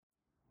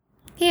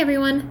Hey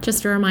everyone,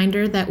 just a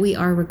reminder that we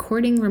are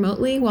recording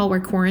remotely while we're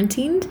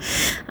quarantined,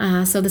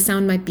 so the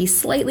sound might be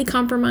slightly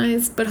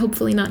compromised, but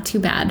hopefully not too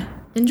bad.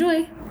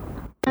 Enjoy!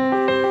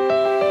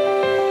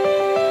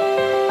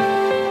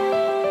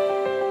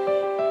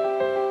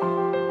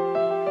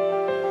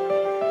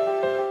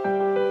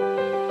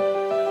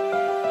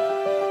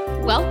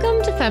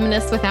 Welcome to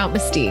Feminists Without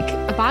Mystique,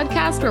 a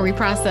podcast where we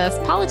process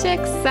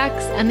politics,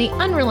 sex, and the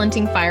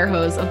unrelenting fire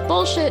hose of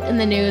bullshit in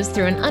the news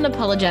through an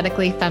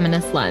unapologetically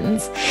feminist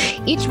lens.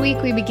 Each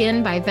week, we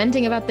begin by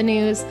venting about the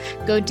news,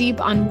 go deep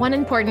on one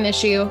important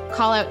issue,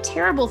 call out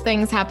terrible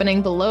things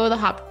happening below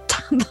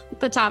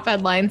the top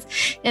headlines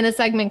in a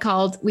segment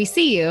called We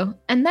See You,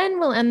 and then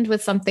we'll end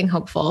with something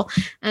hopeful.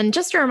 And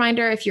just a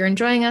reminder, if you're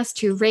enjoying us,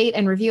 to rate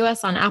and review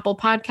us on Apple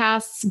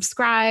Podcasts,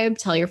 subscribe,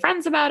 tell your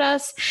friends about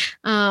us.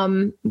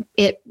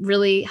 It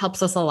really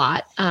helps us a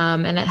lot,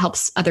 and it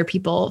helps other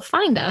people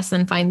find us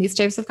and find these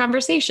types of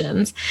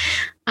conversations.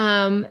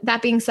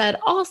 That being said,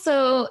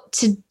 also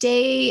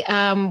today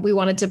we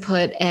wanted to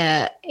put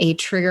a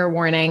trigger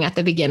warning at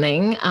the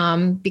beginning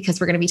because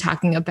we're going to be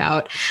talking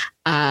about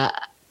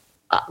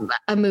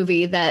a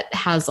movie that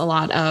has a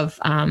lot of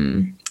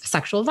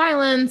sexual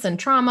violence and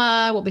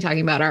trauma. We'll be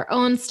talking about our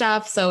own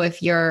stuff. So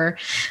if you're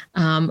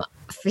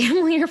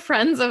family or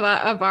friends of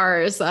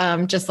ours,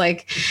 just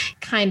like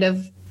kind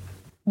of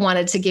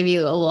wanted to give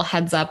you a little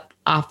heads up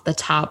off the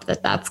top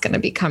that that's going to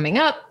be coming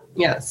up.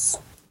 Yes.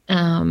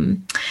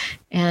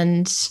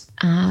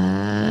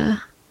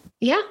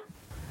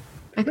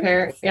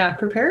 Prepare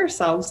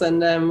yourselves.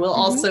 And we'll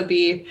also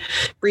be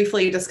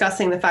briefly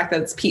discussing the fact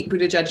that it's Pete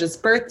Buttigieg's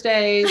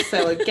birthday.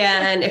 So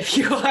again, if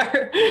you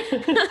are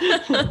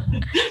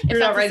you're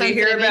not ready to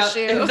hear about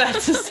if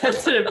that's a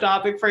sensitive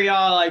topic for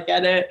y'all, I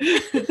get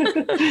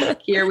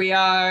it. Here we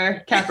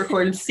are,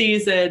 Capricorn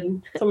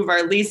season. Some of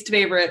our least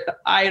favorite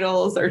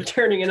idols are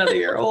turning another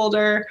year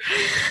older.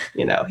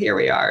 You know, here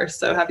we are.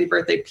 So happy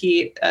birthday,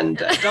 Pete, and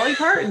Dolly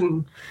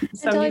Parton,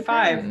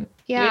 75.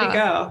 Yeah. Way to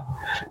go.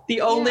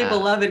 The only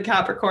beloved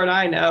Capricorn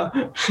I know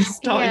is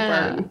Dolly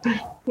Parton.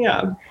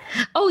 Yeah.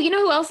 Oh, you know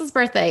who else's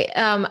birthday?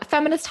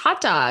 Feminist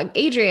hot dog,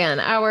 Adrienne,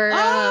 and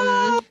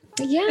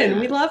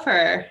we love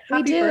her.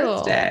 Happy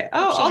birthday.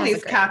 Oh, all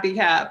these Cappy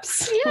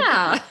Caps.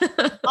 Yeah.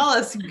 All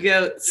us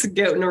goats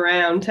goating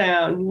around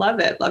town. Love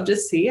it. Love to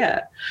see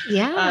it.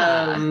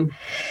 Yeah.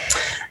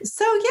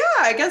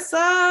 I guess,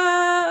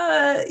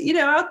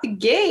 out the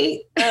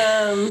gate,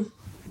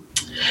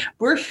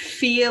 we're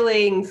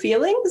feeling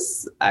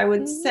feelings, I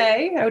would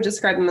say. I would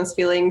describe them as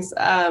feelings.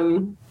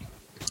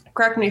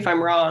 Correct me if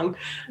I'm wrong,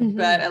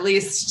 but at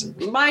least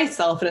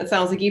myself, and it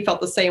sounds like you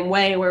felt the same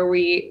way, where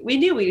we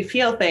knew we'd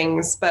feel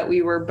things, but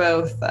we were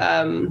both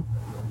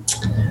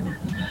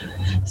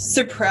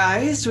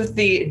surprised with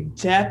the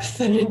depth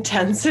and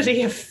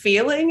intensity of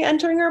feeling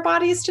entering our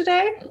bodies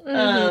today.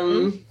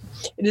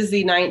 It is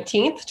the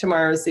 19th.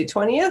 Tomorrow is the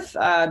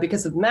 20th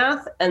because of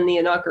math, and the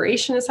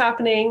inauguration is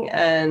happening,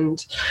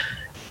 and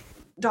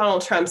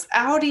Donald Trump's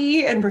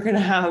outie, and we're going to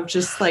have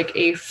just like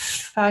a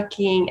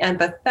fucking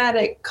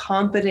empathetic,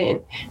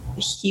 competent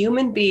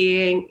human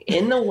being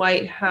in the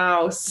White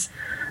House.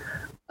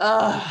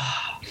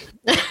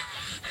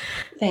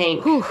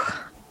 Thank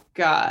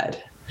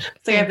God.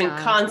 It's like I've been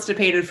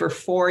constipated for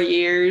 4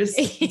 years.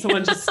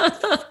 Someone just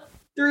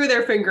threw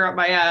their finger up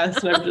my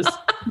ass, and I'm just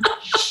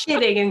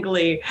shitting in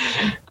glee.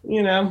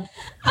 You know,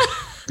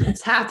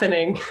 it's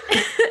happening.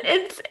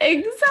 It's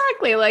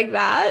exactly like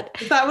that.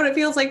 Is that what it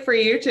feels like for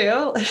you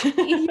too?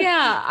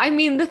 Yeah. I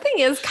mean, the thing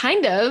is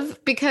kind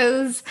of,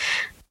 because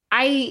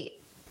I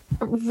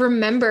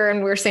remember,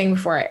 and we were saying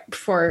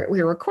before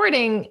we were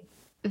recording,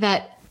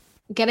 that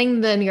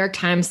getting the New York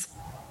Times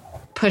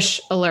push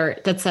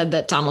alert that said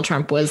that Donald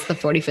Trump was the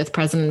 45th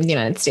president of the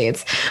United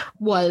States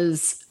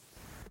was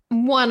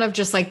one of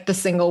just like the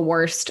single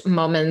worst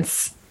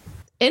moments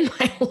in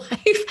my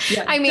life.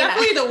 Yeah, I mean,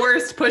 definitely the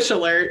worst push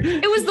alert.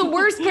 It was the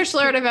worst push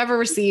alert I've ever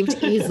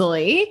received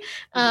easily.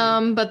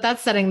 But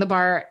that's setting the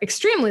bar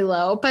extremely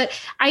low. But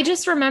I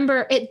just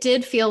remember it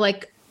did feel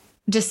like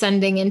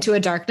descending into a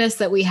darkness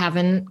that we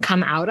haven't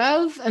come out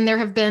of. And there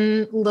have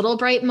been little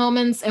bright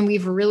moments, and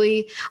we've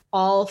really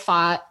all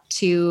fought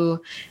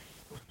to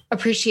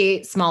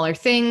appreciate smaller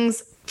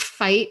things,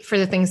 fight for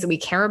the things that we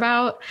care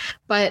about.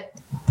 But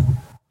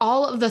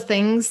all of the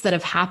things that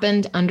have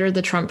happened under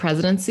the Trump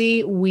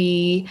presidency,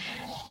 we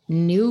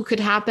knew could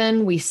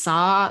happen. We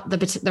saw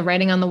the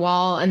writing on the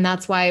wall. And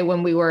that's why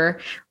when we were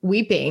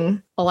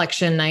weeping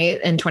election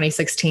night in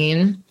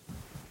 2016,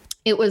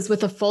 it was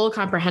with a full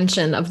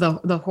comprehension of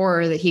the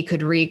horror that he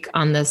could wreak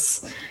on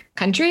this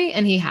country.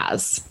 And he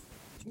has.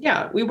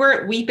 Yeah, we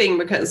weren't weeping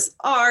because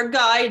our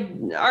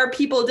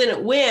people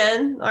didn't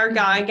win. Our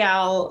guy,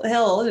 Gal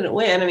Hill didn't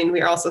win. I mean,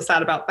 we are also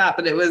sad about that,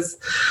 but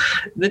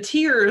the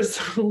tears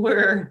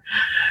were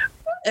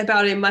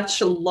about a much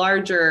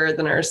larger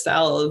than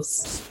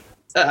ourselves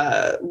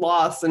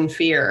loss and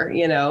fear.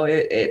 You know,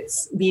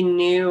 we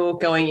knew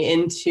going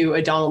into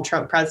a Donald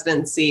Trump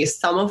presidency,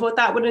 some of what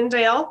that would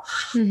entail.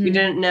 Mm-hmm. We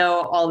didn't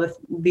know all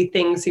the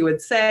things he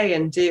would say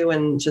and do,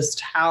 and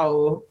just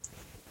how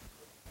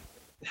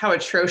how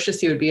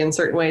atrocious he would be in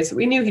certain ways.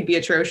 We knew he'd be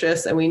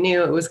atrocious, and we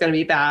knew it was going to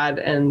be bad.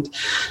 And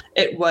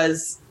it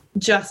was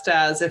just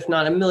as, if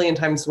not a million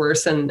times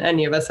worse than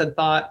any of us had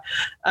thought.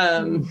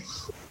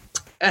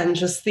 And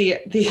just the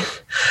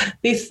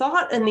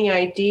thought and the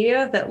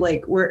idea that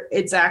like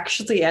it's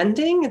actually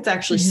ending, it's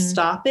actually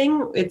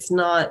stopping. It's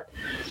not,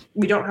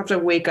 we don't have to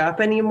wake up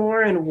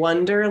anymore and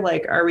wonder,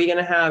 like, are we going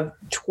to have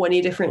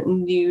 20 different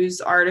news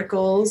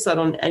articles that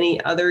on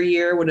any other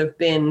year would have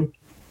been,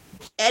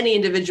 any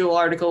individual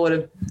article would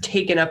have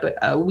taken up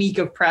a week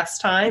of press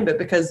time, but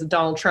because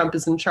Donald Trump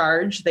is in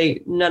charge,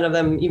 none of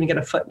them even get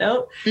a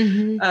footnote.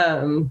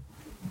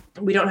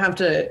 We don't have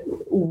to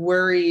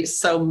worry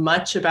so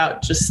much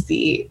about just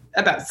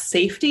about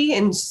safety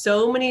in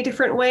so many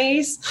different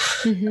ways,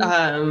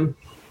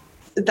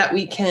 that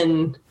we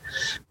can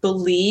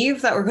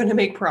believe that we're going to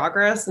make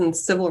progress in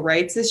civil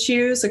rights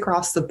issues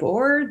across the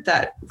board,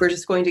 that we're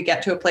just going to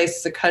get to a place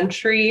as a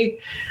country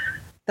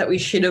that we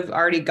should have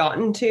already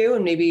gotten to,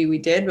 and maybe we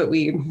did, but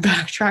we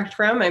backtracked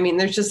from. I mean,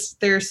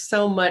 there's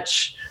so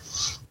much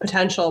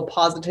potential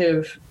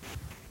positive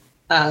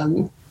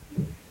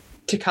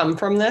to come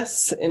from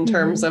this in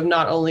terms of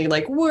not only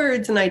like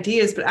words and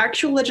ideas, but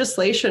actual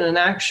legislation and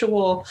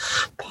actual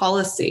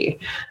policy.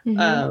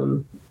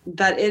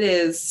 That it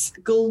is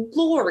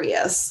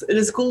glorious. It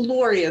is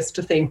glorious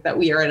to think that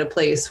we are in a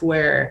place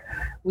where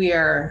we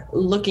are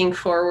looking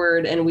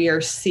forward and we are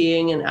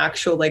seeing an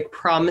actual like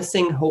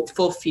promising,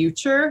 hopeful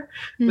future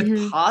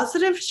with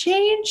positive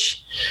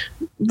change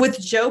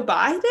with Joe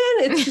Biden.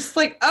 It's just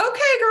like,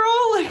 okay,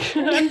 girl, like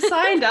I'm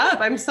signed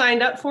up. I'm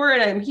signed up for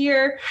it. I'm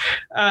here.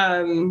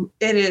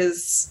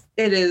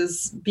 It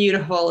is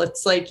beautiful.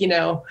 It's like,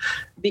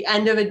 the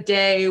end of a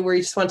day where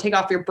you just want to take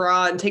off your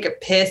bra and take a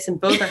piss, and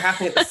both are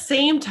happening at the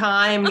same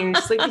time. And you're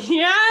just like,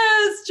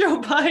 yes,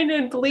 Joe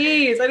Biden,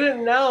 please. I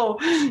didn't know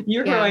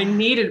you're who I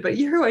needed, but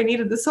you're who I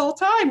needed this whole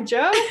time,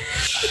 Joe.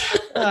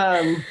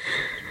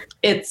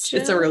 It's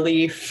a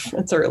relief.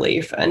 It's a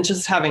relief. And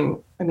just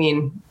having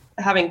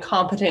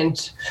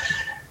competent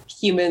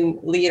human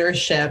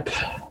leadership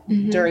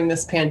during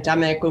this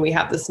pandemic, when we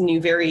have this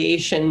new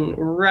variation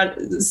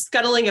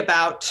scuttling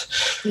about.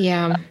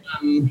 Yeah.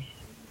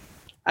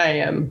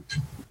 I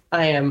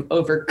am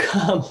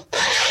overcome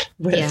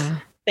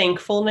with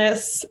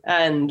thankfulness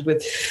and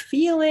with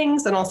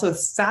feelings, and also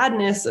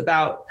sadness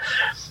about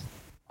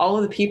all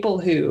of the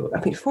people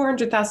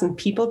 400,000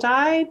 people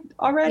died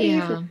already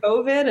from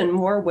COVID, and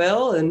more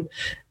will. And,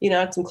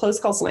 had some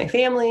close calls with my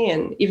family.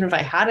 And even if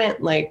I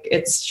hadn't, like,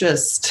 it's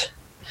just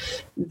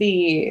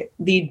the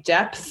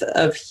depth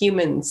of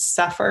human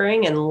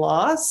suffering and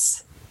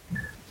loss,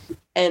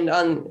 and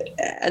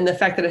the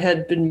fact that it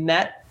had been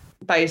met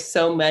by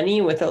so many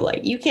with a,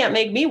 like, you can't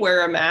make me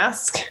wear a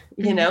mask,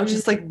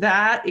 just like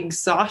that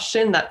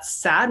exhaustion, that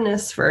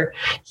sadness for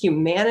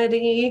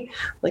humanity.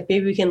 Like,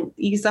 maybe we can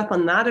ease up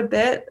on that a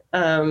bit,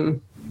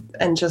 and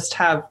just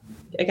have,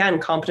 again,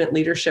 competent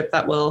leadership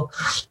that will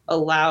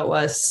allow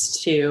us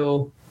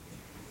to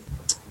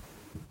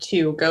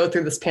go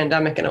through this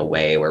pandemic in a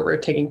way where we're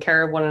taking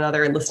care of one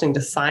another and listening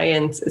to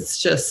science. It's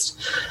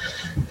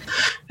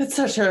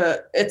such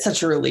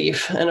a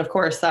relief. And of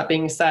course, that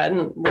being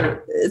said,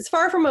 it's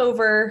far from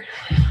over.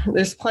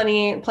 There's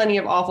plenty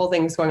of awful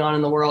things going on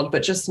in the world,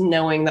 but just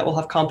knowing that we'll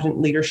have competent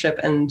leadership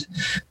and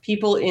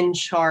people in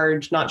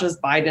charge, not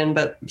just Biden,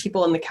 but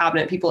people in the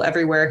cabinet, people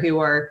everywhere who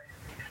are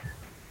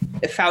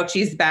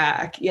Fauci's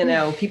back,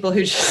 people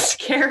who just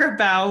care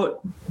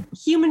about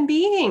human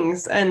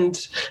beings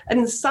and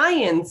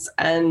science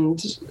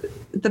and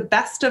the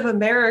best of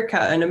America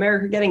and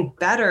America getting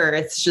better.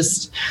 It's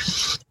just,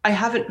 I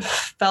haven't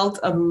felt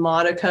a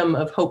modicum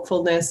of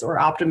hopefulness or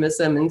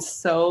optimism in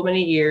so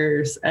many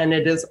years. And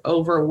it is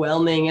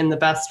overwhelming in the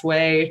best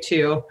way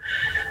to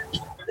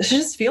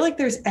just feel like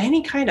there's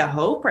any kind of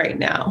hope right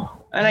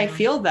now. And I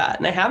feel that,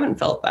 and I haven't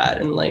felt that.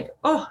 And like,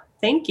 oh,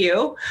 thank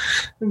you.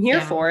 I'm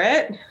here for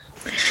it.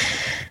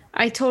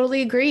 I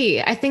totally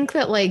agree. I think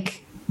that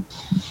like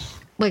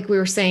we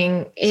were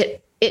saying,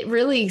 it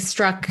really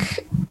struck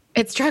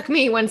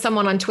me when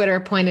someone on Twitter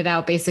pointed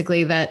out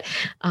basically that,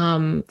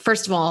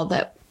 first of all,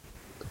 that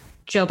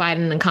Joe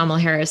Biden and Kamala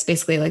Harris,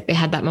 basically, like, they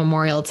had that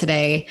memorial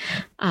today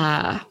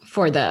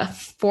for the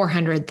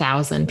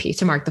 400,000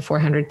 to mark the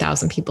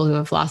 400,000 people who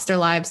have lost their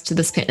lives to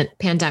this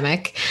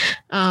pandemic.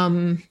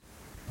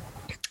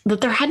 That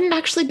there hadn't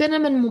actually been a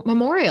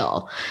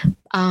memorial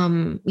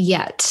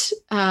yet,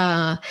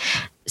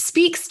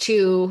 speaks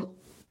to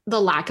the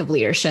lack of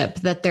leadership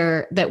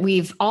that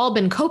we've all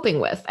been coping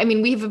with. I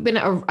mean, we've been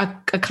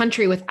a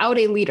country without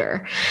a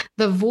leader.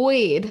 The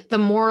void, the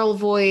moral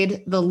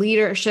void, the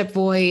leadership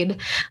void,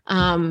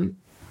 the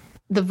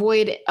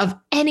void of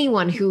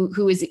anyone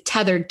who is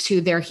tethered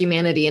to their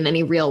humanity in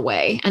any real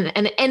way,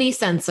 and any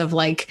sense of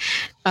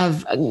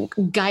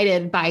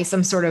guided by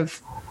some sort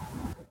of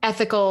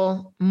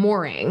ethical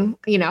mooring,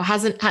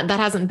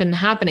 hasn't been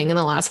happening in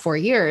the last 4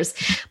 years,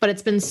 but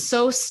it's been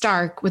so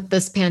stark with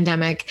this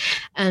pandemic.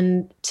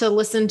 And to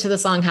listen to the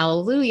song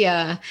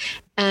Hallelujah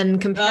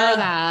and compare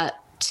that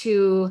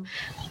to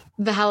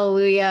the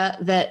Hallelujah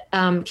that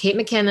Kate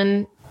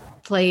McKinnon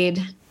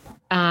played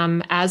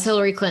as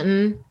Hillary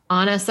Clinton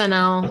on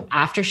SNL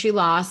after she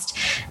lost.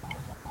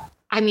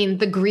 I mean,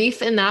 the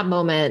grief in that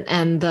moment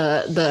and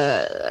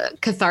the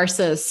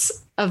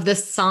catharsis of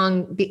this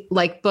song,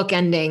 like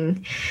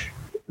bookending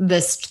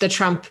the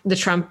Trump,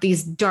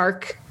 these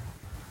dark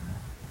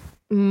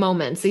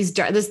moments, this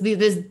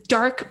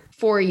dark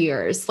 4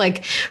 years,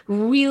 like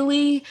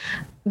really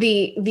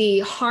the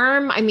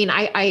harm. I mean,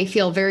 I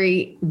feel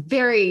very,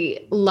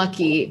 very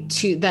lucky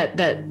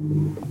that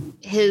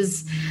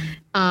his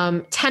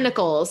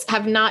tentacles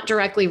have not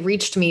directly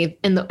reached me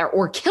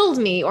or killed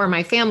me or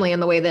my family in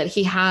the way that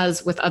he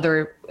has with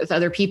other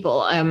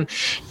people.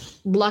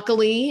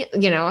 Luckily,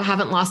 I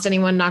haven't lost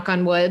anyone, knock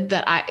on wood,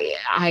 that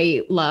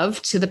I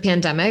love to the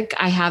pandemic.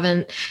 I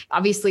haven't,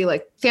 obviously,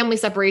 like family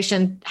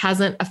separation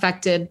hasn't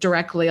affected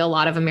directly a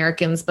lot of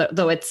Americans, but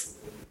though it's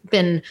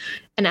been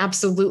an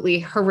absolutely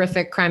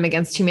horrific crime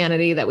against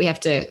humanity that we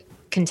have to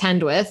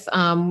contend with,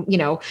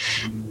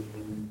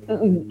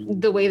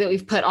 the way that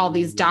we've put all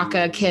these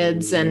DACA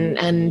kids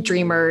and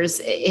dreamers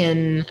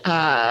in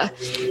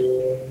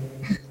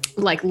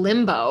like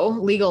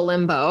legal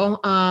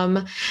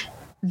limbo,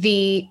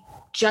 the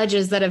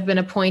judges that have been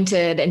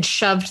appointed and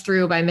shoved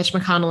through by Mitch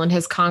McConnell and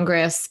his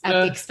Congress at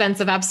the expense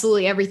of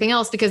absolutely everything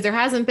else, because there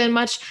hasn't been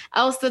much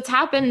else that's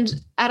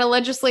happened at a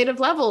legislative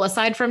level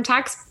aside from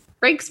tax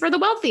breaks for the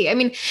wealthy. I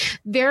mean,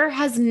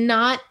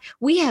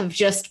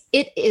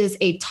 it is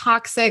a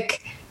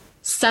toxic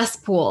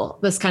cesspool,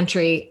 this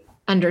country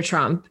under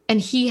Trump.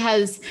 And he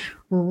has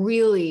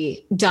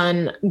really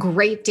done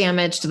great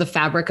damage to the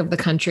fabric of the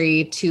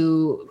country,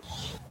 to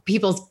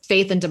people's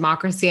faith in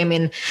democracy. I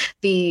mean,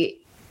 the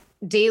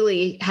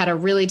Daily had a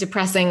really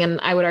depressing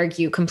and I would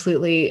argue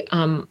completely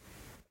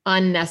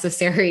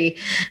unnecessary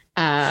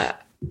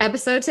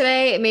episode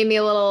today. It made me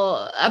a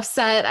little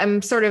upset.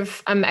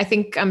 I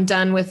think I'm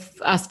done with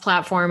us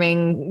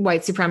platforming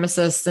white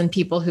supremacists and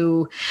people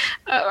who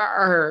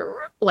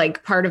are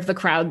like part of the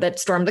crowd that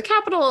stormed the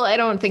Capitol. I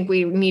don't think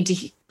we need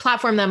to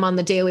platform them on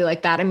the Daily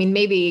like that. I mean,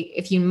 maybe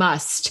if you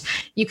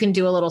can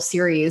do a little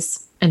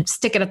series and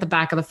stick it at the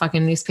back of the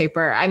fucking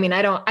newspaper. I mean,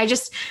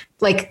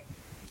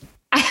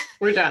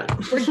 we're done.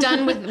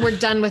 We're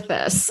done with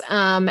this.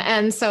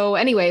 And so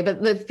anyway,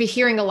 but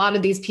hearing a lot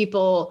of these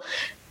people,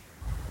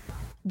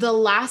 the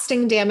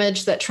lasting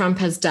damage that Trump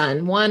has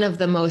done, one of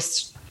the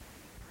most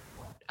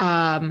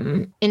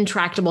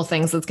intractable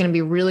things that's going to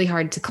be really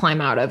hard to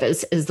climb out of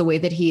is the way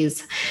that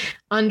he's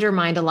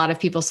undermined a lot of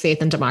people's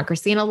faith in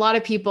democracy. And a lot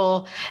of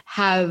people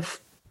have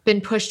been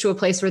pushed to a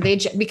place where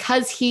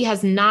because he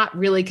has not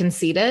really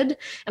conceded.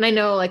 And I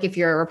know, like, if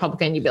you're a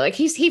Republican, you'd be like,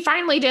 he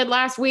finally did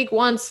last week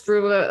once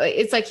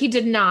it's like, he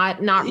did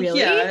not really.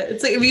 Yeah.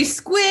 It's like, if you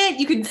squint,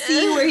 you can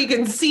see where he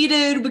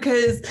conceded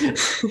because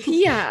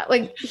yeah,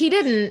 like he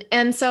didn't.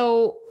 And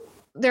so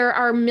there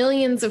are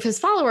millions of his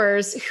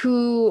followers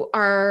who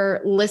are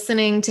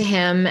listening to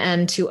him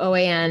and to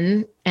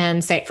OAN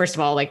and say, first of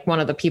all, like one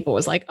of the people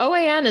was like,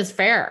 OAN is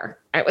fair.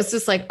 I was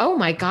just like, oh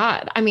my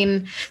God. I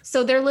mean,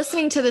 so they're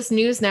listening to this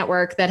news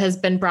network that has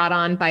been brought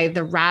on by the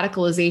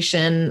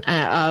radicalization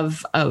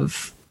of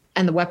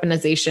and the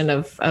weaponization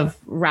of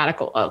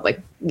radical,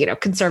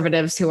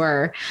 conservatives who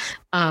are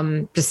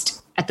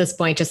just at this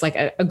point, just like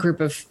a group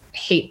of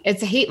hate.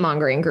 It's a hate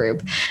mongering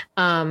group.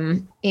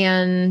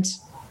 And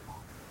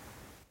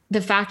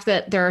the fact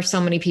that there are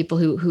so many people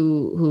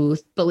who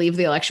believe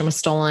the election was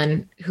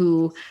stolen,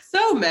 who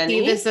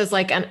see this as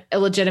like an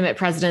illegitimate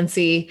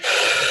presidency,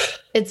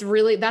 that's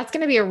going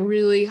to be a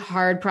really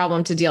hard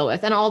problem to deal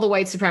with. And all the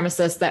white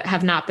supremacists that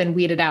have not been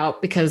weeded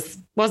out because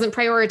wasn't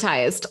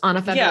prioritized on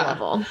a federal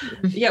level.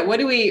 Yeah.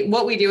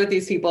 What we do with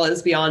these people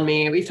is beyond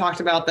me. We've talked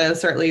about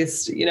this, or at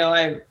least,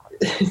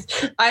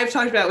 I've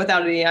talked about it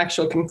without any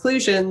actual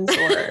conclusions,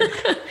 or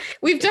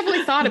we've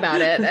definitely thought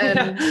about it,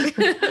 and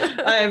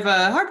I've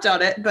harped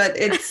on it, but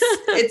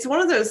it's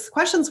one of those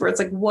questions where it's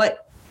like,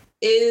 what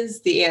is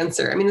the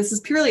answer? I mean, this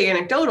is purely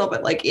anecdotal,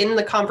 but like in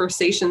the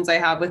conversations I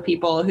have with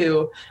people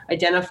who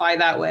identify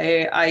that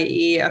way,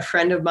 i.e. a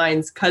friend of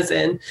mine's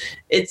cousin,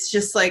 it's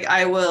just like,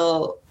 I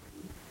will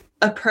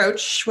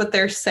approach what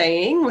they're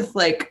saying with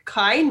like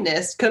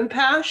kindness,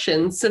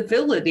 compassion,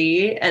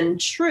 civility, and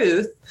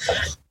truth.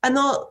 And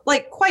they'll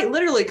like quite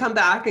literally come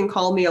back and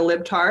call me a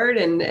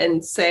libtard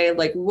and say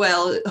like,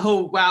 well,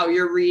 oh, wow,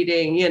 you're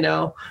reading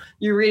NPR,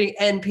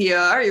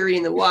 you're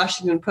reading the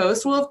Washington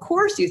Post. Well, of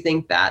course you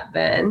think that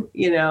then,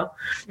 you're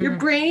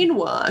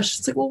brainwashed.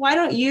 It's like, well, why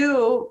don't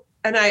you?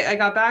 And I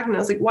got back and I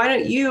was like, why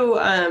don't you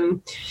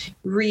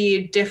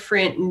read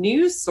different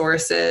news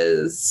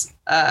sources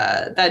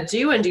that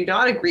do and do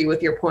not agree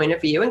with your point of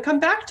view and come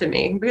back to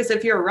me? Because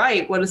if you're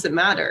right, what does it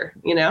matter?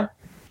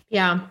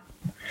 Yeah.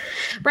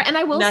 Right. And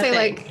I will say,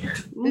 like,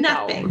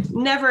 nothing,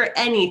 never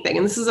anything.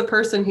 And this is a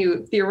person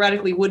who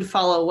theoretically would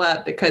follow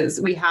up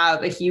because we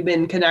have a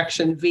human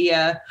connection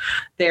via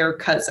their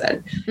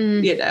cousin,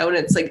 and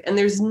it's like, and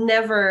there's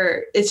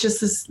never, it's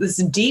just this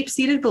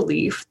deep-seated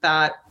belief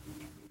that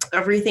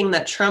everything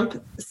that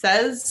Trump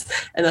says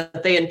and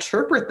that they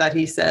interpret that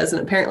he says.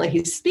 And apparently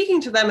he's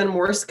speaking to them in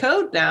Morse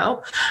code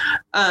now.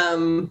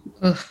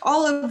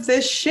 All of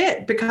this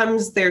shit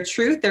becomes their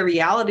truth, their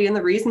reality, and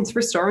the reasons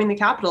for storming the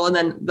Capitol. And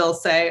then they'll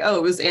say, oh,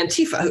 it was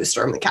Antifa who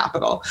stormed the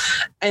Capitol.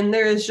 And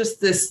there is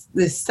just this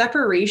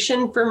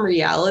separation from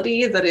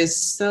reality that is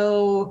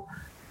so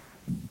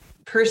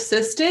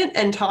persistent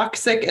and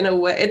toxic in a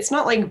way. It's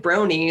not like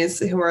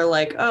bronies who are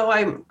like, oh,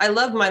 I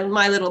love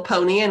my Little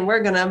Pony and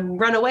we're gonna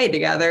run away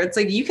together. It's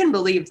like, you can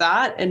believe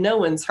that and no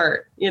one's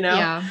hurt, you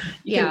know?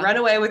 You can run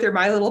away with your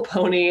My Little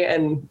Pony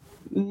and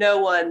no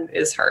one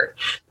is hurt.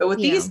 But with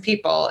these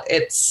people,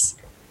 it's,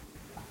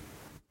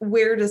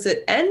 where does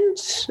it end?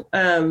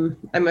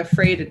 I'm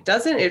afraid it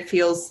doesn't. It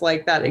feels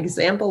like that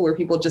example where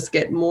people just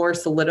get more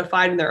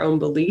solidified in their own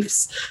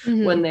beliefs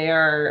when they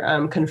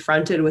are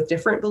confronted with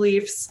different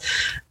beliefs.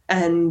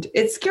 And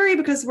it's scary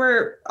because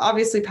we're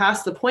obviously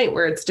past the point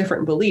where it's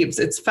different beliefs.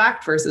 It's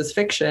fact versus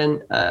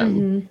fiction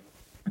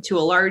to a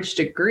large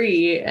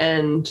degree.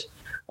 And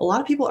a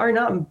lot of people are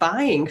not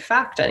buying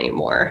fact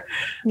anymore.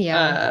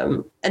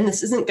 And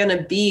this isn't going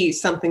to be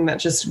something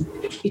that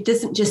it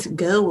doesn't just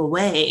go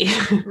away.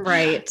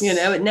 Right. You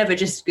know, it never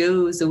just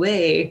goes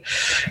away.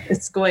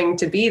 It's going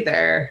to be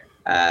there.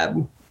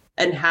 And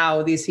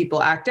how these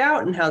people act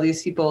out and how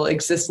these people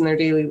exist in their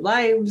daily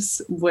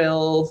lives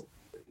we'll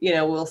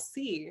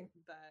see.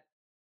 But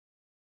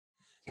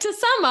to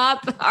sum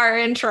up our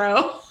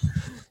intro,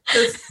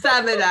 to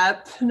sum it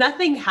up,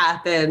 nothing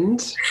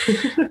happened.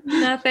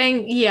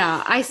 Nothing.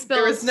 Yeah, I spilled.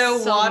 There was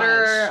no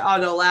water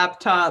on a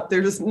laptop.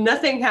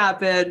 Nothing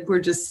happened.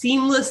 We're just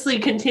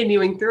seamlessly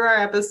continuing through our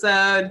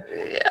episode.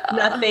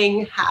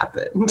 Nothing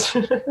happened.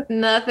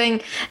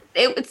 Nothing.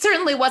 It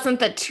certainly wasn't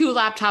that two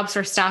laptops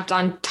were stacked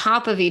on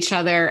top of each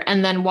other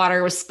and then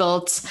water was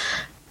spilt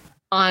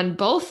on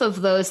both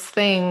of those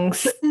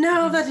things.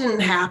 No, that didn't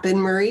happen,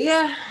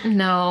 Maria.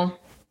 No.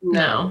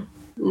 No,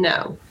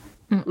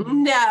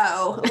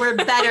 we're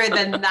better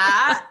than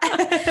that.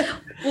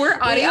 We're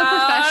audio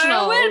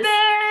professionals.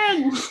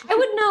 Women. I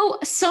would know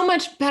so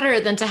much better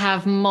than to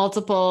have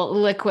multiple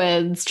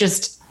liquids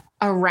just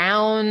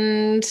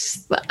around.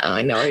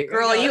 I know.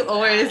 Girl, you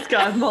always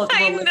got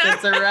multiple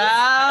liquids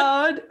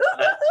around.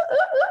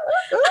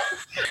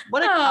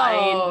 What a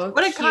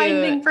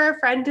kind thing for a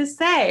friend to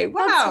say.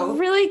 Wow. That's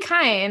really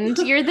kind.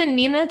 You're the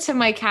Nina to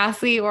my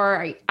Cassie,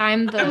 or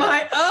I'm the...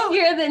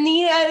 You're the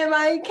Nina to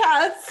my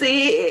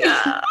Cassie.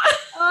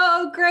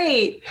 Oh,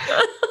 great.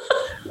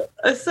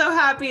 I'm so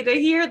happy to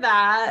hear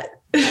that.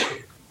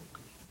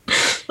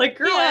 Like,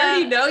 girl, I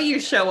already know you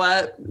show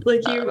up.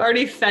 Like, you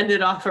already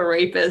fended off a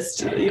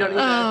rapist. You don't even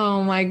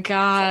Oh, my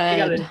God.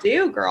 What you gotta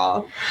do,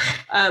 girl.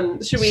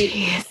 Should we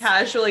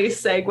casually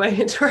segue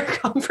into our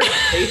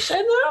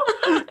conversation,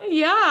 though?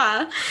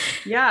 Yeah.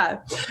 Okay.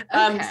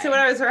 So what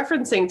I was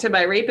referencing to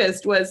my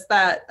rapist was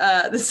that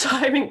this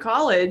time in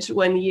college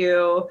when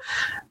you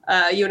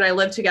and I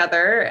lived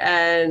together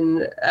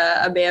and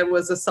a man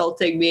was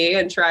assaulting me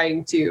and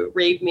trying to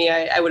rape me,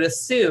 I would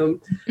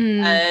assume.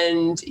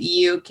 And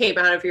you came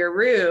out of your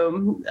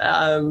room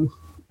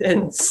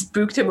and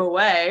spooked him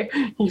away.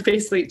 You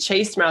basically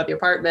chased him out of the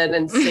apartment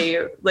and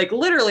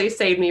literally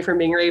saved me from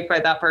being raped by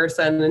that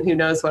person and who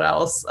knows what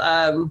else.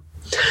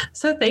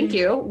 So thank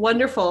you.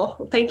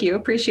 Wonderful. Thank you.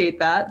 Appreciate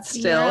that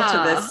still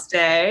to this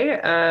day.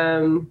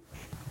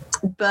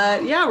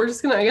 But yeah, we're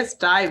just going to, I guess,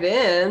 dive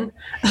in.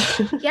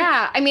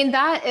 Yeah. I mean,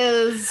 that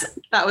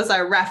was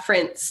our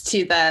reference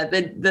to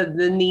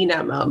the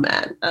Nina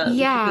moment.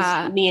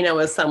 Because Nina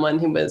was someone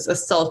who was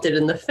assaulted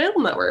in the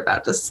film that we're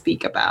about to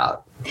speak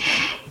about.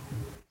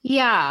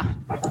 Yeah,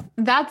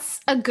 that's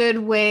a good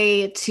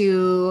way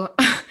to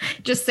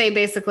just say,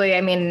 basically,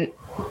 I mean,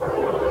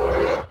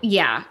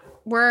 yeah,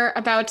 we're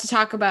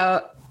talking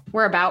about,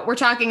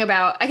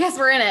 I guess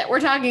we're in it. We're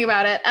talking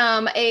about it.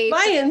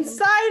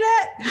 Inside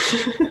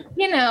it?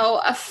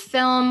 A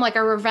film, like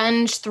a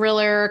revenge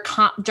thriller,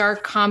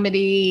 dark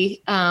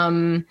comedy,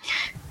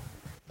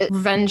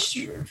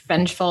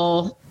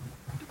 vengeful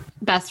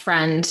best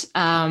friend,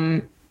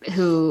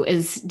 who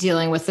is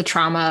dealing with the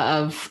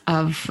trauma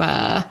of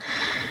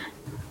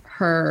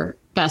her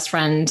best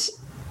friend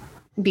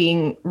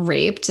being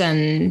raped,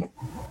 and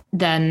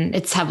then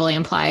it's heavily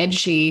implied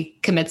she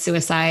commits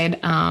suicide.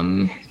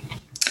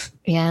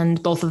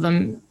 And both of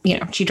them,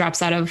 she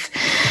drops out of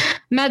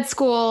med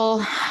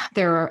school.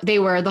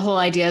 The whole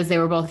idea is they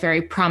were both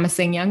very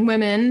promising young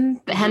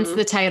women, hence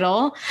the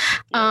title.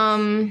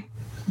 Yes.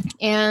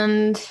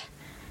 And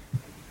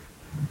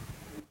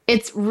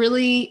it's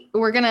really,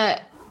 we're going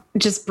to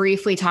just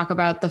briefly talk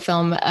about the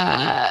film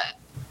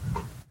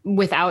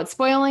without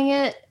spoiling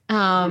it.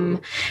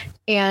 And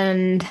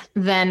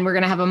then we're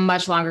going to have a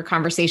much longer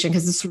conversation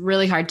because it's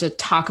really hard to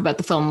talk about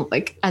the film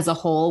like as a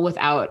whole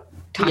without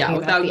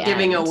without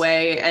giving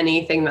away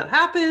anything that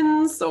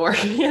happens or,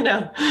 certain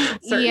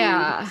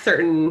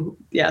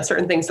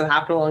things that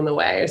happen along the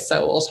way.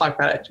 So we'll talk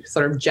about it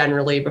sort of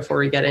generally before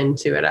we get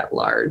into it at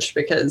large,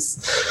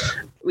 because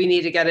we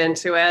need to get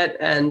into it.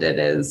 And it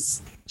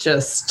is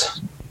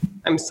just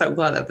I'm so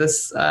glad that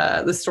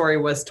the story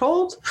was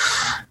told.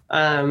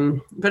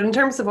 But in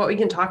terms of what we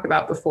can talk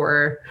about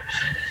before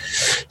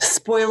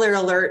spoiler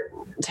alert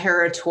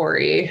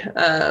territory,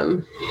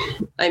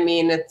 I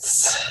mean,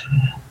 it's,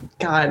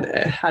 God,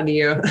 how do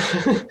you,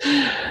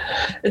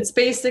 it's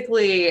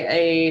basically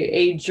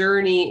a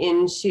journey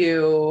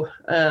into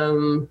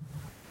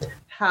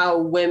how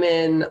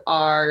women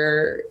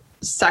are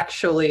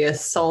sexually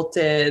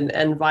assaulted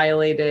and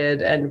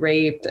violated and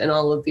raped and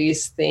all of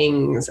these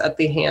things at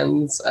the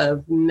hands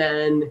of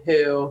men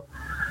who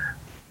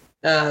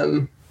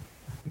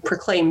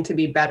proclaim to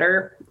be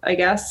better, I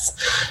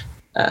guess.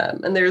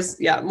 And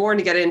there's, more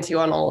to get into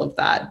on all of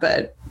that,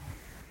 but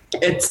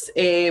it's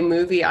a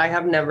movie I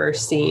have never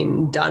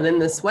seen done in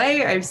this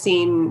way. I've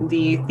seen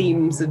the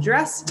themes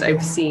addressed.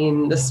 I've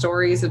seen the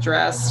stories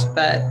addressed,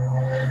 but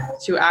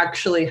to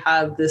actually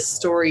have this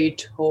story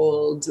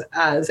told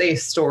as a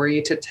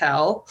story to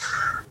tell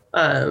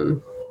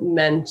it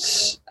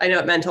meant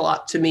a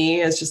lot to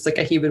me as just like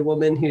a human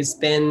woman who's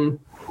been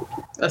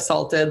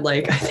assaulted,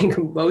 like I think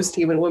most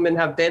human women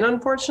have been,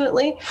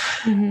 unfortunately.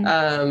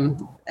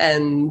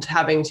 And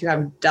having to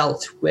have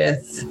dealt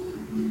with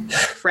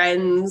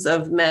friends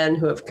of men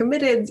who have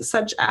committed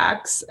such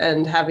acts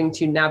and having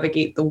to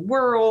navigate the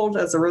world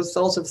as a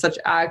result of such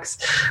acts.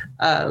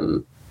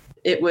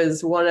 It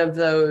was one of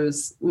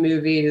those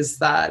movies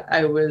that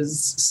I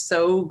was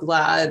so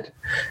glad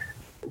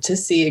to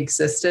see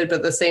existed, but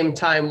at the same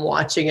time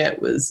watching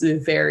it was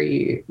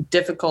very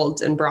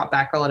difficult and brought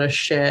back a lot of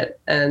shit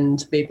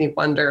and made me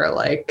wonder,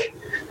 like,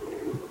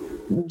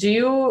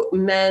 do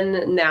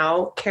men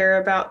now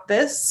care about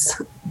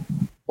this?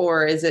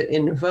 Or is it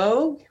in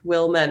vogue?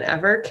 Will men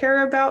ever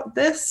care about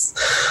this?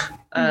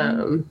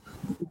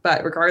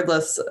 But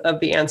regardless of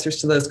the answers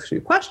to those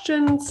two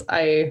questions,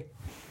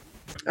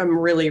 I'm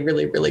really,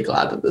 really, really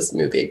glad that this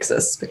movie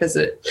exists because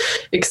it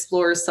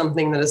explores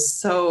something that is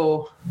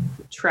so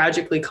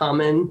tragically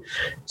common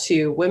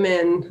to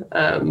women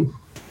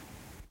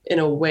in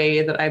a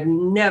way that I've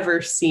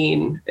never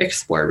seen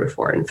explored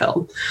before in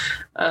film,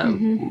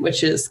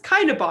 which is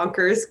kind of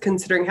bonkers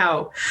considering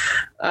how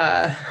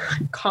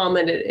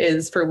common it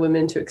is for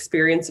women to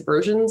experience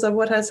versions of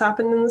what has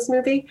happened in this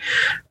movie.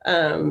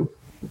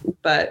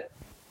 But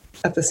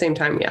at the same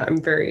time,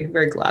 I'm very,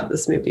 very glad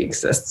this movie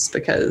exists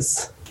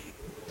because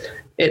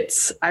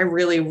I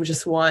really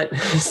just want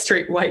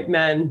straight white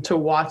men to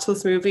watch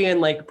this movie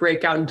and like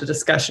break out into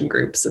discussion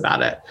groups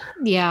about it.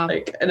 Yeah.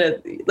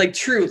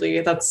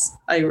 Truly,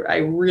 I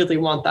really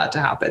want that to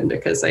happen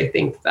because I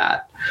think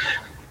that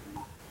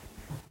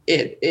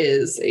it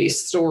is a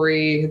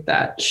story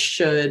that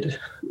should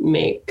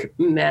make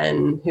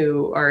men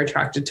who are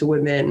attracted to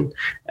women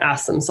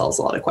ask themselves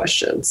a lot of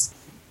questions.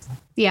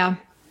 Yeah.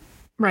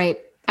 Right.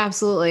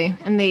 Absolutely.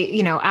 And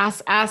they,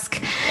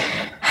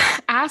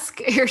 ask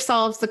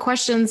yourselves the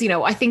questions.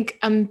 I think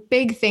a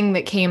big thing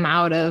that came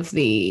out of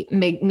the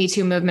Me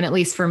Too movement, at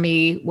least for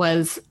me,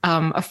 was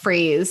a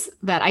phrase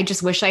that I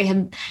just wish I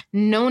had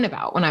known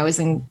about when I was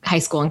in high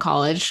school and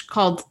college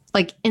called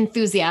like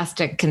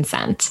enthusiastic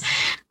consent.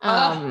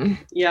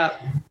 Yeah.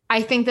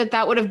 I think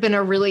that would have been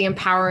a really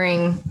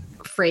empowering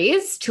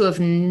phrase to have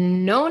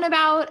known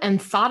about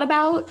and thought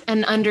about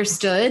and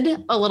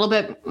understood a little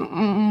bit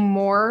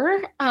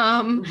more,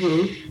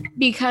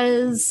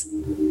 because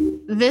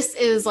this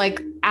is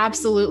like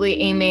absolutely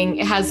aiming,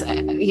 it has,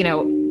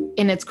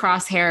 in its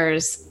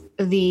crosshairs,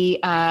 the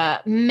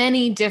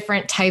many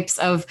different types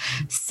of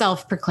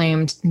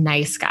self-proclaimed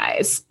nice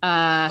guys.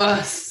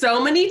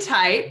 So many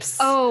types.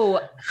 Oh,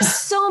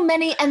 so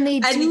many. And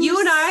you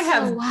and I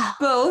have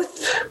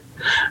both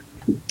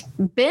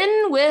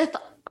been with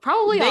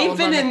probably all of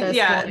them at this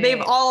point.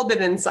 They've all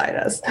been inside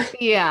us.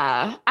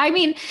 Yeah. I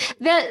mean,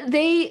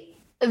 I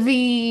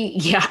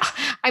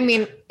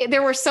mean,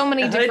 there were so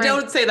many different... I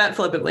don't say that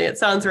flippantly. It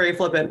sounds very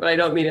flippant, but I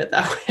don't mean it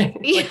that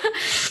way.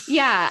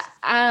 Yeah.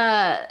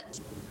 I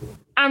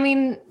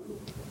mean,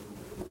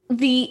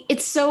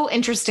 it's so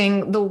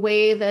interesting the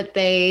way that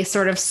they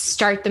sort of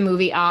start the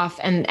movie off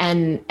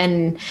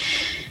and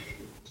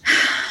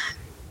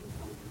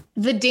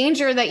the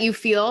danger that you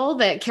feel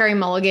that Carey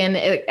Mulligan,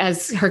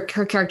 as her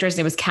character's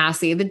name was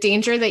Cassie, the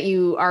danger that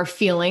you are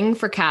feeling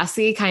for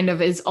Cassie kind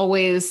of is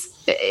always,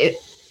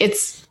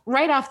 it's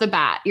right off the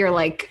bat. You're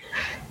like,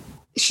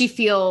 she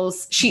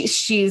feels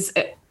she's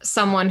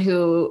someone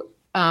who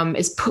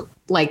is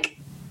like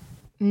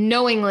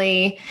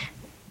knowingly,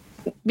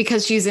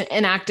 because she's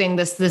enacting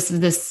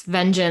this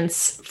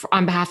vengeance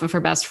on behalf of her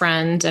best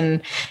friend and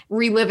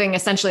reliving a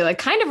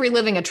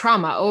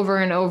trauma over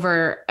and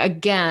over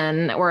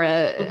again,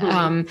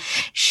 or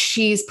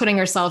she's putting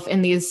herself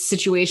in these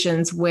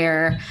situations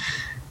where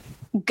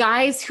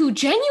guys who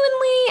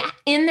genuinely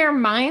in their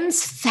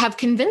minds have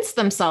convinced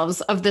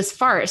themselves of this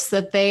farce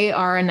that they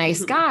are a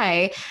nice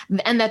guy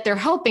and that they're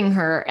helping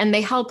her, and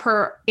they help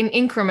her in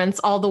increments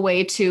all the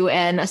way to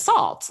an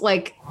assault,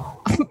 like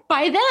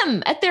by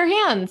them at their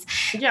hands.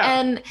 Yeah.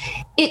 And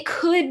it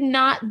could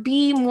not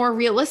be more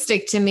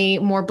realistic to me,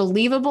 more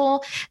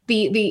believable.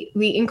 The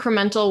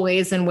incremental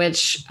ways in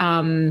which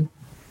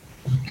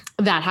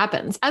that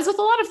happens. As with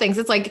a lot of things,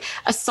 it's like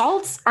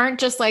assaults aren't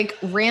just like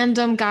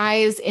random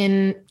guys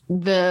in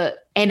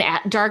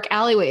dark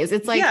alleyways.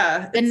 It's like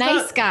the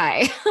nice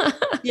guy.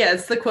 Yeah,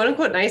 it's the quote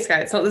unquote nice guy.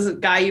 It's not this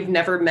guy you've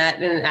never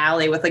met in an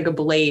alley with like a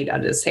blade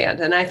on his hand.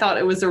 And I thought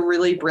it was a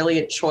really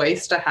brilliant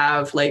choice to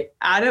have like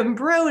Adam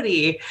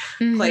Brody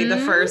play the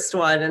first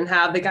one, and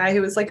have the guy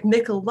who was like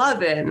Mick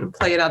Lovin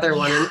play another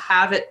one, and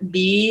have it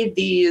be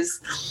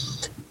these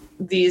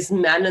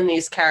men and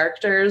these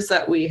characters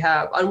that we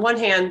have on one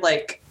hand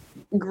like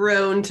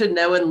grown to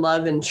know and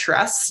love and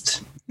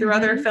trust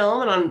throughout their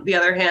film, and on the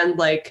other hand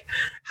like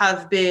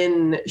have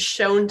been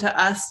shown to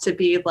us to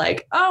be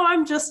like, oh,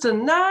 I'm just a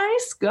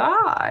nice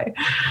guy,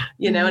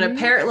 and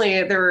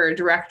apparently there were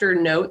director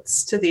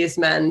notes to these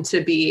men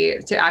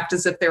to act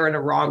as if they were in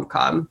a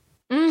rom-com,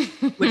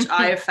 which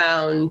I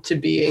found to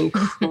be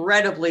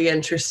incredibly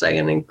interesting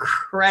and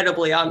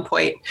incredibly on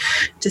point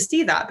to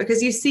see that,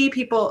 because you see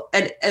people,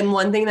 and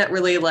one thing that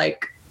really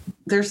like,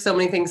 there's so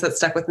many things that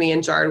stuck with me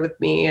and jarred with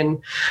me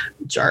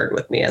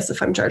as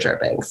if I'm Jar Jar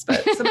Binks,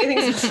 but so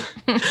many things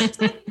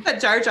that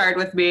jarred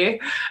with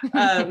me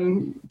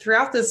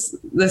throughout this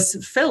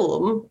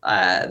film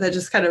that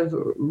just kind of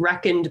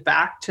reckoned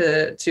back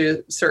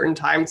to certain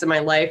times in my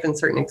life and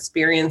certain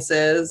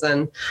experiences,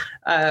 and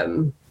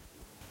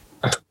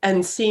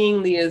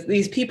seeing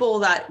these people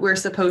that we're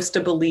supposed to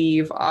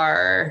believe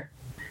are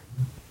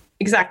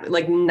exactly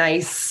like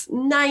nice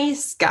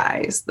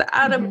guys, the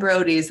Adam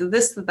Brodys,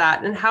 this,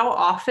 that, and how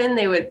often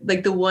they would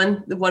like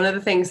one of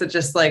the things that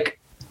just like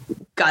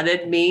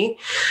gutted me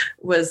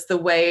was the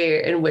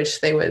way in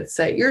which they would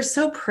say, "You're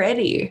so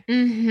pretty.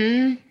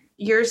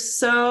 You're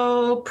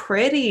so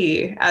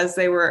pretty," as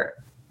they were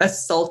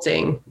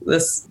assaulting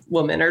this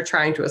woman or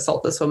trying to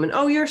assault this woman.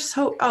 Oh, you're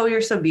so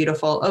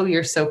beautiful. Oh,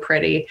 you're so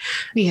pretty.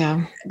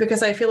 Yeah.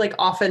 Because I feel like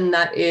often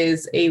that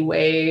is a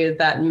way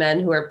that men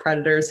who are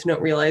predators, who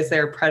don't realize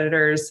they're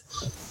predators,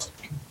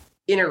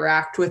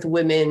 interact with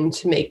women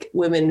to make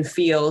women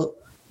feel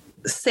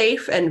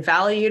safe and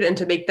valued, and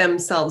to make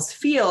themselves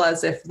feel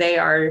as if they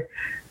are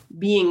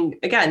being,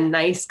 again,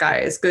 nice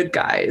guys, good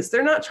guys.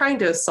 They're not trying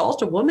to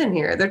assault a woman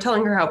here. They're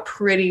telling her how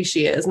pretty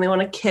she is, and they want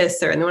to kiss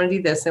her, and they want to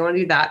do this, they want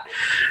to do that.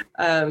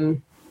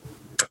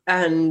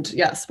 And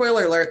yeah,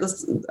 spoiler alert,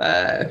 this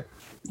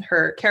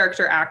her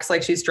character acts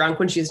like she's drunk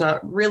when she's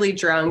not really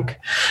drunk,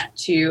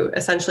 to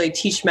essentially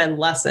teach men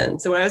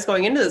lessons. So when I was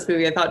going into this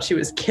movie, I thought she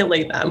was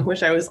killing them,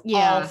 which I was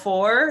all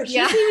for. She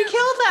doesn't even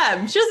kill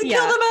them. She doesn't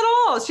kill them at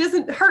all. She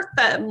doesn't hurt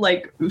them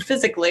like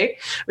physically,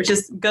 which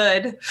is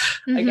good,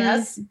 I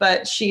guess.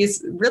 But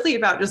she's really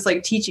about just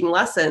like teaching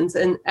lessons,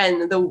 and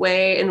the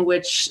way in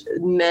which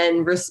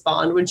men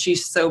respond when she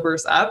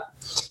sobers up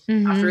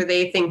after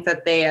they think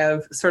that they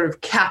have sort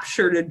of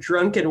captured a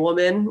drunken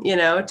woman,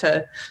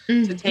 to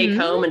take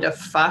home and to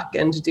fuck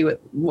and to do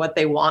what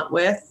they want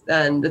with.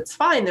 And it's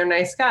fine. They're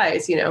nice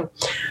guys,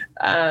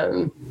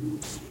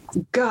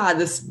 God,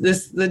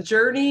 the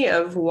journey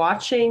of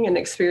watching and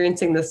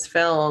experiencing this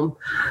film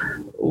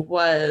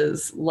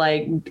was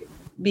like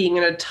being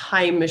in a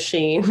time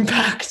machine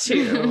back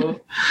to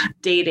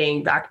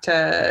dating, back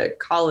to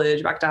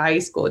college, back to high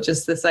school.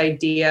 Just this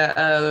idea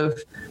of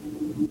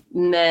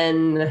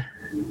men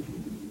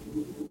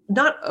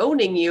not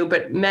owning you,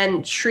 but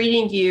men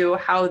treating you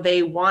how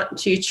they want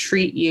to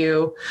treat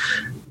you,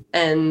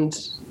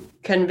 and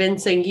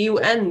convincing you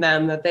and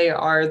them that they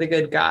are the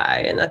good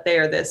guy and that they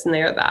are this and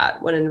they are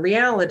that, when in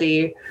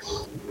reality,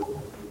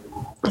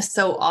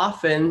 so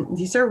often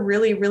these are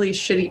really, really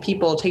shitty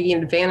people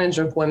taking advantage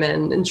of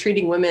women and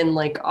treating women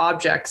like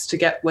objects to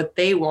get what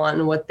they want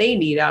and what they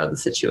need out of the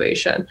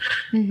situation.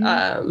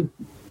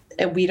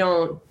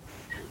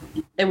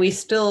 And we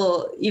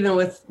still, even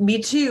with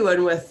Me Too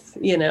and with,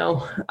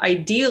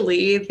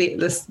 ideally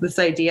this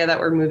idea that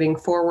we're moving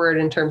forward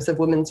in terms of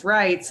women's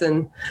rights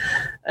and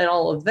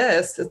all of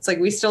this, it's like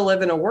we still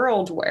live in a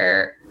world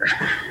where,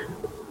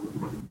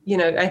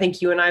 I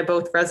think you and I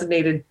both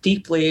resonated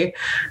deeply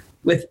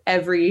with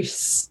at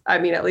least I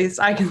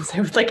can say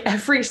with like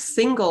every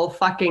single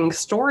fucking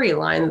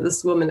storyline that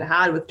this woman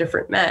had with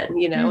different men,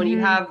 and you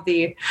have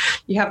the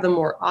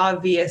more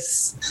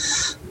obvious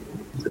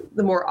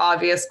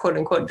quote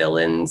unquote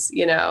villains,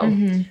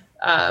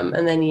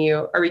 and then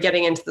are we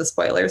getting into the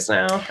spoilers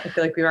now? I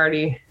feel like we've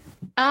already,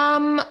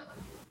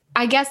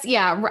 I guess,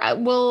 yeah.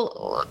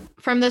 Well,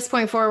 from this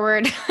point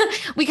forward,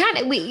 we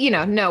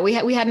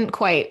hadn't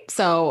quite.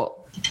 So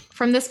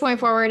from this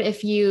point forward,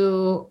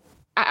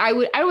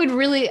 I would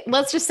really,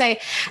 let's just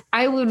say,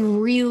 I would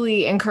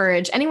really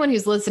encourage anyone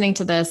who's listening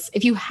to this,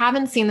 if you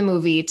haven't seen the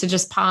movie, to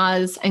just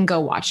pause and go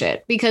watch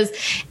it, because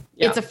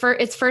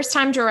it's first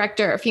time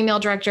director, a female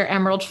director,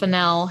 Emerald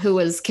Fennell, who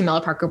was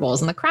Camilla Parker Bowles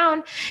in The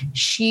Crown.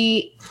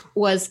 It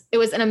was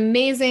an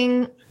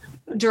amazing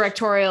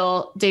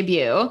directorial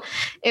debut.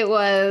 It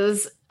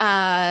was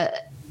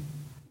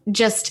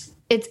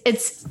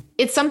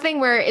it's something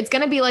where it's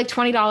going to be like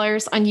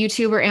 $20 on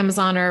YouTube or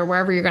Amazon or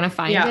wherever you're going to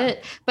find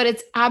it, but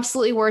it's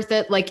absolutely worth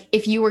it. Like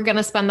if you were going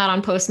to spend that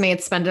on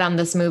Postmates, spend it on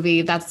this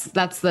movie. That's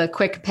the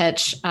quick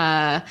pitch.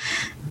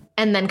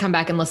 and then come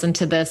back and listen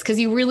to this. Cause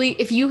you really,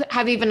 if you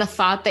have even a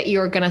thought that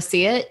you're going to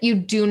see it, you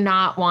do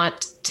not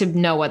want to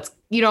know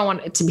you don't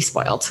want it to be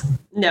spoiled.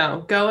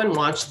 No, go and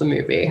watch the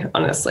movie.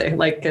 Honestly,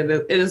 like it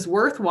is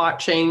worth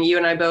watching. You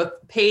and I both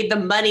paid the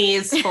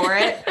monies for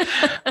it,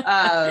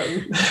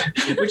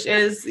 which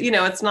is,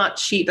 it's not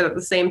cheap, but at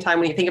the same time,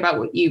 when you think about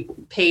what you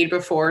paid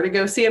before to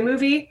go see a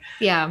movie,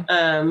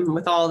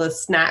 with all the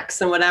snacks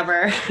and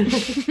whatever,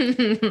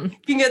 you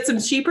can get some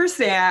cheaper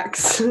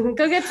snacks.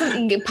 Go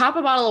pop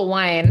a bottle of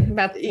wine.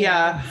 That's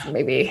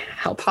maybe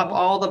help. Pop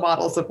all the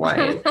bottles of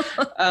wine.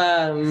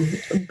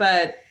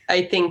 But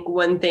I think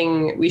one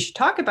thing we should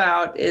talk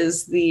about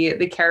is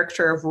the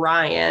character of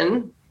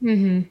Ryan,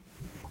 who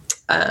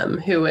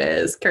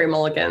is Carey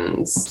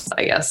Mulligan's,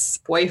 I guess,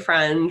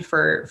 boyfriend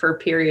for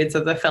periods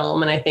of the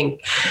film. And I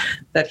think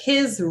that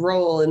his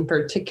role in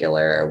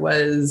particular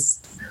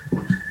was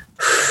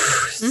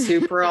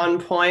super on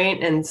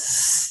point and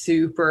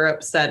super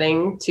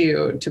upsetting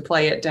to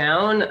play it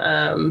down.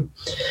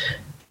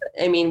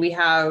 I mean, we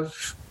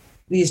have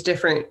these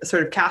different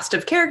sort of cast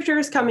of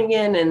characters coming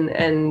in,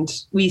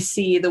 and we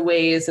see the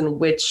ways in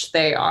which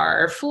they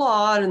are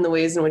flawed and the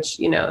ways in which,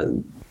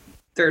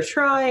 they're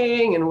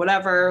trying and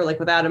whatever, like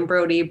with Adam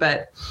Brody,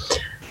 but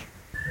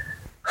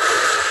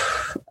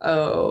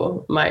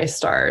oh my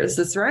stars,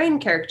 this Ryan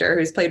character,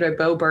 who's played by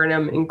Bo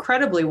Burnham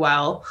incredibly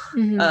well.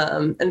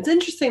 And it's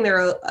interesting, there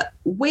are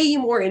way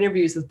more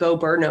interviews with Bo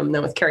Burnham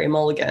than with Carey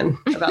Mulligan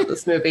about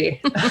this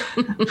movie,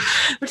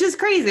 which is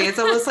crazy. It's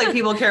almost like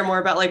people care more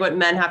about like what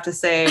men have to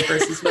say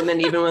versus women,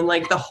 even when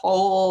like the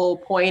whole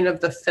point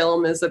of the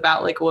film is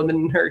about like a woman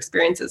and her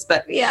experiences.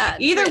 But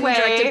either way,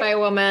 directed by a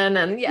woman,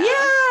 and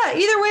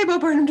either way, Bo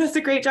Burnham does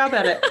a great job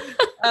at it.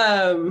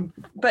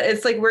 But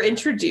it's like we're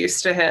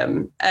introduced to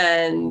him,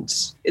 and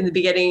in the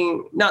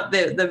beginning, not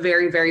the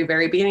very, very,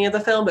 very beginning of the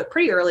film, but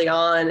pretty early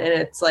on. And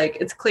it's like,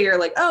 it's clear,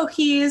 like, oh,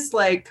 he's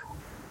like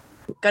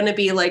gonna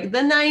be like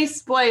the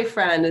nice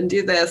boyfriend and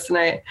do this. And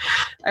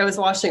I was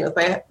watching with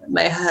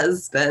my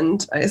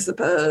husband, I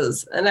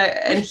suppose,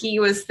 and he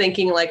was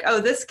thinking like, oh,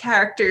 this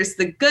character's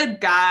the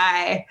good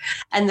guy.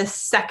 And the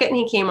second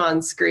he came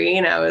on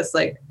screen, I was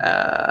like,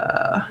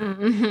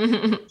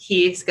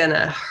 he's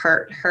gonna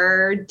hurt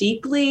her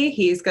deeply.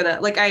 He's gonna,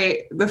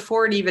 like,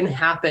 before it even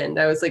happened,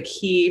 I was like,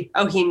 he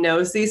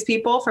knows these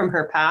people from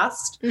her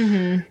past.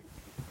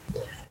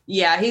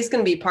 Yeah, he's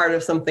going to be part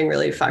of something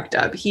really fucked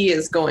up. He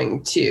is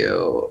going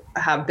to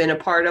have been a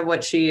part of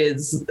what she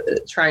is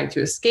trying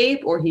to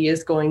escape, or he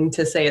is going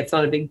to say it's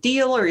not a big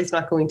deal, or he's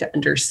not going to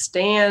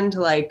understand.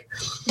 Like,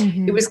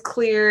 it was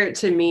clear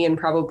to me, and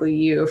probably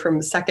you, from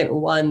second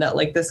one, that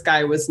like this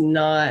guy was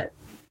not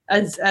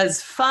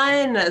as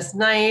fun, as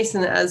nice,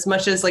 and as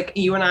much as like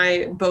you and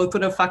I both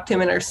would have fucked him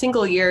in our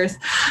single years,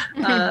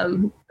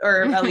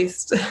 or at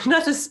least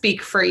not to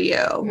speak for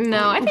you.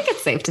 No, I think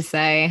it's safe to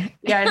say.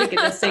 Yeah, I think it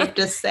is safe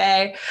to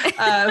say.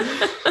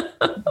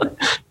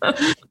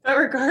 But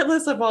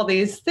regardless of all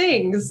these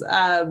things,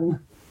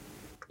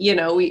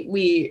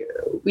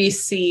 we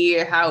see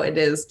how it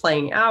is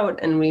playing out,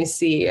 and we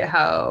see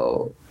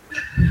how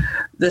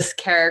this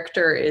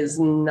character is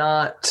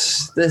not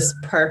this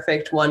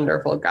perfect,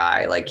 wonderful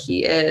guy. Like,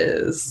 he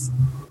is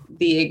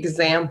the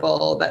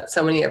example that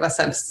so many of us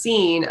have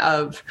seen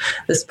of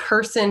this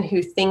person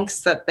who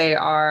thinks that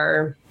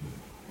they're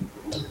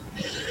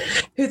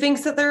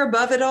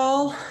above it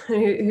all,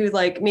 who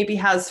like maybe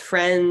has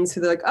friends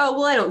who they're like, oh,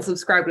 well, I don't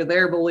subscribe to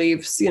their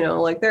beliefs,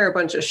 like they're a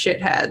bunch of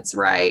shitheads,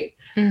 right?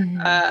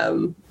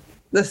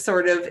 The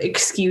sort of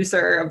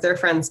excuser of their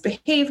friends'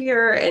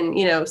 behavior.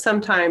 And,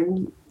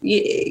 sometimes,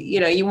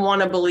 you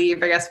want to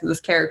believe, I guess, with this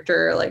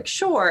character, like,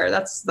 sure,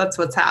 that's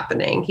what's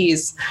happening.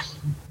 He's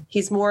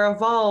more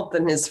evolved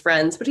than his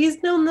friends, but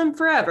he's known them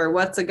forever.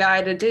 What's a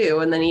guy to do?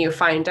 And then you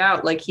find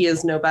out, like, he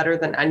is no better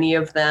than any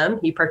of them.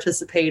 He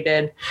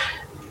participated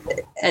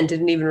and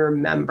didn't even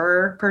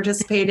remember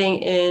participating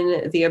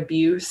in the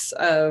abuse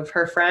of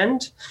her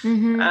friend,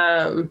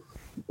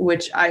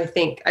 which I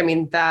think,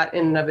 that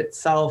in and of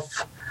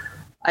itself,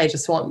 I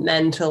just want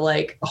men to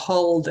like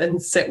hold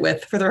and sit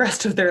with for the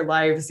rest of their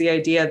lives. The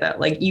idea that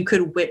like you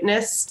could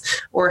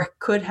witness, or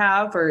could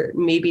have, or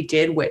maybe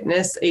did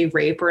witness a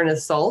rape or an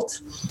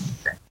assault,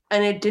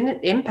 and it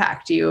didn't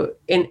impact you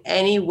in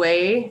any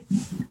way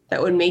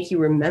that would make you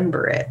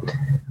remember it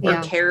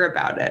or care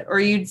about it, or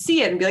you'd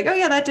see it and be like, oh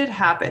yeah, that did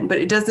happen, but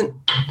it doesn't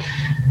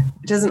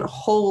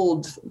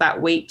hold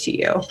that weight to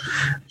you.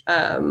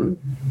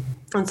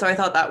 And so I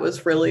thought that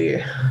was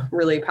really,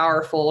 really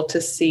powerful to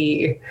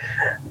see,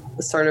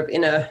 sort of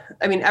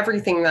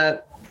everything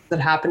that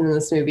happened in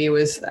this movie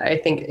was, I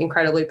think,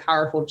 incredibly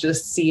powerful.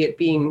 Just see it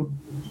being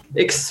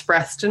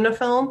expressed in a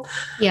film,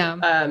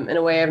 in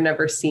a way I've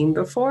never seen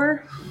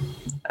before.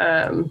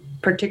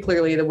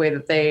 Particularly the way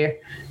that they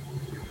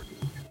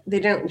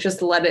don't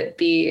just let it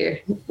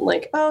be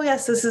like, oh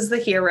yes, this is the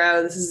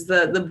hero, this is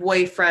the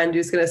boyfriend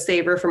who's going to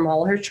save her from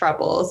all her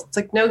troubles. It's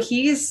like, no,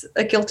 he's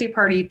a guilty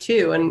party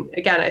too. And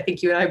again, I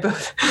think you and I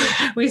both,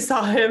 we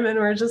saw him and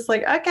we're just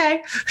like,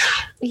 okay,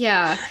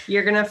 yeah,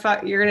 you're going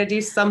to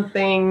do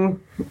something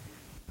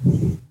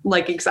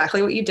like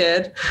exactly what you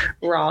did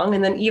wrong.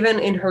 And then even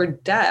in her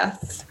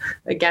death,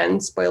 again,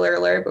 spoiler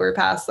alert, but we're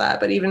past that.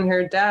 But even in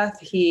her death,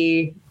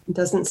 he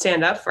doesn't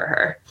stand up for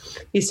her.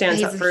 He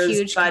stands up for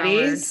his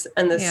buddies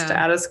and the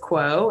status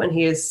quo. And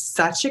he is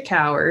such a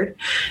coward.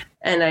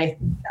 And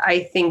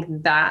I think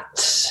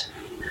that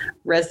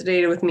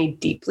resonated with me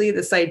deeply.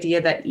 This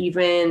idea that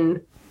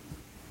even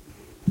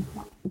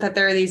that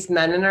there are these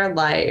men in our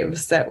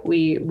lives that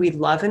we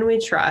love and we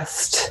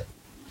trust,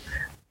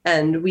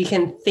 and we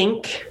can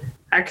think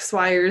X,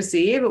 Y, or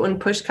Z, but when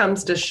push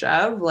comes to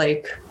shove,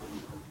 like,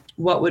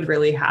 what would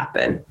really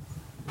happen?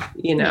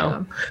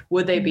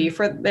 Would they be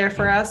there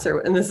for us?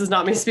 And this is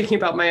not me speaking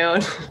about my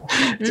own,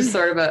 just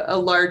sort of a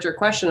larger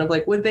question of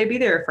like, would they be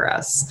there for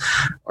us?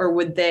 Or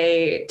would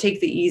they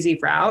take the easy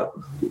route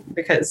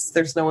because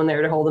there's no one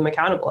there to hold them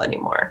accountable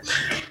anymore?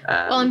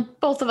 And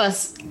both of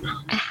us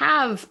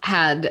have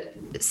had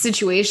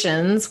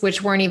situations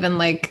which weren't even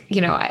like,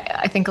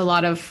 I think a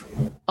lot of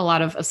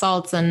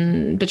assaults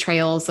and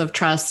betrayals of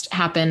trust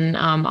happen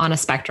on a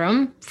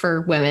spectrum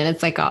for women.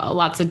 It's like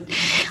lots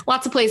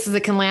of places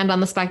it can land on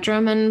the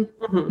spectrum. And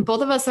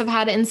both of us have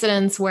had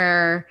incidents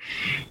where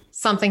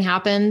something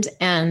happened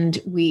and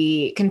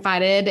we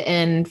confided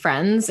in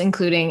friends,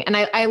 including, and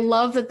I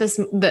love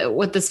that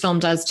what this film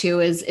does too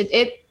is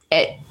it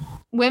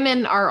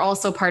women are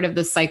also part of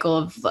this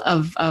cycle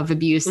of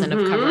abuse and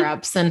of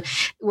cover-ups, and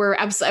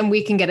and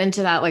we can get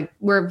into that. Like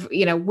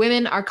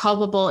women are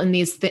culpable in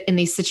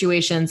these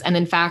situations, and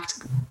in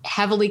fact,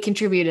 heavily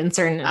contribute in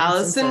certain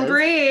Alison instances.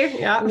 Brie,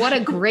 yeah, what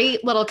a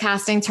great little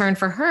casting turn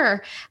for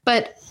her,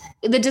 but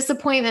the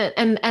disappointment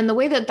and the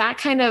way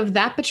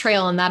that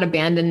betrayal and that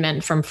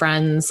abandonment from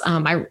friends.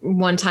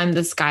 One time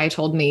this guy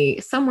told me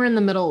somewhere in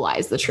the middle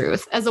lies the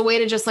truth, as a way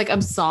to just like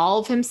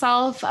absolve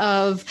himself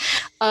of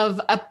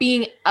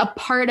being a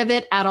part of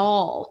it at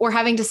all, or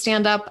having to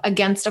stand up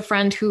against a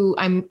friend who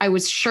I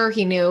was sure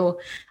he knew.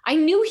 I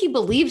knew he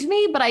believed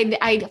me, but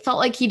I felt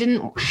like he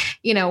didn't,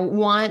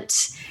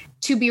 want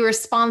to be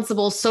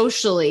responsible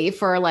socially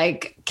for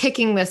like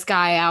kicking this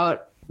guy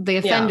out, the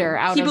offender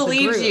out of the group.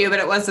 He believed you, but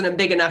it wasn't a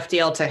big enough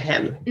deal to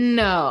him.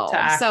 No.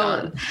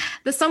 So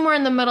the somewhere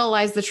in the middle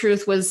lies the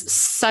truth was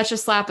such a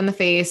slap in the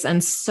face.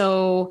 And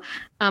so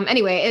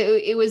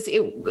anyway,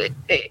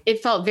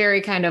 it felt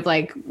very kind of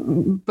like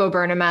Bo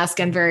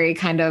Burnham-esque and very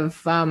kind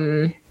of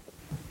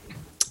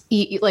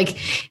like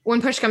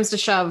when push comes to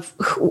shove,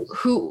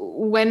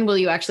 when will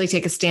you actually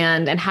take a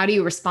stand, and how do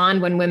you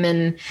respond when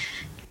women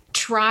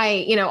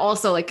try,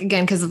 also like,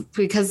 again,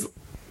 because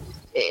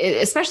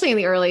especially in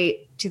the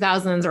early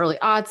 2000s, early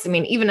aughts. I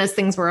mean, even as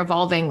things were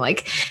evolving,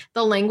 like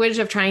the language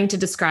of trying to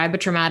describe a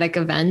traumatic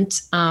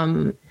event,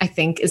 I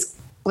think is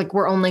like,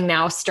 we're only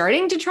now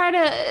starting to try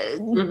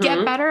to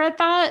get better at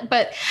that.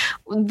 But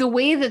the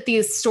way that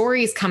these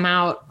stories come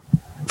out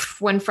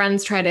when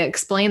friends try to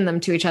explain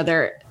them to each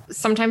other,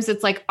 sometimes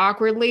it's like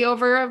awkwardly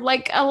over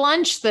like a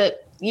lunch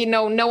that,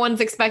 no one's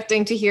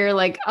expecting to hear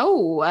like,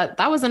 oh,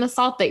 that was an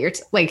assault that you're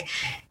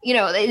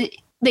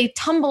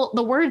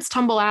the words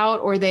tumble out,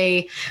 or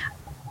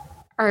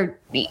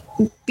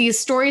these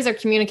stories are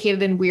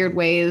communicated in weird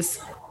ways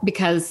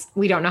because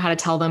we don't know how to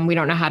tell them. We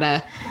don't know how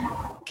to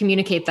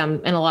communicate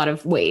them in a lot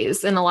of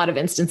ways, in a lot of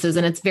instances.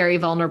 And it's very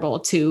vulnerable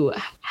to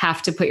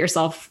have to put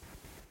yourself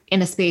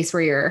in a space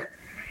where you're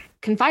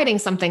confiding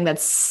something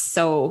that's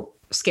so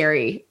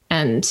scary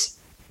and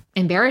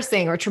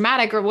embarrassing or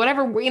traumatic or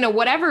whatever,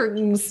 whatever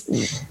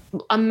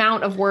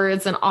amount of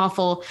words and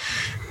awful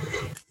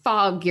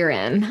fog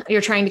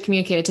you're trying to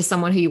communicate it to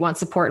someone who you want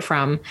support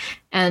from,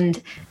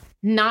 and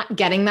not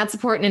getting that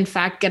support. And in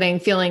fact,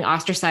 feeling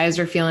ostracized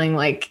or feeling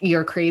like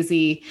you're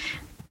crazy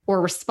or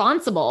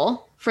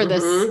responsible for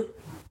this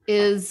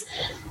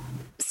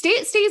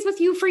stays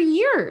with you for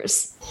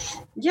years.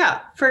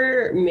 Yeah.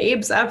 For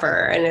Mabes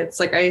ever. And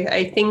it's like,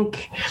 I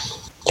think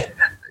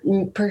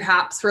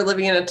perhaps we're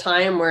living in a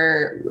time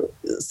where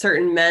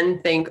certain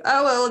men think,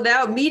 oh, well,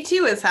 now Me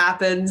Too has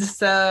happened,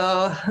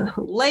 so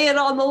lay it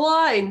on the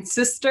line,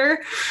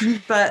 sister.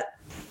 But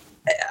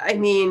I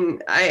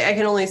mean, I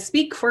can only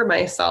speak for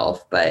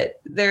myself, but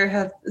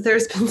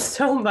there's been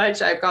so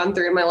much I've gone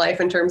through in my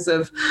life in terms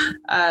of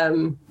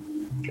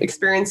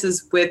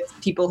experiences with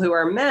people who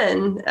are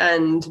men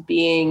and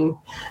being,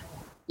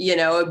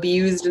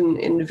 abused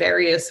in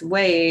various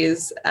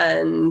ways.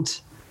 And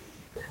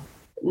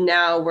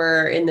now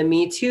we're in the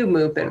Me Too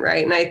movement,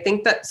 right? And I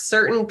think that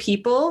certain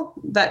people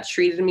that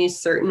treated me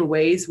certain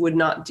ways would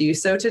not do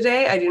so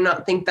today. I do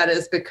not think that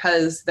is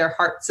because their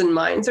hearts and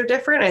minds are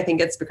different. I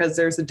think it's because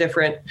there's a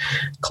different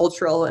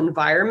cultural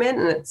environment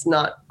and it's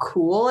not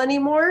cool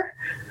anymore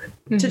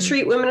to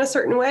treat women a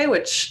certain way,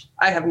 which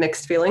I have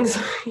mixed feelings,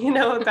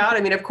 about.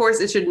 I mean, of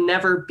course, it should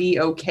never be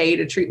okay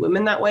to treat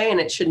women that way, and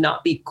it should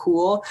not be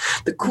cool.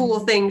 The cool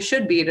thing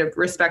should be to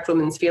respect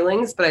women's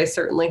feelings, but I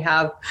certainly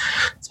have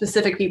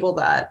specific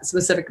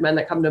men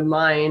that come to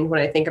mind when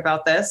I think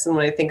about this, and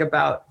when I think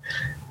about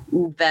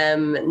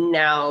them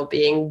now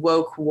being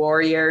woke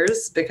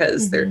warriors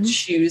because they're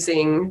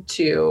choosing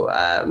to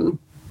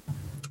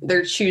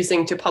they're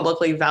choosing to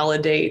publicly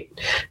validate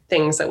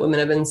things that women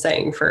have been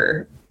saying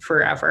for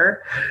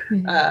forever.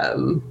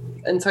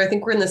 And so I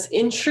think we're in this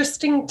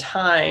interesting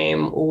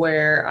time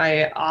where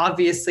I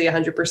obviously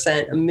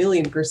 100%, a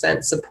million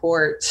percent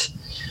support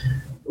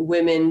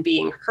women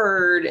being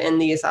heard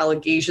and these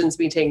allegations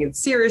being taken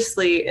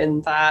seriously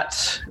and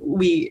that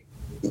we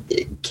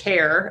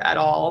care at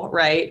all,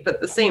 right? But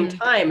at the same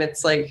time,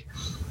 it's like,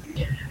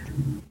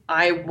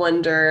 I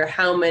wonder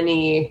how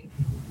many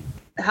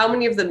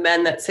of the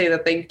men that say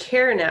that they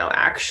care now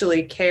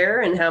actually care,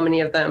 and how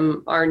many of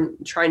them are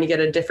trying to get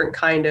a different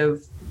kind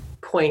of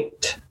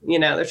point. You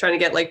know, they're trying to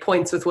get like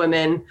points with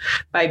women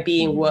by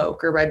being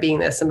woke or by being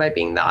this and by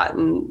being that.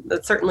 And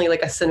that's certainly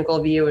like a cynical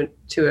view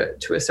to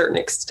a certain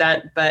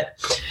extent. But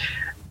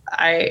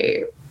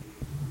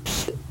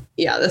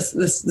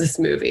this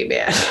movie,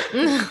 man.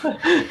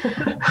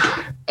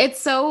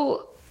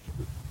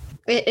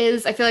 It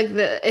is. I feel like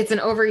it's an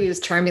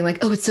overused term, being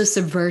like, oh, it's so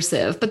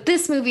subversive. But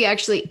this movie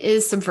actually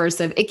is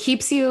subversive. It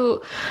keeps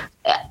you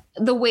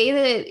the way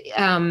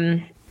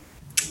that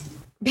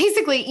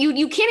basically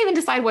you can't even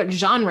decide what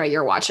genre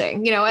you're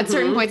watching. You know, at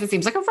certain points it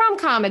seems like a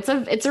rom-com.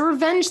 It's a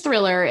revenge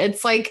thriller.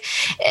 It's like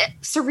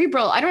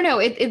cerebral. I don't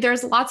know.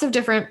 There's lots of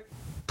different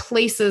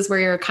places where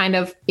you're kind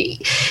of,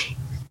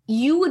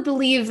 you would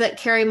believe that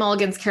Carey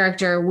Mulligan's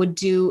character would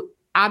do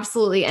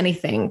absolutely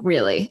anything,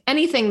 really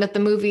anything that the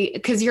movie,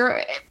 because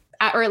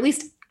or at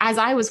least as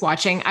I was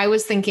watching, I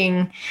was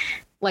thinking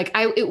like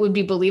it would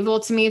be believable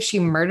to me if she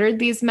murdered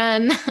these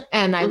men.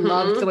 And I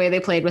loved the way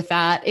they played with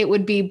that. It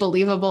would be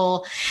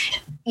believable,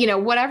 you know,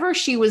 whatever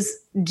she was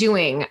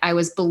doing, I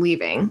was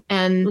believing.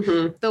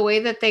 And the way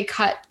that they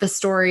cut the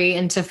story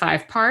into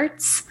 5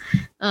 parts,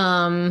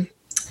 and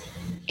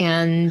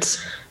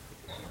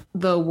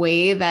the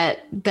way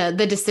that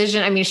the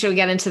decision, I mean, should we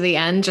get into the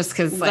end just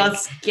because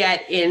let's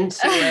get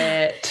into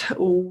it.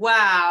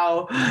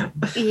 Wow.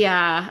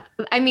 Yeah.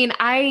 I mean,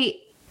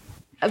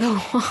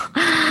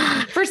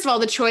 first of all,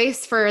 the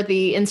choice for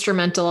the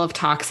instrumental of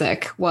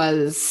Toxic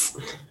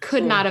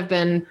could not have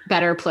been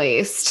better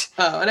placed.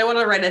 Oh, and I want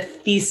to write a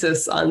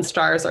thesis on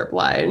Stars Are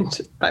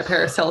Blind by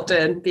Paris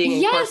Hilton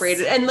being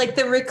incorporated. And like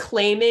the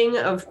reclaiming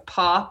of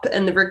pop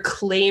and the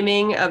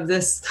reclaiming of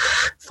this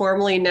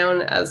formerly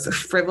known as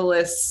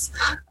frivolous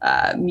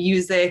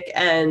music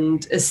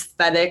and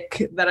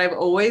aesthetic that I've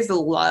always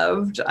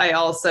loved. I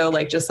also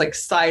just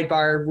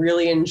sidebar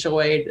really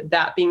enjoyed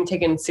that being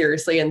taken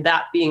seriously and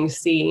that being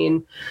seen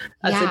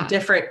as a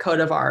different coat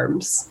of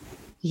arms.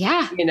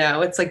 Yeah. You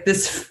know, it's like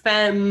this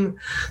femme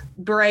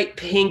bright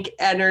pink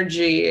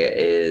energy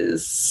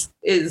is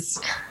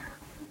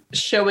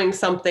showing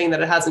something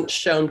that it hasn't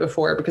shown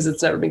before because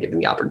it's never been given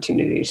the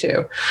opportunity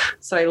to.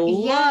 So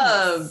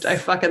I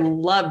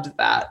fucking loved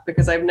that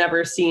because I've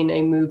never seen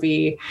a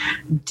movie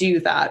do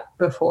that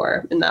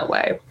before in that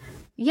way.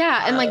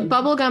 Yeah. And like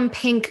bubblegum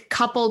pink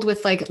coupled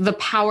with like the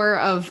power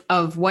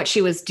of what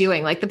she was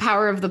doing, like the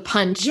power of the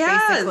punch,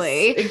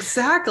 basically.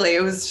 Exactly.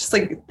 It was just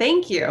like,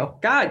 thank you,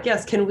 God.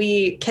 Yes. Can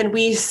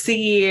we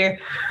see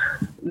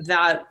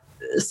that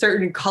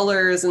certain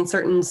colors and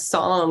certain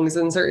songs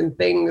and certain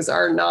things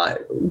are not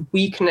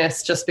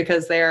weakness just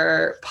because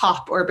they're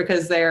pop or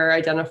because they're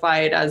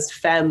identified as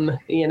femme,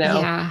 you know?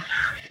 Yeah.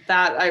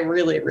 That I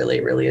really,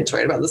 really, really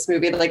enjoyed about this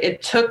movie. Like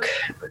it took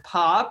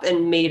pop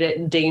and made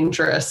it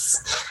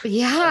dangerous.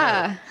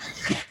 Yeah.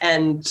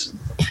 And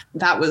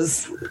that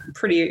was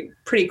pretty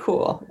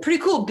cool.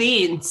 Pretty cool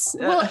beans.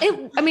 Well,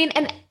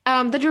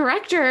 the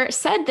director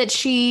said that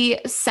she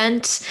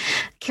sent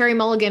Carey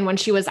Mulligan when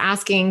she was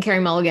asking Carey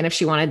Mulligan if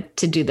she wanted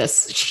to do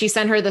this. She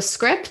sent her the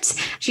script.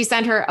 She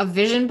sent her a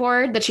vision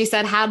board that she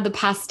said had the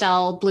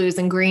pastel blues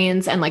and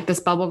greens and like this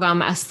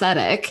bubblegum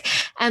aesthetic.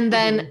 And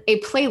then a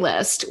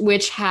playlist,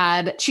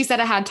 she said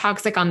it had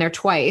Toxic on there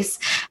twice.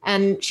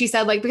 And she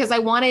said because I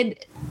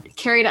wanted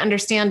Carey to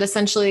understand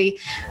essentially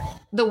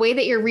the way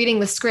that you're reading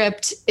the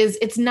script is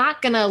it's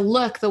not going to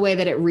look the way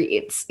that it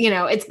reads. You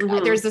know,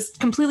 there's this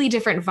completely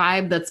different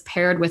vibe that's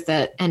paired with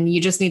it. And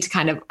you just need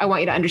to I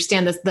want you to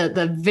understand this,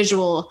 the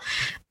visual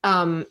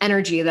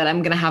energy that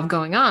I'm going to have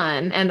going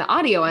on and the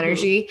audio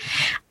energy.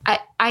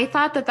 I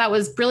thought that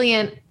was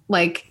brilliant.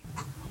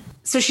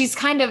 So she's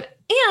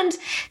and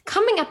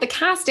coming at the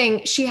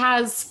casting, she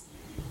has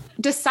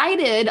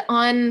decided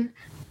on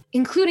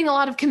including a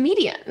lot of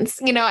comedians,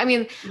 you know, I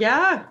mean,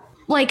 yeah.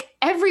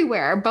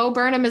 Everywhere. Bo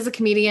Burnham is a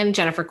comedian,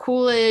 Jennifer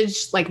Coolidge,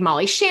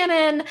 Molly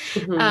Shannon,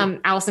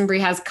 Alison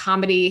Brie has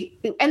comedy,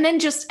 and then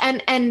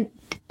and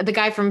the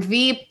guy from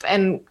Veep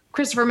and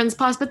Christopher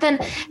Mintz-Plasse, but then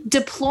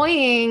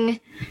deploying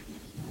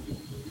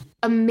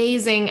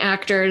amazing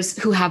actors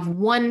who have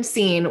one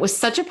scene was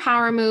such a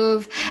power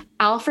move.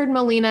 Alfred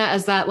Molina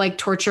as that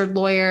tortured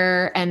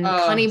lawyer and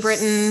Connie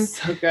Britton.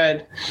 So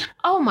good.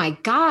 Oh my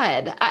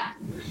God.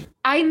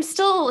 I'm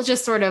still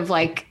just sort of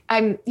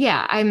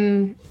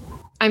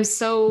I'm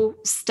so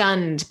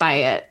stunned by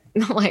it.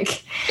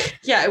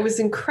 Yeah, it was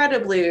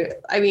incredibly,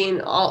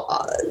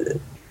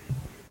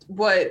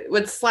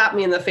 what slapped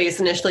me in the face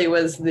initially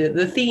was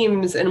the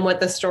themes and what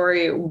the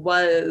story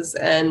was,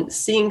 and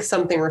seeing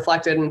something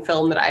reflected in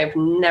film that I've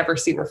never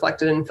seen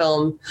reflected in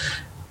film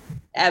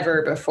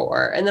ever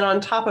before. And then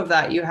on top of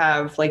that, you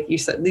have, like you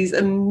said, these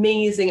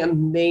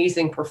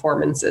amazing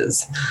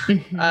performances.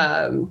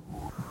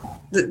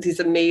 These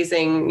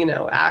amazing,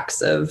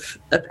 acts of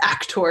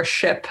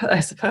actorship,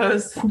 I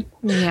suppose.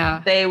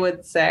 Yeah. They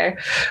would say.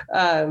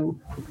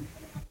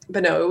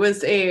 But no, it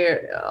was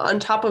on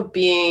top of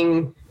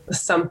being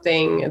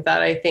something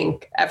that I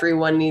think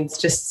everyone needs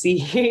to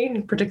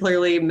see,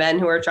 particularly men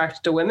who are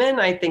attracted to women.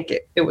 I think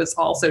it was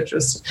also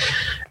just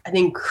an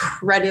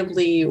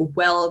incredibly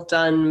well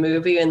done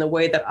movie in the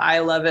way that I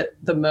love it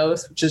the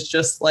most, which is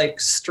just like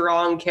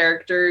strong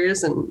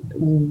characters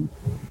and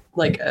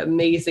like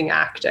amazing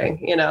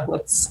acting.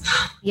 That's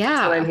what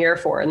I'm here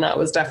for. And that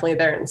was definitely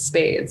there in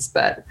spades.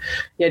 But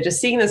yeah,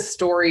 just seeing this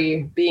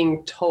story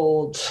being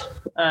told,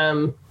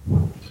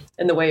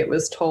 and the way it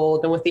was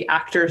told, and with the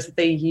actors that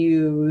they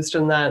used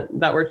and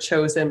that were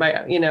chosen by,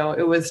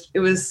 it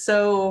was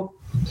so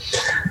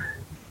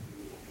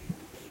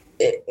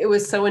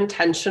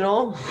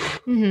intentional,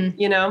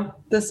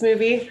 this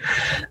movie.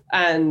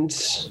 And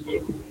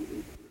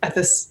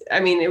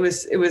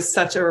it was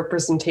such a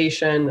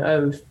representation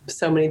of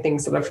so many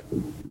things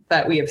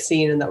that we have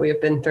seen and that we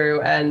have been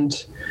through.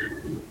 And,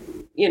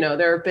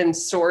 there have been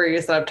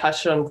stories that have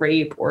touched on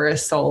rape or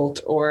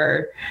assault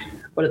or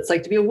what it's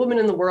like to be a woman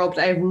in the world,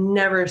 but I've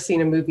never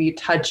seen a movie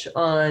touch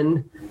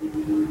on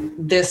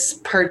this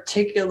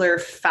particular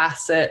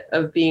facet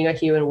of being a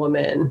human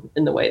woman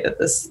in the way that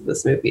this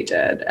movie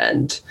did.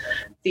 And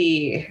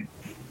the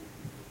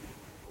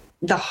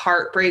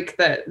heartbreak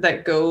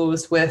that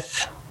goes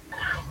with,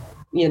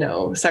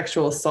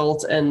 sexual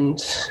assault and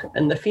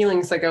the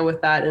feelings that go with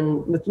that,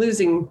 and with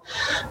losing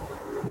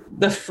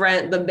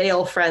the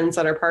male friends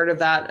that are part of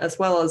that, as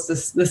well as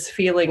this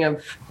feeling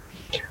of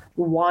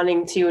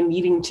wanting to and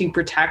needing to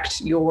protect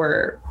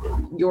your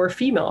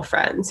female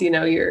friends,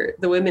 the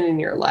women in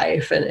your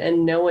life,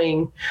 and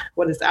knowing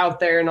what is out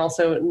there, and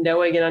also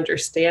knowing and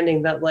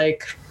understanding that,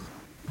 like,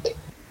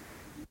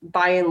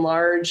 by and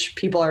large,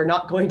 people are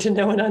not going to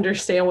know and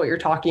understand what you're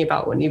talking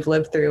about when you've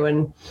lived through.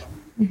 And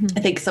I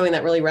think something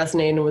that really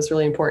resonated and was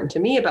really important to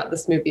me about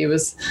this movie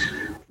was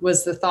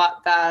the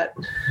thought that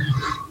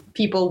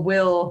people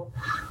will,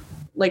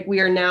 like, we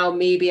are now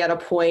maybe at a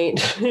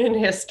point in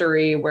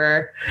history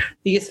where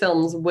these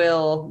films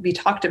will be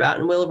talked about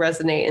and will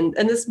resonate.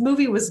 And this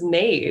movie was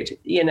made,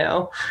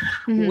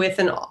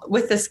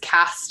 with this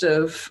cast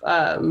of,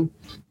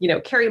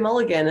 Carey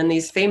Mulligan and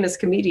these famous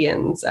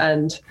comedians.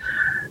 And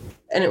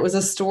it was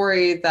a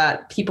story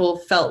that people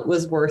felt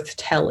was worth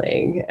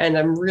telling. And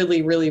I'm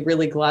really, really,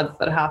 really glad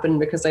that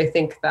happened, because I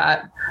think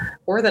that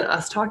more than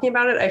us talking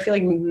about it, I feel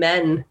like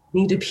men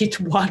need to be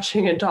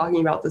watching and talking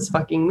about this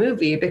fucking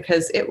movie,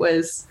 because it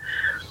was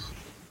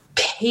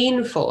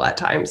painful at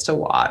times to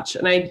watch.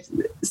 And I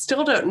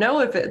still don't know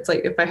if it's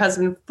like, if my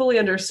husband fully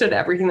understood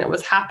everything that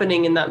was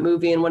happening in that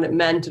movie and what it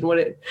meant and what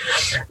it,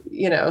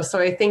 so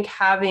I think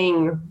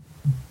having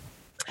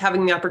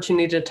the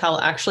opportunity to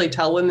actually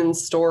tell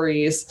women's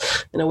stories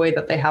in a way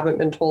that they haven't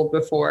been told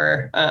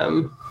before.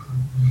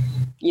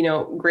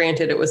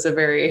 Granted, it was a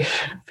very,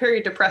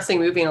 very depressing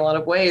movie in a lot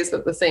of ways,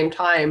 but at the same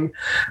time,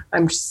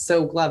 I'm just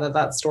so glad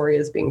that story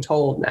is being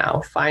told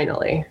now,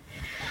 finally.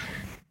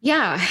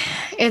 Yeah,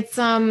 it's,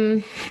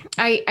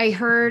 I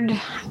heard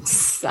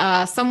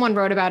someone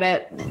wrote about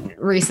it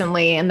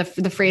recently, and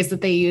the phrase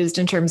that they used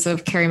in terms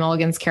of Carey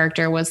Mulligan's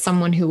character was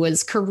someone who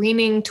was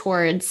careening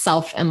towards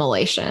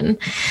self-immolation.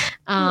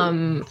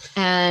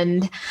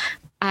 And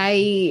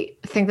I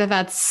think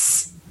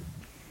that's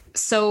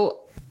so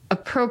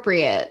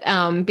appropriate,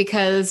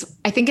 because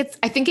I think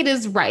it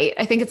is right.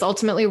 I think it's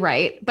ultimately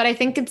right, but I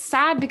think it's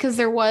sad because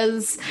it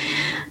was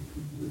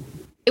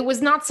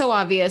not so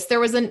obvious. There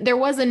was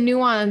a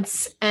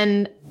nuance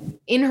and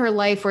in her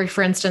life where,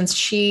 for instance,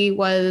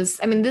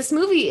 this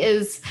movie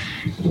is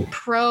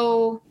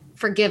pro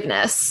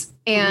forgiveness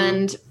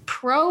and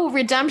pro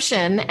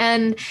redemption.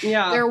 And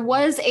there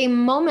was a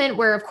moment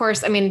where, of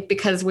course,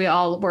 because we're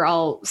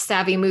all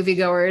savvy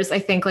moviegoers, I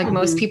think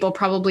most people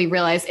probably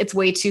realize it's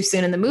way too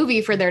soon in the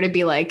movie for there to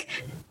be like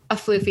a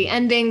floofy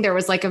ending. There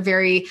was like a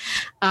very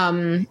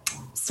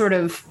sort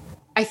of,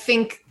 I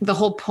think the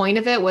whole point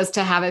of it was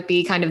to have it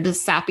be kind of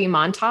this sappy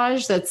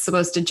montage that's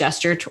supposed to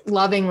gesture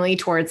lovingly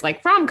towards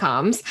like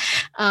rom-coms.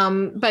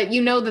 But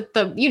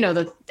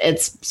that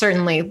it's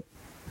certainly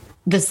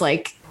this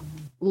like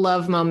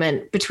love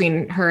moment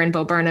between her and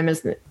Bo Burnham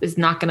is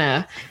not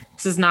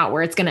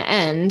where it's gonna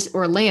end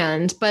or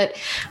land. But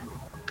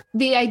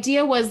the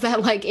idea was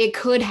that like it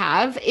could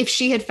have, if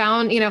she had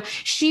found,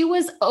 she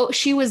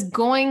was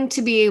going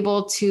to be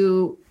able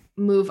to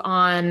move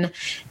on.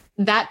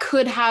 That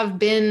could have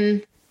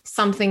been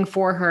something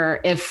for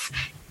her if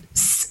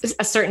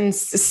a certain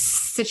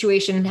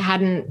situation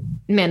hadn't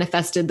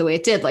manifested the way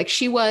it did. Like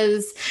she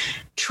was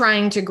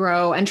trying to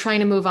grow and trying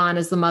to move on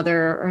as the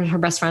mother or her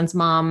best friend's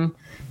mom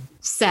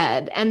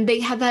said. And they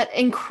had that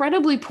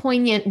incredibly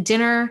poignant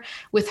dinner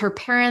with her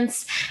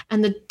parents.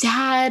 And the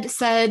dad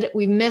said,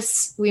 we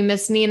miss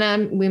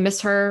Nina. We miss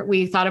her.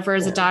 We thought of her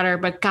as a daughter,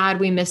 but God,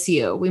 we miss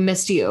you. We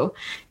missed you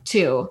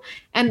too.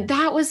 And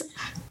that was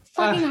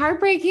fucking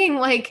heartbreaking.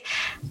 Like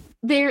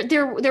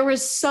there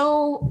was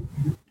so,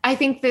 I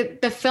think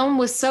that the film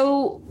was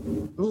so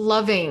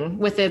loving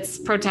with its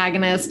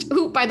protagonist,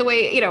 who, by the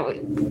way,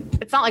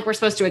 it's not like we're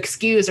supposed to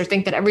excuse or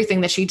think that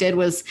everything that she did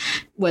was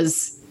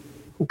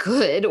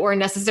good or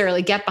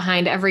necessarily get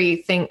behind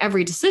every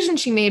decision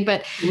she made.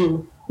 But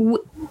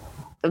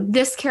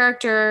this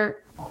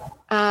character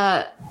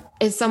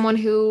is someone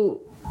who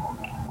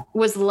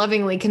was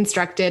lovingly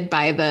constructed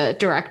by the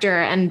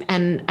director,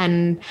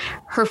 and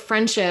her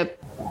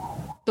friendship,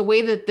 the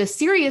way that the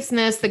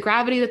seriousness, the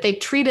gravity that they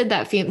treated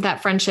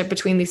that friendship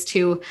between these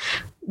two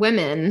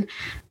women,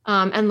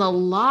 and the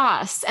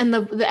loss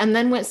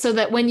so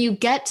that when you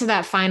get to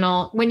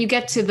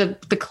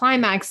the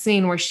climax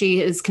scene where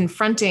she is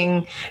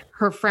confronting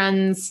her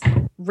friend's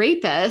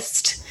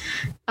rapist,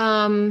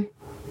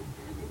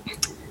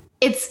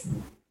 it's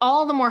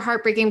all the more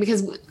heartbreaking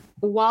because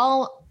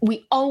while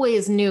we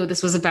always knew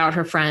this was about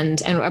her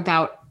friend and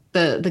about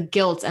the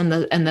guilt and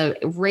the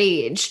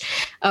rage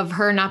of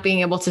her not being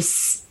able to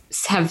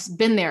have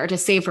been there to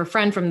save her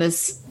friend from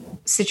this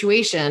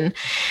situation,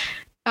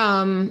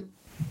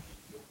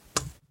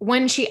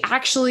 when she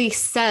actually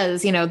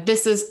says,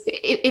 this is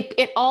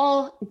it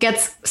all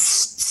gets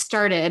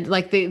started.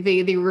 Like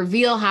the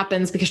reveal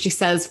happens because she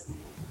says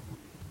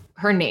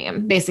her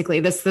name, basically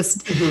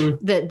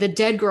the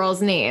dead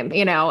girl's name,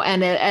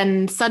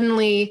 and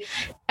suddenly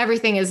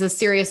everything is as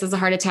serious as a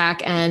heart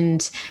attack.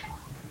 And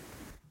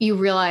you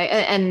realize,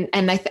 and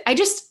I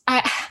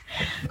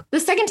the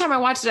second time I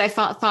watched it, I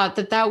thought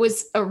that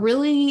was a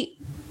really,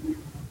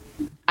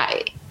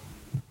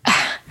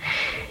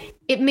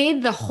 it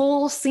made the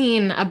whole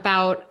scene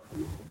about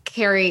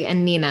Carrie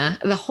and Nina,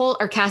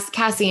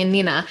 Cassie and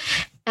Nina.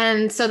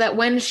 And so that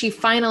when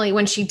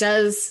she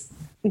does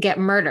get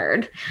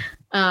murdered,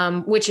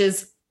 which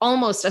is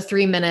almost a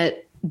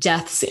 3-minute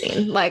death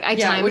scene. Like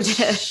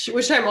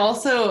which I'm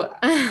also,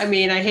 I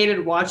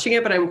hated watching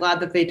it, but I'm glad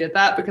that they did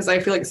that because I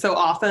feel like so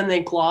often they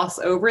gloss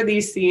over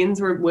these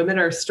scenes where women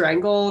are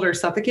strangled or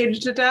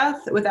suffocated to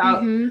death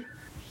without,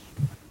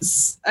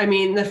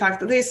 the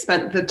fact that they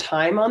spent the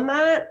time on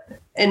that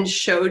and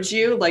showed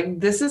you like,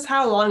 this is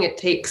how long it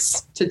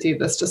takes to do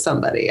this to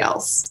somebody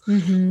else.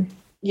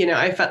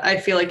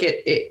 I feel like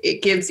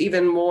it gives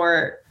even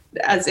more,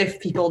 as if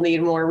people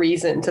need more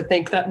reason to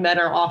think that men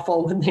are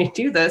awful when they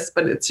do this.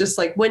 But it's just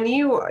like, when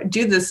you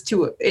do this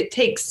it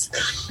takes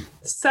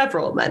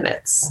several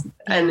minutes,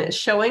 and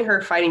showing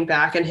her fighting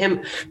back and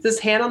him, this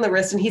hand on the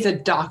wrist, and he's a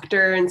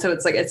doctor. And so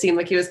it's like, it seemed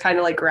like he was kind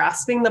of like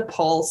grasping the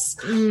pulse,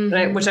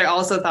 which I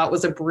also thought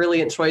was a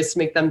brilliant choice to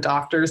make them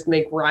doctors,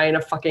 make Ryan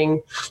a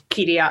fucking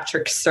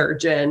pediatric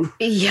surgeon.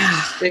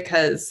 Yeah.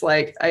 Because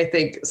like, I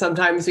think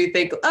sometimes we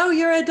think, oh,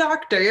 you're a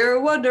doctor, you're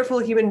a wonderful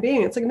human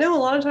being. It's like, no, a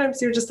lot of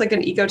times you're just like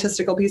an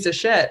egotistical piece of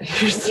shit.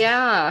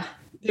 Yeah.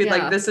 Dude,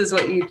 like, this is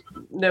what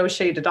no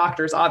shade to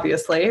doctors,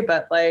 obviously,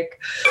 but like,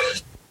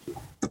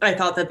 I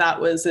thought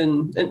that was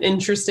an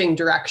interesting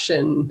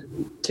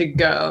direction to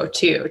go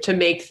to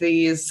make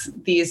these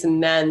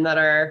men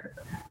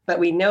that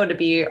we know to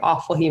be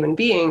awful human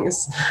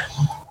beings.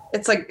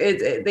 It's like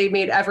they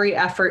made every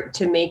effort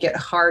to make it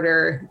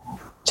harder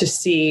to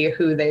see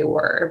who they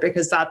were,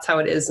 because that's how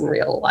it is in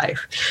real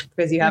life.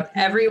 Because you have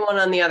everyone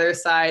on the other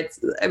side.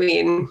 I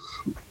mean,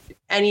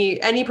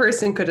 any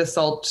person could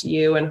assault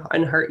you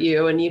and hurt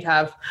you, and you'd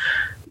have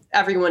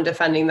everyone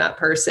defending that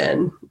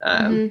person.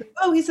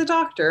 Oh, he's a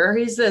doctor, or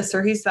he's this,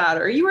 or he's that,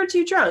 or you were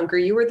too drunk, or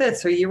you were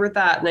this, or you were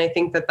that. And I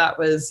think that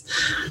was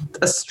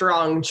a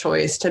strong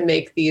choice to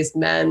make these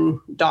men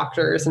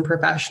doctors and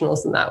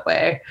professionals in that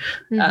way,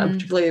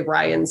 particularly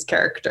Ryan's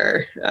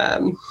character,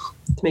 to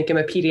make him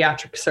a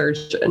pediatric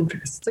surgeon,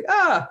 because it's like,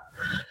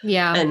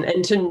 yeah.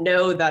 And to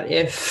know that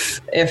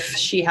if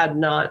she had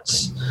not,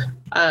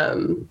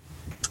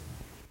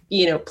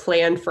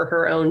 planned for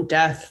her own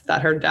death,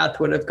 that her death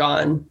would have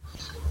gone,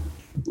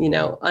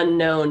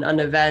 unknown,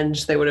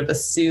 unavenged. They would have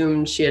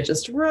assumed she had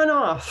just run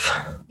off.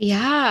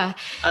 Yeah.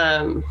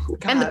 And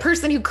the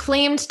person who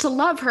claimed to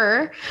love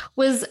her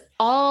was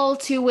all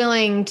too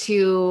willing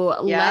to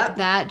let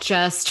that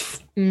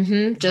just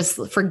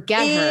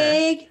forget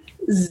her.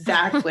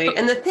 Exactly.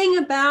 And the thing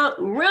about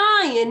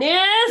Ryan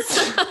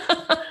is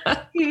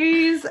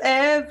he's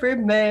every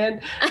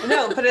man.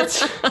 No, but it's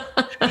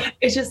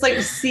just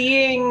like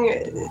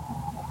seeing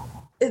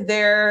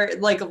their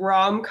like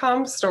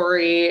rom-com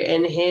story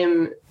and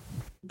him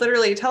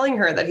literally telling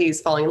her that he's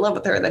falling in love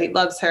with her, that he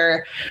loves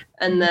her,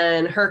 and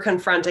then her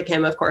confronting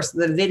him, of course,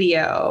 the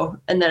video.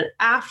 And then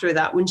after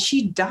that, when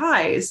she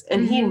dies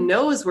and he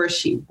knows where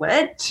she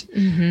went,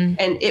 and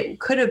it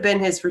could have been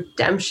his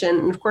redemption.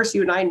 And of course,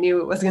 you and I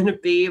knew it was going to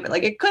be, but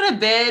like, it could have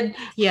been,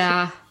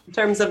 in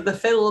terms of the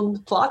film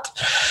plot.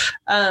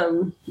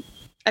 And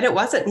it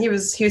wasn't. He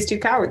was too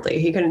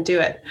cowardly. He couldn't do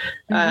it.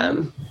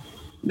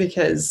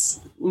 Because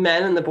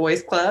men in the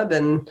boys club,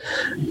 and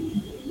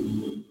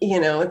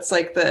it's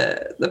like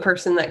the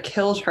person that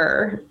killed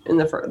her in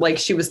the like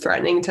she was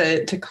threatening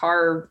to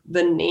carve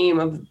the name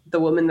of the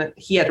woman that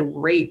he had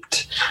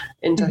raped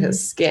into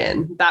his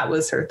skin. That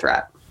was her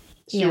threat.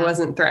 She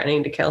wasn't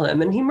threatening to kill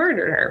him, and he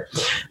murdered her.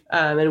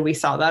 And we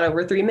saw that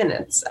over 3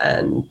 minutes.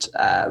 And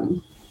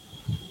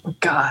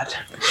God.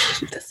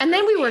 And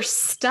then we were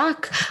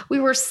stuck.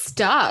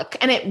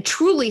 And it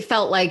truly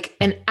felt like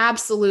an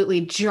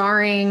absolutely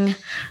jarring,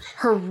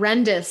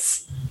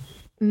 horrendous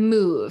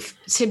move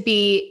to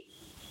be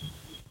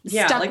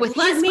stuck like, with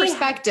his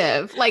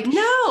perspective. Like,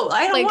 no,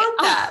 I don't want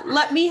that.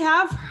 Let me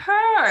have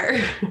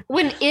her.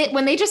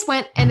 When they just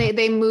went and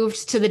they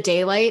moved to the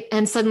daylight,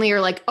 and suddenly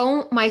you're like,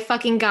 oh my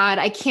fucking God,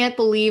 I can't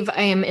believe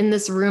I am in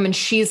this room and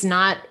she's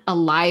not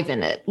alive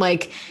in it.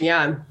 Like,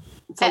 yeah,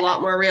 it's a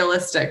lot more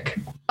realistic.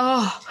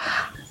 And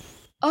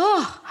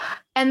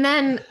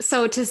then,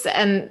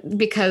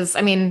 because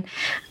I mean,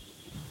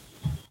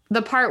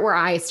 the part where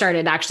I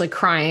started actually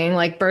crying,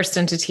 like burst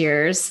into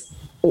tears,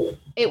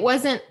 I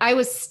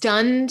was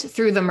stunned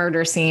through the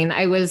murder scene.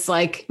 I was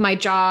like, my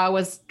jaw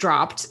was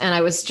dropped and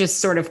I was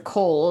just sort of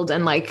cold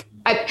and like,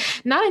 I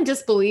not in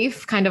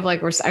disbelief, kind of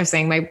like I was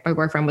saying, my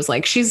boyfriend was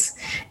like, she's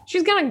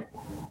gonna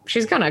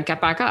get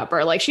back up,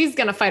 or like, she's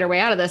gonna fight her way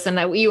out of this. And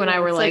you and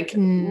I were like,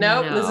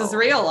 nope, this is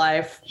real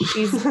life.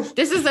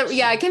 This is how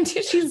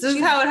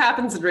it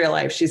happens in real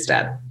life. She's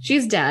dead.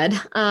 She's dead.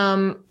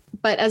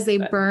 But as they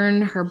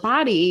burn her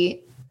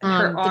body,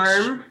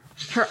 her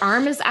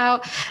arm is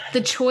out.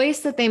 The choice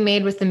that they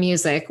made with the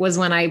music was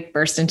when I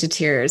burst into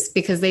tears,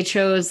 because they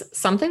chose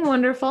Something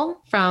Wonderful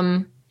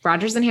from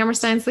Rodgers and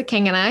Hammerstein's The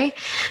King and I,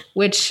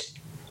 which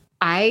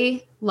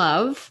I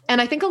love.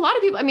 And I think a lot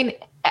of people, I mean,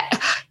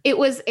 it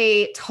was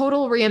a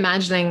total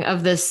reimagining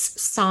of this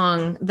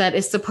song that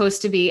is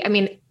supposed to be, I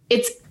mean,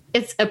 it's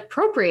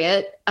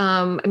appropriate.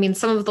 I mean,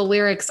 some of the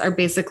lyrics are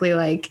basically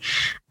like,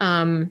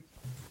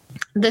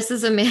 this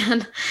is a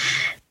man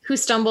who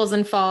stumbles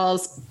and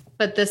falls,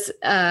 but this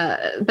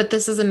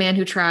is a man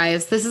who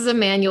tries. This is a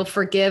man you'll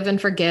forgive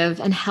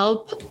and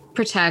help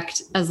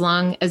protect as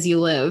long as you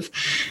live.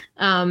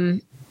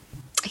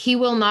 He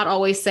will not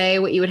always say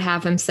what you would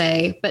have him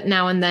say, but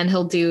now and then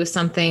he'll do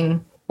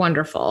something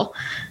wonderful.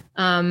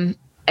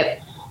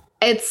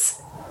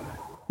 It's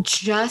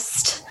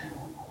just,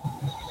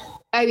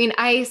 I mean,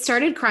 I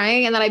started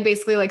crying and then I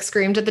basically like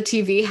screamed at the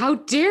TV, how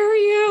dare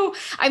you?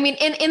 I mean,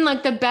 in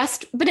like the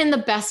best, but in the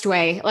best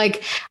way.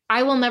 Like,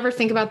 I will never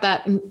think about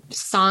that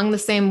song the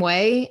same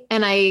way.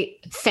 And I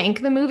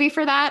thank the movie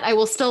for that. I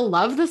will still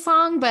love the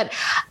song, but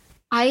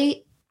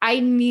I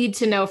need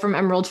to know from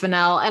Emerald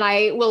Fennell, and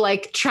I will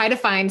like try to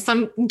find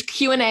some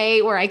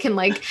Q&A where I can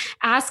like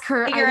ask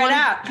her.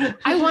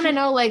 I want to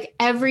know like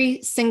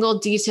every single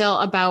detail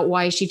about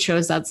why she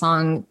chose that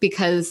song,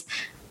 because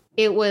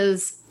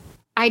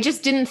I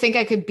just didn't think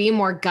I could be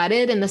more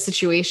gutted in the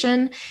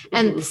situation.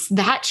 And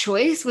that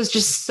choice was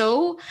just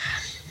so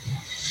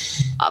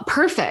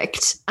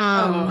perfect.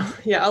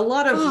 A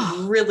lot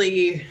of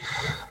really,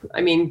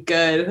 I mean,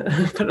 good,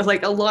 but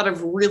like a lot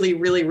of really,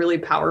 really, really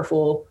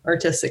powerful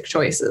artistic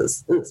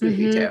choices in this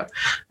movie too.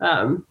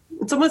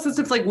 It's almost as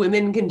if like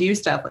women can do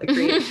stuff like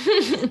great.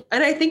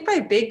 And I think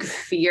my big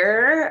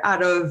fear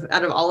out of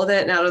all of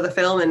it and out of the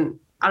film and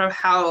out of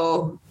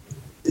how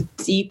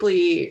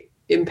deeply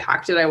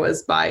impacted I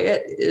was by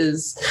it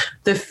is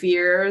the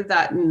fear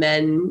that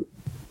men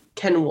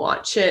can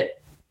watch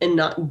it and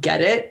not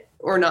get it,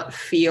 or not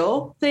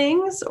feel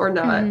things, or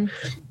not. And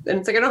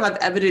it's like, I don't have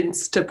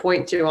evidence to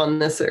point to on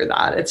this or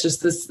that. It's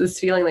just this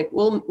feeling like,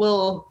 what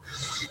will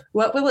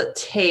it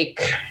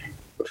take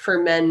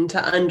for men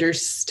to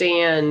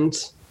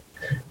understand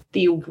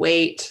the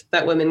weight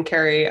that women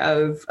carry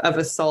of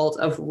assault,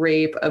 of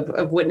rape,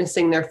 of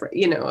witnessing their,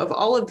 of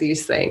all of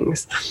these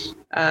things.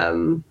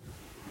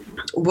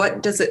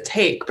 What does it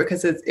take?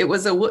 Because it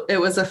was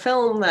a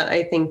film that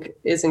I think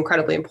is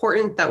incredibly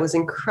important, that was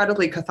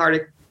incredibly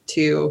cathartic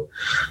to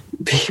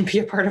be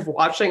a part of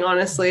watching,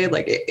 honestly.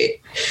 Like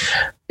it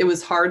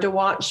was hard to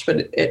watch,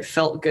 but it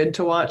felt good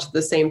to watch at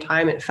the same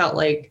time. It felt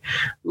like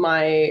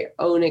my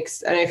own, and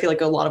I feel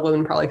like a lot of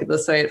women probably could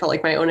this way, it felt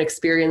like my own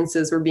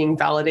experiences were being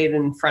validated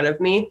in front of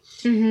me.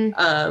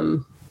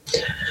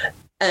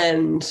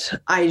 And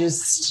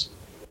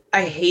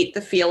I hate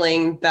the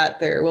feeling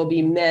that there will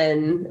be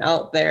men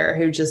out there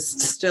who just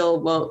still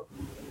won't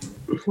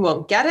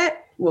get it,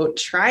 won't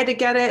try to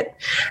get it,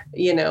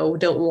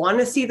 don't want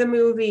to see the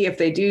movie. If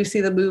they do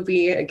see the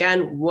movie,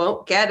 again,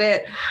 won't get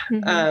it.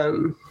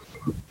 And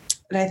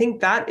I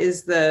think that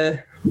is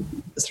the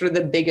sort of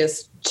the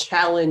biggest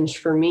challenge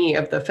for me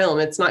of the film.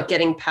 It's not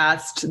getting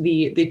past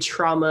the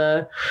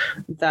trauma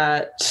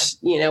that,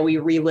 we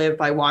relive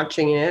by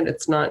watching it.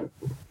 It's not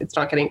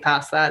getting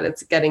past that.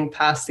 It's getting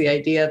past the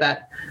idea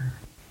that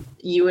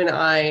you and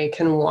I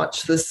can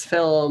watch this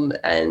film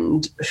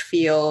and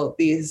feel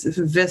these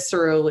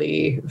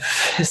viscerally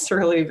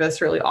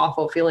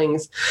awful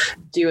feelings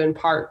due in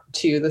part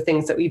to the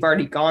things that we've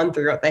already gone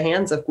through at the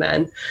hands of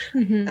men.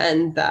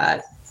 And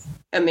that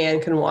a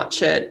man can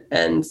watch it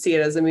and see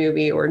it as a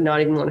movie or not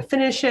even want to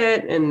finish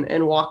it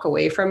and walk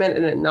away from it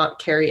and it not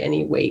carry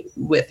any weight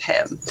with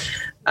him.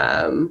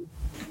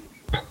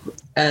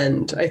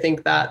 And I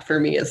think that for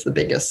me is the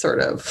biggest sort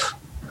of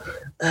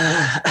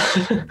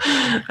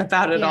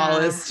about it all,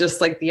 is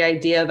just like the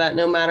idea that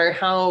no matter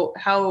how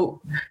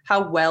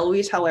well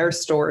we tell our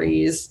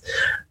stories,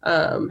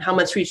 how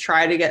much we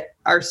try to get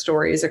our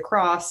stories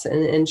across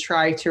and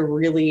try to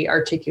really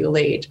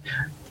articulate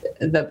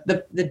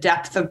the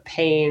depth of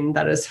pain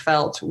that is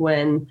felt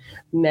when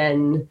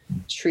men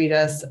treat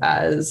us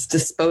as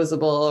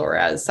disposable or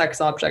as sex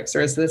objects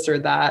or as this or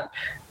that.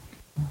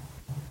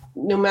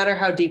 No matter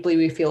how deeply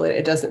we feel it,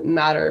 it doesn't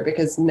matter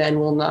because men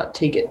will not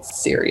take it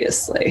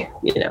seriously,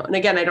 you know? And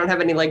again, I don't have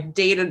any like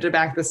data to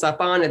back this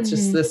up on. It's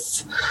just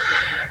this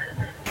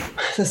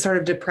sort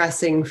of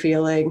depressing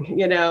feeling,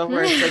 you know,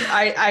 where it's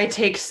like, I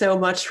take so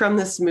much from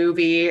this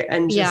movie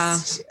and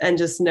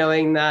just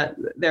knowing that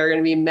there are going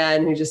to be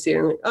men who just see it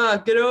and like, oh,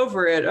 get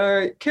over it.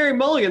 Or Carey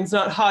Mulligan's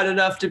not hot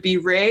enough to be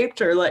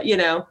raped or like, you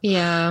know,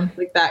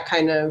 like that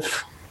kind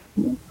of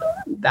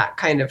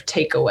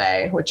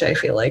takeaway, which I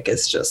feel like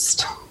is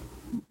just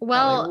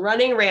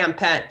running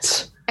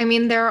rampant. I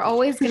mean, there are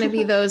always going to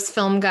be those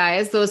film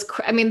guys,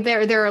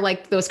 there are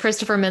like those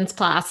Christopher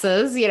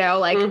Mintz-Plasses, you know,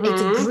 like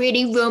it's a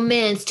gritty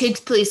romance, takes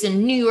place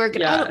in New York.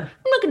 And I'm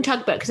not going to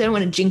talk about it because I don't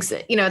want to jinx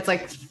it. You know, it's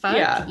like,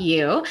 fuck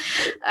you.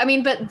 I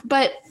mean,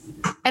 but,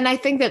 and I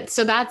think that,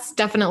 so that's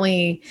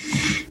definitely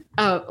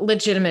a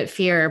legitimate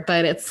fear,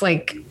 but it's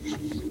like,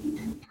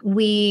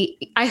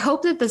 I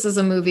hope that this is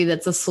a movie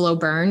that's a slow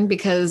burn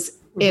because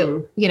it,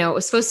 you know, it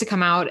was supposed to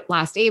come out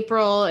last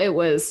April. It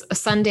was a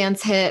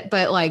Sundance hit,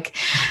 but like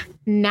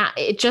now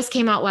it just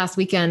came out last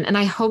weekend. And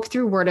I hope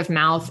through word of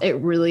mouth, it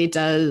really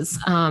does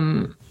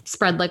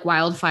spread like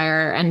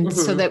wildfire. And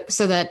so that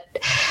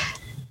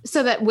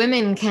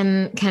women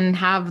can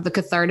have the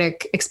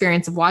cathartic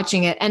experience of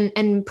watching it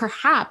and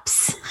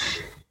perhaps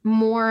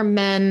more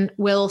men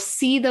will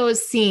see those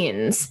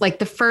scenes, like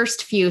the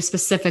first few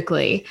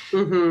specifically,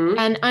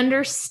 and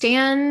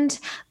understand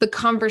the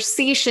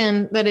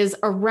conversation that is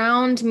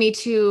around Me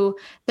Too,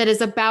 that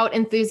is about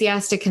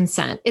enthusiastic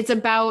consent. It's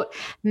about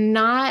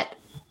not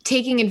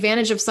taking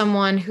advantage of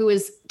someone who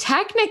is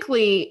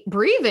technically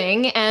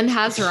breathing and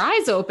has her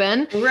eyes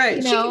open. Right.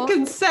 You know? She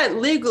can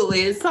consent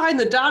legally and sign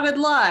the dotted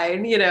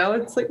line, you know,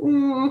 it's like,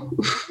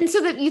 And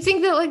so that you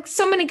think that like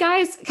so many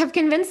guys have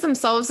convinced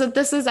themselves that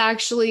this is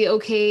actually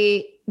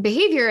okay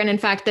behavior. And in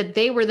fact, that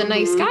they were the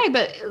nice guy,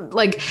 but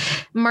like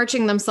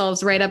marching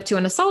themselves right up to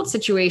an assault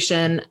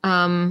situation.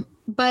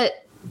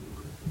 But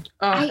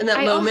in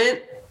that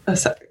moment, when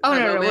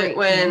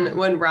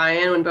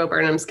Bo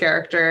Burnham's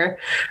character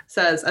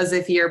says, as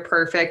if you're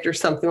perfect or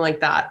something like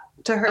that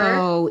to her.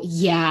 Oh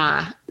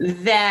yeah.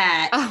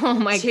 That. Oh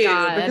my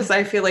God. Because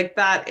I feel like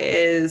that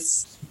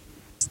is,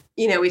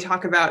 you know, we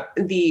talk about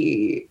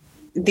the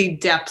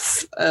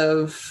depths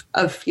of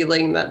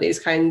feeling that these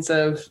kinds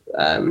of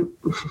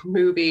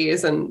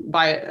movies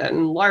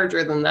and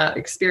larger than that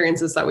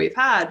experiences that we've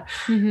had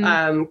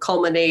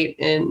culminate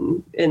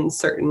in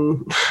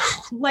certain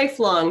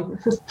lifelong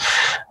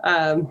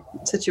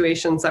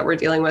situations that we're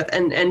dealing with,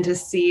 and to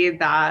see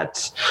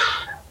that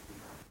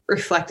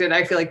reflected,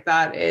 I feel like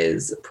that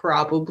is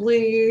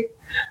probably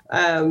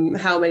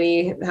how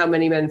many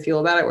men feel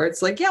about it, where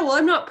it's like, yeah, well,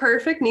 I'm not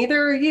perfect,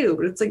 neither are you,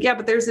 but it's like, yeah,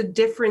 but there's a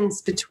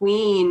difference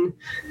between,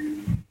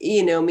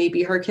 you know,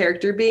 maybe her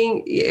character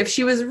being, if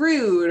she was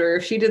rude or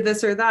if she did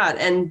this or that,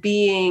 and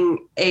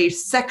being a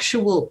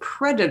sexual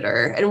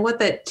predator, and what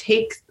that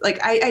takes.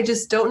 Like, I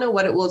just don't know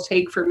what it will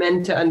take for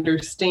men to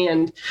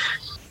understand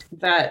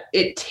that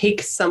it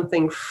takes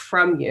something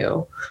from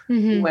you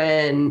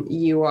when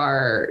you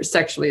are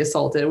sexually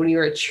assaulted, when you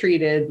are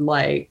treated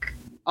like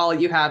all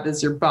you have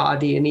is your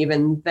body. And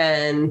even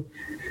then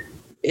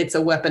it's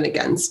a weapon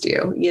against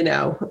you, you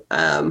know?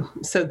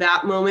 So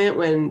that moment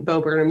when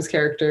Bo Burnham's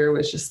character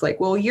was just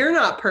like, well, you're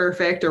not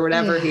perfect or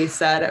whatever he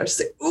said, I was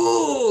just like,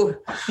 ooh.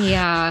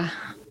 Yeah.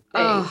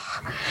 Oh,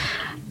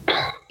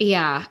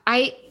 yeah.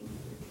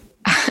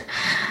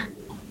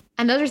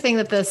 Another thing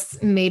that this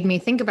made me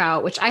think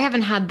about, which I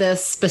haven't had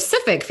this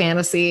specific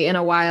fantasy in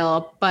a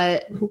while,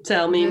 but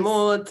tell me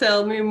more.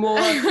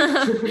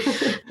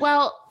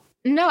 Well,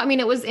 no, I mean,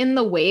 it was in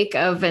the wake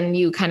of, and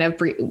you kind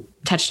of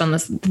touched on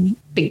this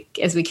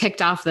as we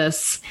kicked off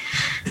this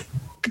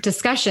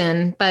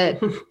discussion,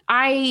 but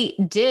I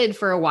did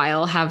for a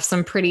while have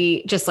some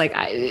pretty, just like,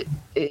 I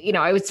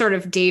would sort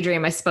of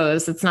daydream, I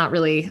suppose. It's not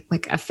really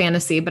like a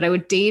fantasy, but I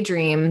would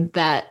daydream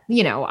that,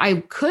 you know, I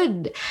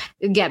could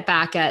get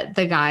back at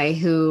the guy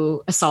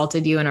who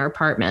assaulted you in our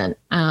apartment.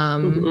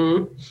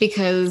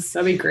 Because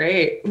that'd be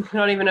great. I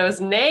don't even know his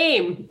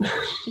name.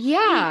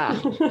 Yeah.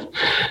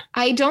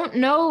 I don't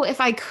know if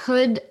I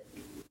could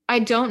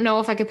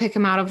pick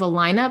him out of the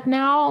lineup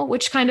now,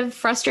 which kind of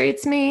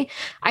frustrates me.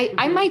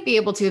 I might be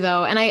able to,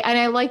 though. And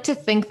I like to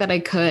think that I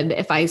could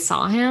if I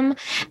saw him.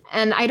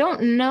 And I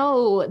don't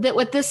know that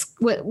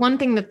one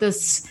thing that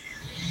this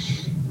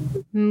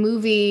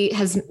movie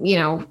has, you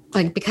know,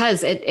 like,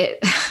 because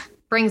it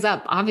brings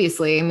up,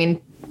 obviously, I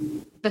mean,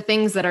 the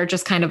things that are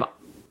just kind of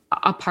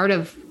a part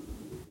of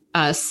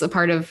us, a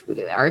part of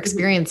our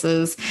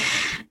experiences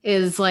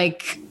is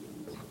like,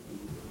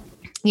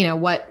 you know,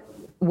 what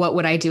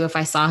would I do if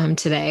I saw him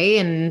today?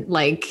 And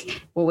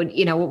like, what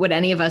would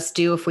any of us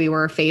do if we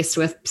were faced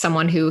with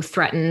someone who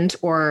threatened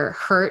or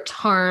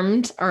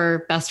harmed our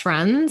best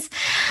friends?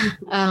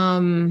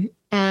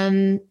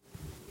 And,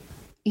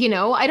 you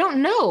know, I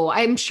don't know.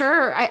 I'm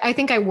sure, I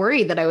think I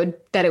worry that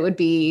it would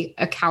be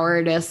a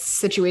cowardice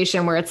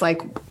situation where it's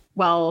like,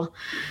 well,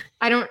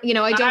 I don't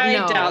know. I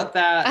doubt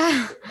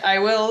that.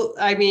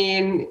 I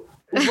mean,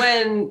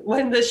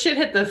 when the shit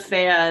hit the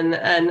fan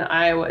and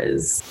I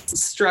was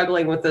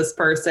struggling with this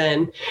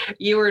person,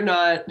 you were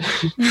not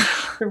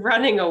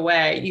running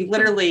away. You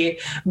literally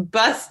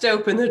bust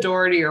open the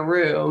door to your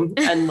room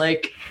and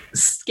like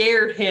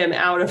scared him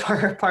out of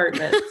our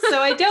apartment. So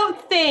I don't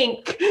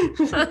think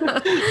you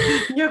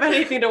have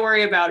anything to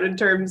worry about in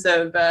terms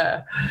of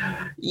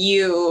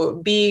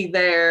you being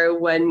there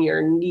when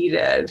you're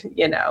needed.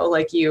 You know,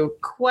 like you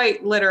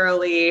quite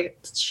literally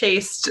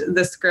chased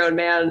this grown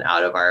man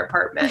out of our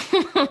apartment.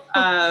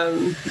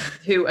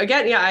 Who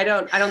again, yeah, I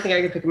don't think I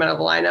could pick him out of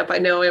the lineup. I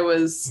know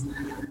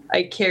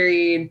I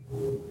carried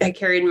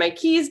my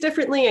keys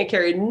differently. I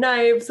carried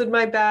knives in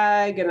my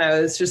bag, and I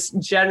was just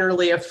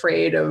generally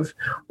afraid of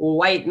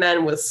white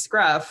men with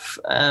scruff,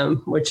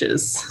 which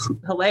is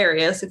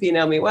hilarious if you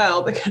know me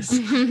well, because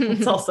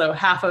it's also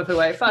half of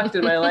who I fucked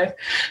in my life.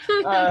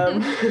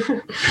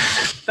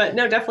 But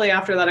no, definitely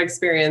after that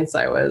experience,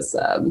 I was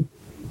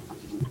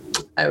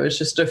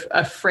just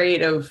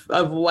afraid of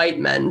white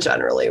men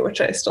generally,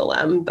 which I still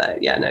am.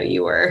 But yeah, no,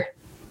 you were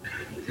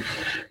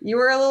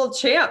a little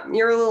champ.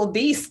 You were a little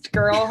beast,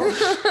 girl.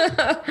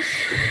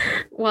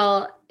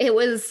 Well, it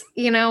was,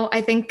 you know,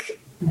 I think,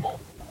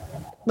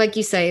 like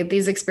you say,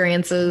 these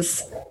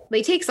experiences,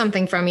 they take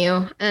something from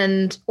you,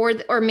 and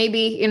or maybe,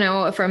 you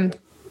know, if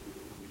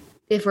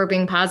we're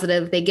being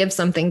positive, they give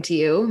something to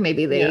you.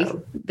 Maybe they.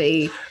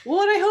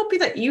 Well, and I hope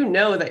that you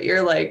know that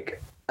you're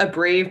like a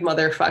brave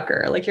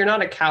motherfucker. Like you're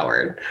not a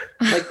coward.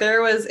 Like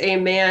there was a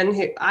man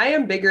who, I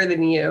am bigger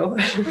than you.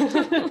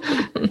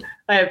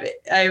 I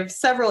have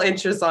several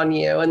inches on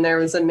you, and there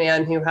was a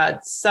man who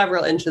had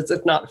several inches,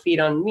 if not feet,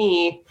 on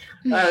me.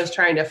 I was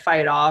trying to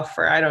fight off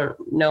for I don't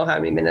know how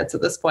many minutes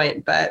at this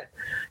point, but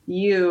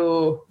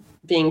you,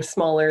 being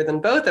smaller than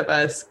both of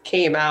us,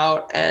 came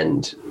out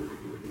and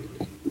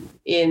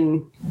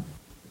in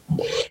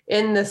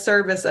the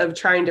service of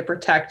trying to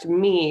protect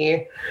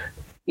me,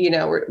 you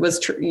know,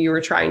 you were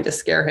trying to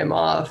scare him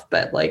off,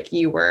 but like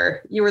you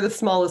were the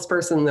smallest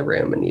person in the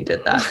room and you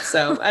did that.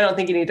 So I don't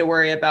think you need to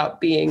worry about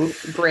being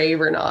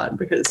brave or not,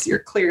 because you're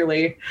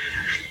clearly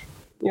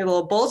your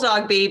little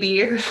bulldog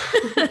baby.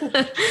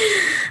 Fuck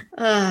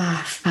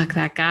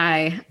that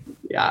guy.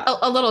 Yeah.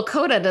 A little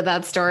coda to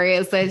that story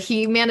is that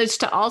he managed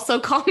to also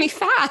call me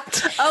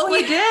fat. Oh,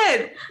 he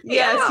did.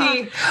 Yes. Yeah.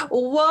 He,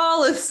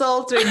 while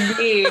assaulting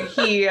me,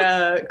 he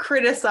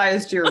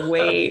criticized your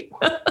weight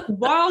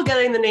while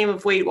getting the name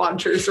of Weight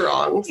Watchers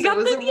wrong. So it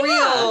was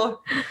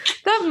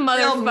that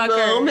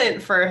motherfucker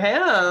moment for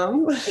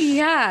him.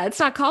 Yeah. It's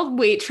not called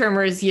Weight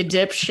Trimmers, you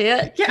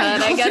dipshit. Yeah,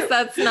 but I guess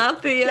that's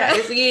not the... Yeah,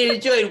 so you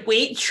need to join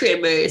Weight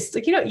Trimmers.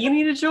 Like, you know, you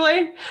need to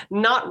join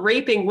Not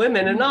Raping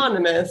Women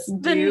Anonymous,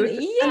 dude.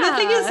 And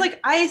the thing is, like,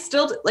 I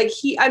still, like,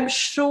 I'm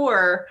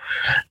sure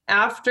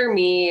after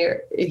me,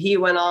 he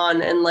went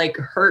on and, like,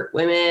 hurt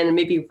women and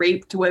maybe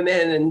raped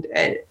women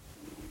and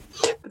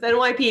but then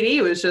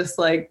YPD was just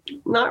like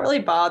not really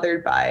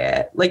bothered by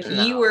it. Like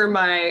no. you were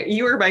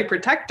my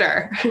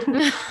protector.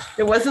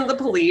 It wasn't the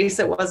police.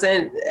 It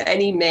wasn't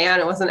any man.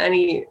 It wasn't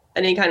any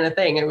kind of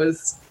thing. It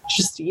was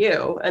just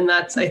you. And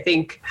that's, I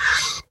think,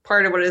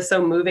 part of what is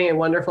so moving and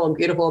wonderful and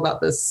beautiful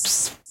about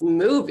this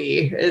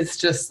movie is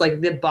just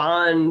like the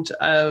bond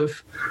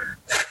of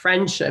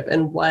friendship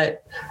and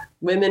what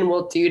women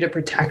will do to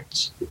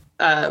protect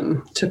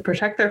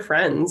their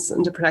friends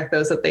and to protect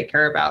those that they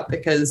care about,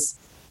 because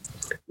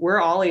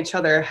we're all each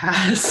other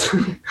has.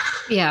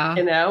 Yeah.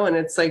 You know, and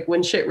it's like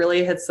when shit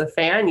really hits the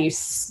fan, you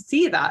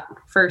see that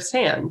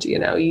firsthand. You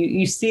know,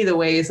 you see the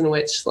ways in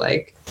which,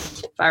 like,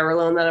 if I were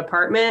alone in that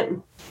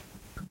apartment,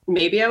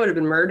 maybe I would have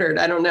been murdered.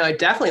 I don't know. I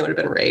definitely would have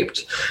been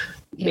raped.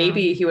 Yeah.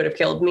 Maybe he would have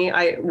killed me.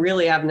 I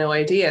really have no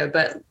idea.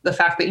 But the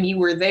fact that you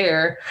were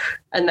there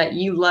and that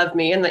you loved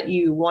me and that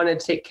you wanted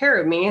to take care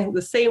of me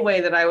the same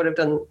way that I would have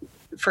done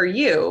for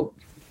you.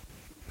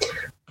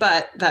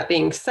 But that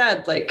being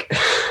said, like,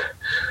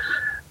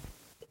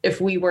 if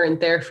we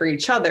weren't there for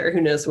each other, who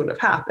knows what would have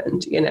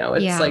happened? You know,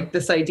 it's like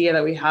this idea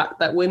that we have,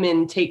 that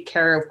women take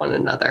care of one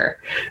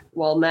another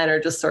while men are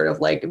just sort of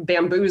like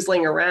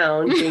bamboozling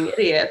around being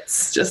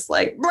idiots, just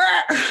like,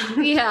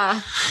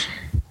 yeah.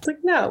 It's like,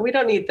 no, we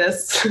don't need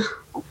this.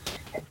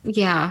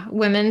 Yeah.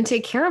 Women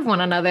take care of one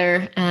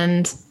another.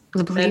 And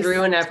The police and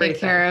ruin everything.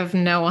 Take care of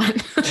no one.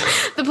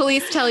 The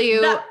police tell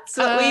you. That's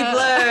what we've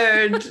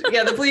learned.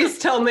 Yeah, the police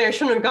tell me I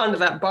shouldn't have gone to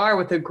that bar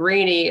with the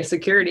grainy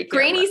security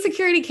camera. Grainy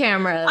security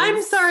cameras.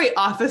 I'm sorry,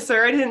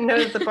 officer. I didn't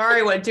know that the bar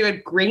I went to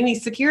had grainy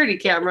security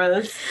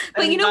cameras.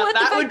 But you know what?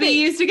 That would be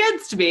used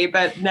against me,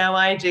 but now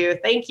I do.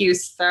 Thank you,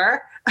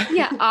 sir.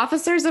 Yeah,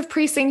 officers of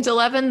Precinct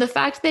 11, the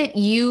fact that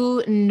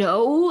you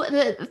know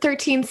that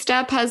 13th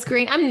Step has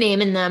green, I'm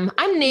naming them.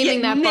 I'm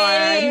naming that bar.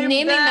 I'm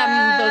naming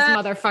them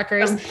those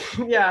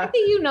motherfuckers. Yeah. I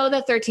think you know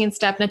that 13th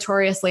Step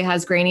notoriously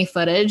has grainy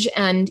footage,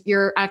 and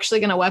you're actually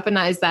going to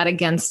weaponize that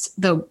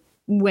against the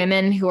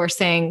women who are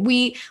saying,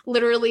 we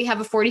literally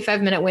have a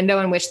 45-minute window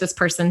in which this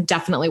person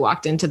definitely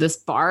walked into this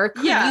bar.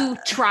 Could you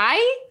try?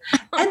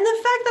 And the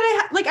fact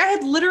that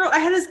I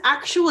had his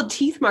actual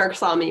teeth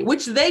marks on me,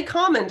 which they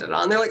commented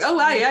on. They're like, oh,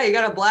 wow, yeah, you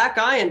got a black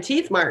eye and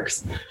teeth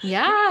marks.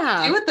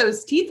 Yeah. Do with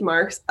those teeth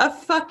marks a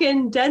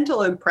fucking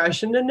dental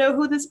impression to know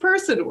who this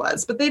person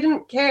was. But they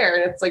didn't care.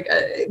 And it's like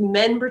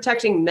men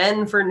protecting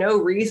men for no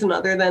reason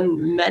other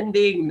than men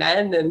being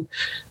men.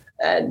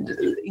 And,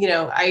 you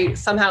know, I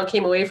somehow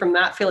came away from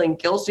that feeling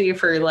guilty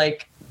for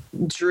like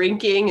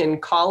drinking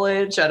in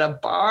college at a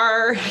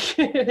bar,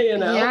 you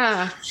know?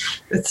 Yeah.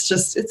 It's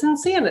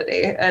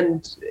insanity.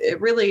 And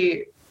it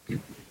really,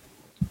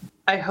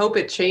 I hope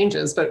it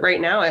changes. But right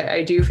now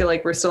I do feel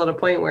like we're still at a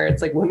point where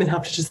it's like women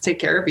have to just take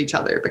care of each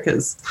other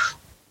because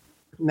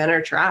men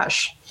are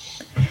trash.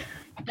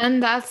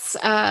 And that's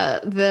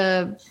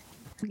I'm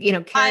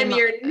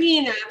your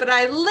Nina, but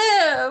I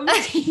live.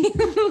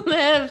 You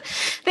live.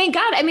 Thank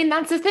God. I mean,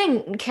 that's the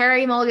thing.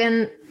 Carey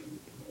Mulligan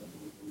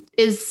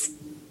is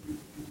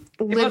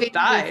living. Both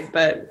died,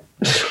 but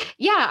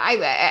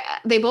yeah,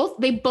 they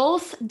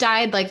both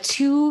died like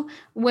two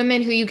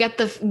women who you get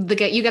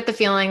the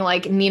feeling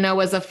like Nina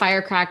was a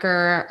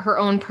firecracker, her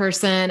own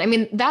person. I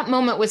mean, that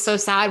moment was so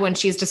sad when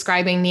she's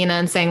describing Nina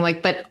and saying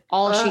like, but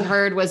all she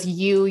heard was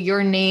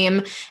your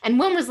name. And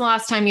when was the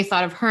last time you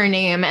thought of her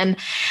name? And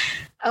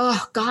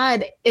oh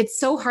God, it's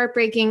so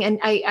heartbreaking. And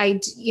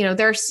I,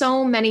 there are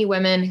so many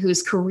women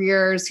whose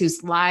careers,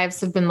 whose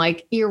lives have been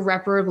like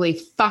irreparably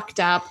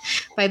fucked up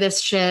by this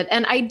shit.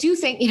 And I do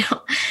think,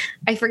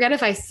 I forget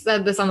if I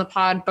said this on the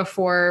pod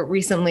before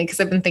recently,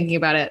 because I've been thinking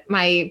about it.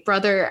 My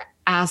brother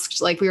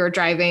asked, like, we were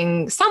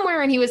driving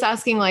somewhere and he was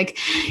asking like,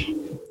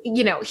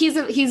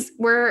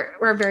 we're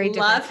very different.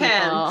 Love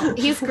people. Him.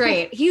 He's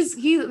great.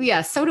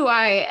 Yeah, so do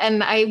I.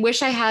 And I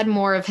wish I had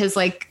more of his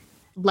like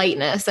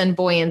lightness and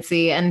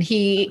buoyancy, and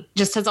he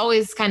just has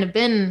always kind of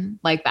been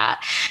like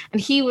that.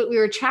 And we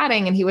were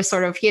chatting and he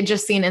had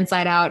just seen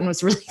Inside Out and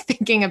was really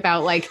thinking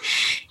about like,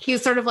 he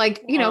was sort of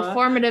like,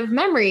 formative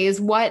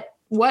memories, what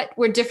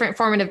were different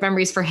formative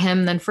memories for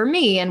him than for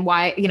me, and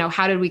why,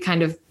 how did we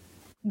kind of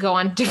go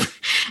on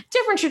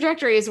different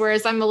trajectories,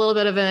 whereas I'm a little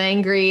bit of an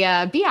angry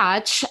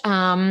biatch.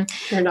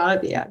 You're not a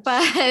biatch.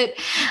 But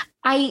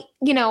I,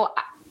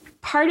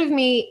 part of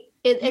me,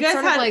 you it's guys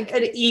sort had of like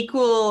an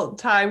equal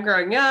time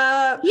growing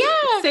up. Yeah.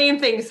 Same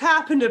things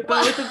happened to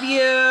both of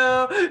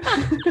you.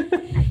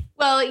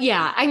 Well,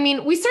 yeah. I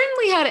mean, we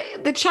certainly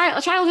had the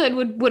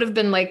childhood would have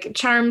been like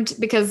charmed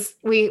because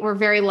we were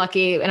very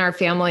lucky in our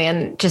family.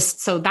 And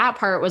just so that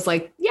part was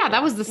like, yeah,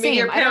 that was the same.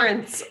 Your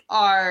parents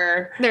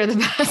they're the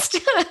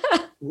best.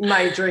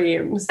 My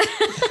dreams.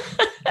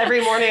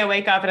 Every morning I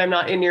wake up and I'm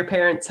not in your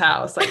parents'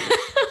 house. I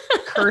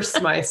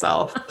curse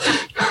myself.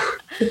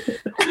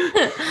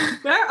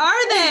 Where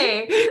are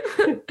they?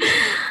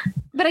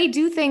 But I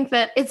do think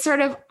that it's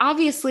sort of,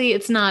 obviously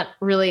it's not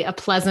really a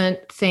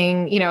pleasant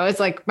thing. It's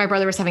like my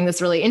brother was having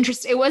this really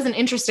it was an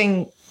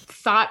interesting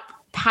thought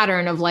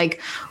pattern of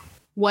like,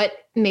 what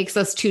makes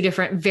us two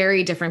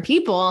very different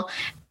people.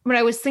 But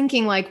I was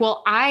thinking like,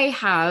 well, I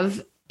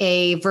have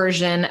a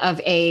version of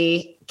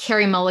a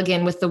Carey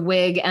Mulligan with the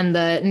wig and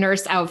the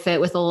nurse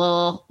outfit with a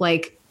little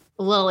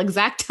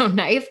X-Acto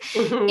knife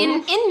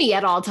in me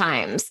at all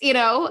times,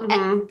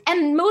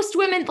 and most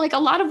women, like a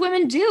lot of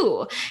women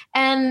do,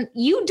 and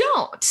you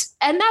don't.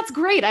 And that's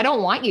great. I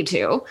don't want you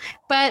to,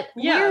 but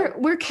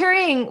we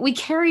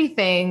carry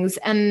things.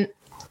 And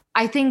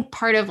I think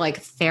part of like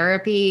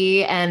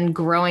therapy and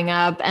growing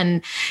up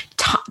and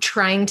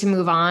trying to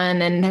move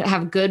on and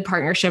have good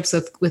partnerships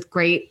with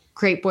great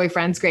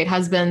boyfriends, great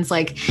husbands,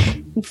 like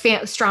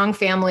strong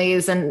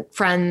families and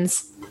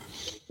friends,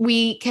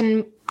 we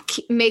can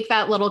make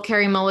that little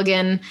Carey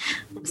Mulligan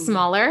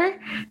smaller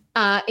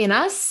in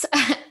us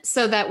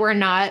so that we're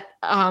not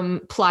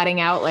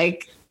plotting out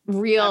like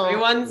real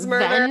everyone's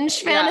murder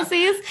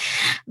fantasies,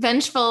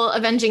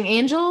 avenging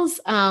angels.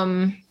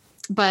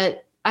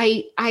 But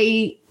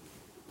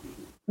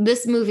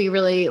this movie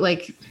really,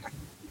 like,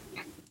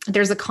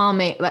 there's a calm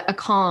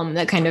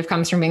that kind of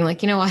comes from being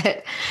like, you know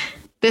what,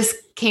 this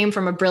came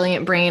from a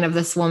brilliant brain of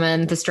this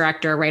woman, this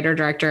writer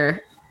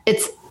director.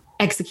 It's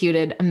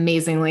executed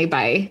amazingly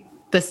by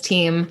this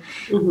team.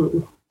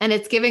 Mm-hmm. And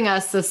it's giving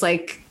us this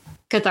like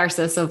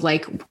catharsis of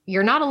like,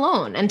 you're not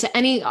alone. And to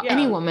any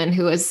woman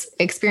who has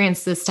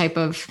experienced this type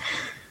of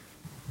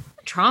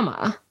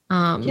trauma,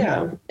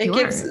 It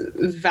gives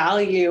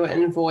value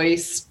and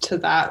voice to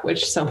that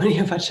which so many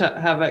of us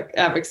have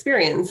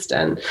experienced.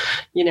 And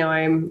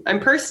I'm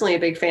personally a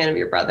big fan of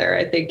your brother.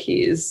 I think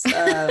he's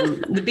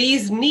the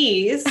bee's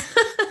knees,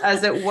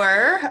 as it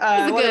were.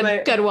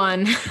 Good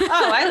one.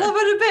 I love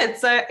it a bit.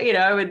 So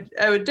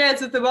I would dance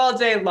with him all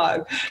day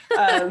long.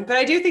 But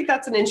I do think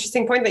that's an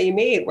interesting point that you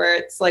made, where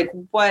it's like,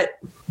 what,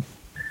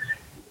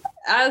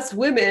 as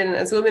women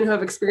who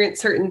have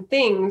experienced certain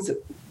things,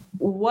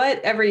 what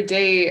every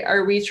day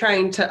are we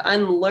trying to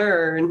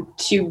unlearn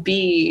to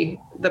be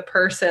the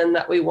person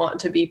that we want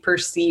to be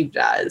perceived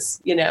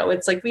as?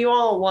 It's like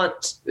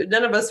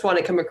none of us want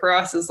to come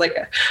across as like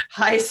a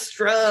high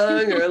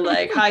strung or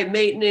like high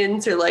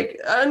maintenance or like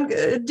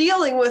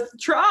dealing with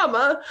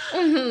trauma.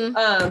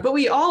 Mm-hmm. But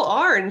we all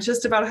are. And it's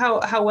just about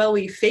how well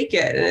we fake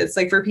it. And it's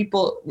like, for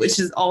people, which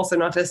is also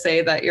not to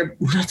say that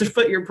not to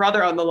put your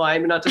brother on the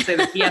line, but not to say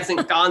that he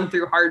hasn't gone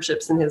through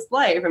hardships in his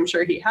life. I'm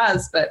sure he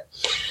has, but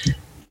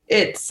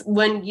it's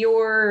when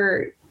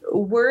you're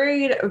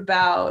worried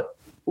about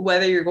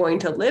whether you're going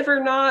to live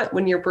or not,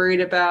 when you're worried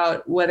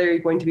about whether you're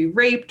going to be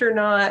raped or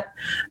not,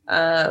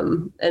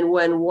 and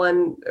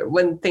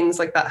when things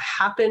like that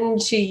happen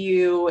to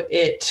you,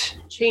 it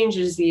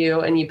changes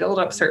you and you build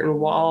up certain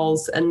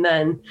walls, and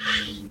then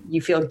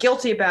you feel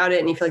guilty about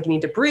it and you feel like you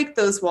need to break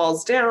those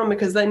walls down,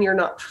 because then you're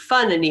not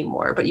fun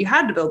anymore. But you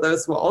had to build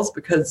those walls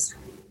because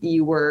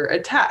you were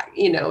attacked,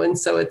 and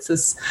so it's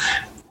this,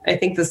 I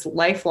think, this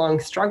lifelong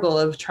struggle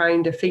of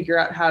trying to figure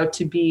out how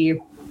to be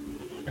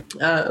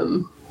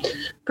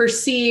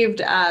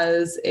perceived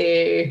as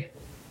a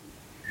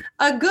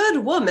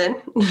good woman,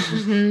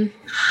 mm-hmm.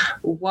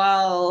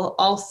 while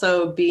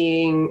also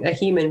being a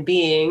human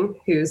being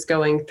who's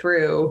going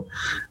through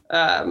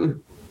the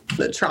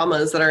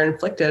traumas that are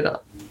inflicted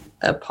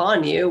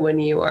upon you when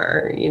you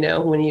are,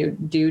 when you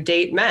do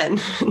date men.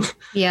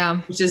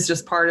 Yeah. Which is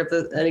just part of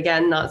and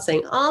again, not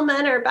saying all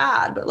men are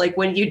bad, but like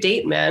when you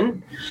date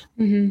men,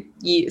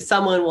 mm-hmm.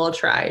 Someone will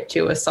try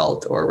to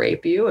assault or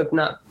rape you. If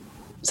not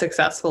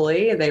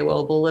successfully, they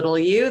will belittle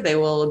you. They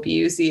will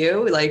abuse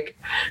you. Like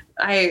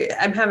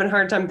I'm having a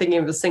hard time thinking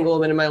of a single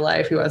woman in my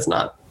life who has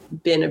not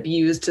been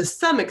abused to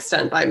some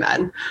extent by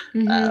men.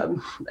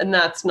 Mm-hmm. And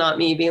that's not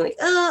me being like,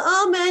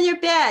 oh man, you're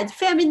bad,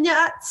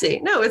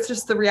 feminazi. No, it's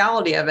just the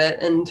reality of it.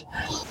 And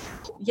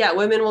yeah,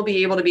 women will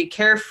be able to be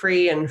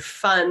carefree and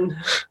fun.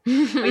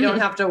 We don't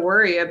have to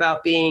worry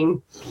about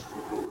being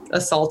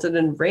assaulted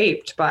and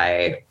raped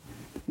by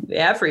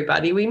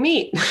everybody we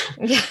meet.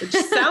 Yeah. It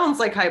just sounds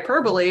like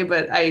hyperbole,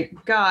 but I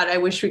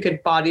wish we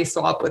could body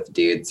swap with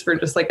dudes for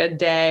just like a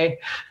day.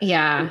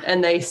 Yeah.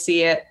 And they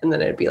see it, and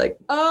then it'd be like,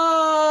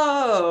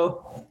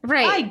 oh,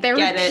 right. I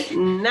get it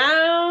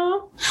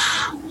now.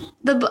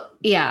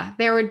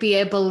 There would be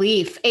a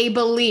belief.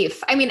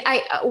 I mean,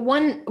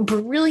 one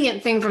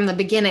brilliant thing from the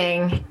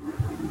beginning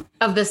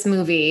of this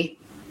movie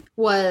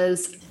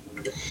was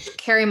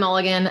Carey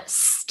Mulligan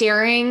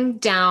staring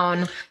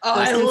down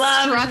those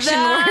construction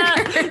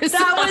workers.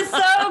 That was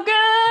so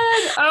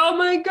good. Oh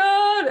my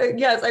God.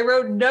 Yes, I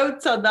wrote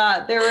notes on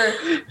that. They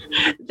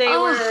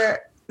were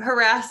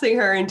harassing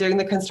her and doing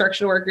the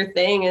construction worker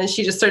thing, and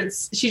she just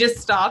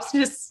stops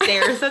and just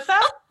stares at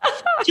them.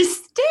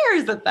 Just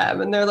stares at them,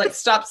 and they're like,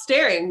 stop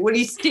staring. What are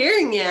you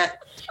staring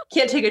at?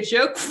 Can't take a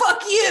joke?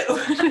 Fuck you.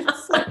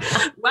 It's like,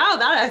 wow,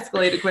 that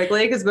escalated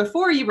quickly, because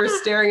before you were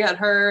staring at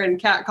her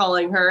and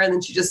catcalling her, and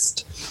then she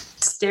just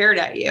stared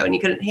at you and you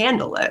couldn't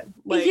handle it.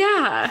 Like,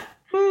 yeah.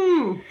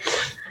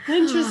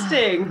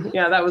 Interesting.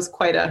 Yeah, that was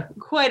quite a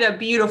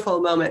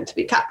beautiful moment to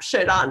be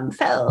captured on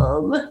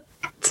film.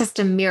 Just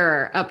a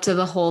mirror up to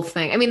the whole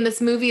thing. I mean,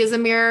 this movie is a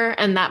mirror,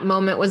 and that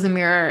moment was a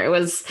mirror. It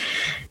was,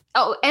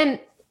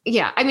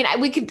 yeah, I mean,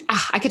 I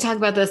could talk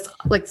about this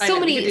like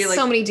so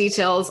many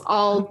details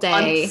all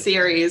day.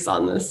 Series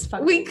on this.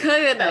 We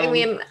could. Film. I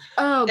mean,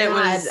 oh it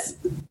God.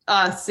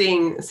 Was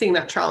seeing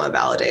that trauma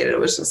validated. It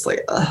was just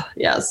like,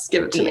 yes,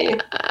 give it to me.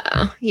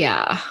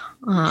 Yeah.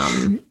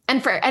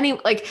 And for any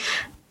like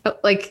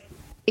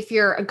if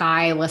you're a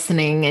guy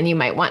listening and you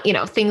might want,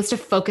 things to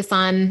focus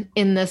on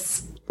in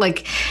this,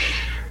 like,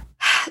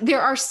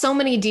 there are so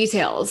many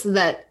details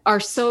that are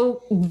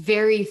so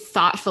very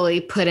thoughtfully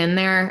put in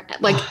there.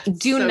 Like,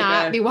 do so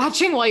not good. Be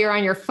watching while you're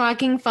on your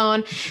fucking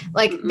phone.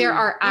 Like, there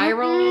are eye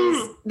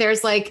rolls.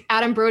 There's like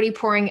Adam Brody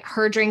pouring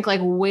her drink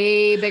like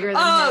way bigger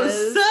than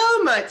his.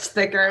 So much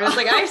thicker. It's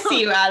like, I see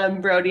you,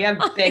 Adam Brody.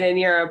 I've been in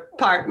your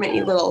apartment,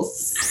 you little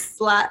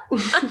slut.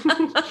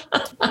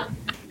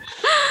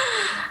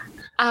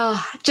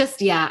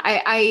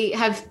 I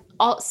have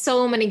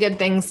so many good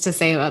things to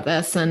say about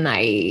this, and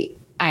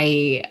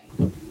I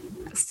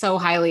so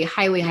highly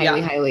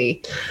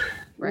recommend.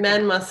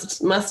 Men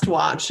must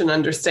watch and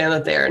understand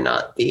that they are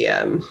not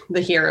the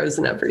heroes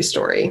in every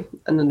story,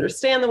 and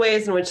understand the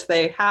ways in which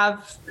they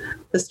have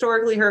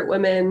historically hurt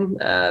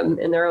women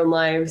in their own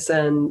lives,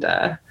 and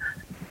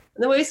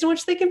the ways in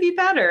which they can be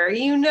better.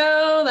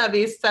 That'd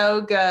be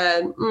so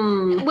good.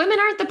 Women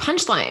aren't the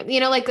punchline.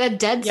 Like a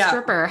dead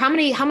stripper. How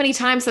many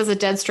times has a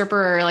dead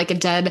stripper or like a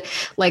dead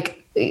like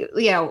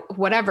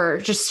whatever,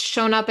 just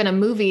shown up in a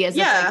movie as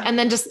and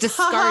then just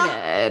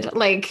discarded.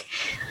 Like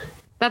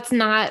that's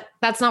not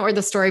where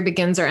the story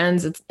begins or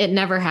ends. It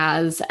never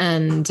has.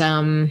 And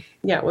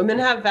women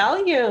have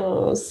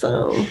value.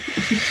 So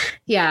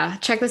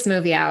check this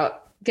movie out.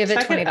 Give it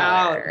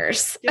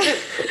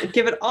 $20.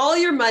 Give it all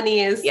your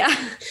monies. Yeah.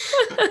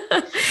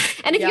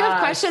 And if you have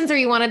questions or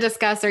you want to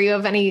discuss, or you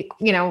have any,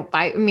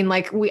 I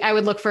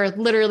would look for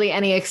literally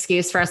any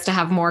excuse for us to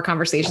have more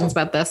conversations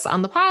about this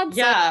on the pod.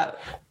 So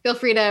feel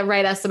free to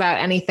write us about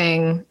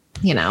anything,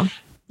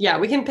 Yeah,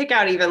 we can pick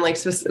out even like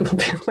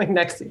specific, like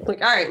next,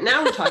 like, all right,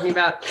 now we're talking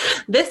about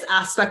this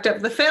aspect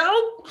of the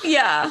film.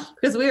 Yeah.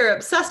 Because we were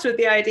obsessed with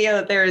the idea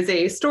that there is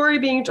a story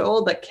being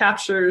told that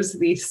captures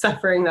the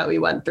suffering that we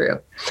went through.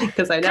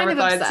 Because I never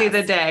thought I'd see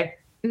the day.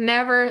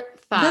 Never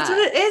thought. That's what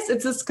it is.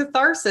 It's this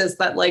catharsis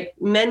that like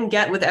men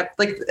get with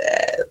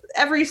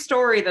every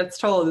story that's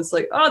told. It's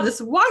like, oh, this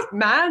white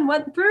man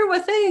went through a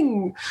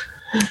thing.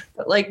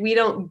 But like we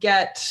don't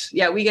get,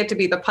 we get to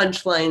be the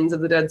punchlines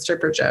of the dead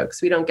stripper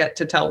jokes. We don't get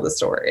to tell the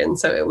story. And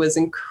so it was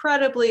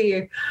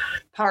incredibly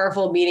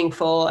powerful,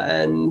 meaningful,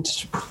 and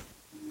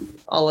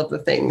all of the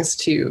things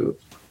to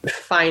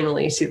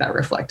finally see that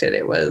reflected.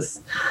 It was,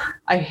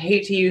 I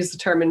hate to use the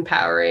term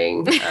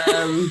empowering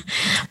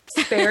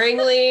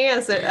sparingly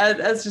as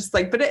just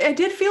like, but I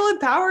did feel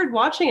empowered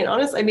watching it.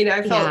 Honestly, I mean,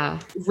 I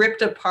felt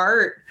ripped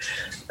apart,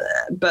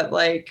 but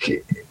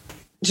like,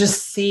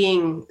 just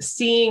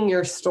seeing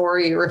your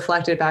story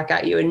reflected back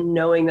at you and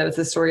knowing that it's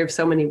the story of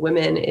so many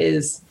women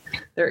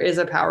there is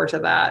a power to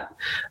that.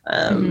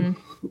 And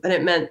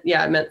it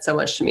meant so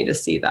much to me to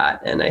see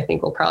that. And I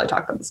think we'll probably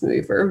talk about this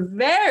movie for a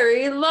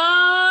very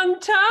long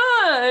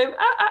time.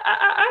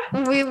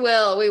 We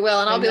will.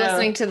 And I'll be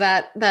listening to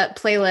that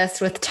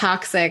playlist with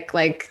Toxic,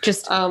 like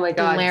just, oh my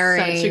God,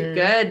 blaring. Such a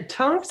good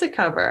Toxic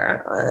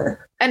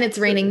cover. And It's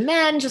Raining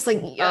Men, just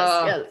like,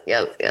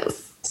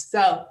 yes.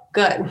 So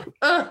good.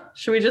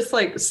 Should we just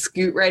like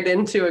scoot right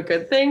into a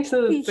good thing?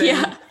 So it's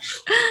been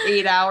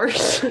 8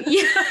 hours.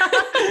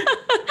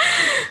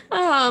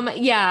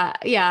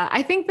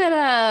 I think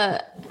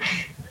that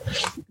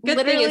good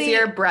thing is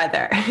your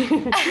brother.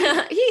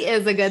 He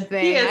is a good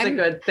thing. He is a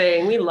good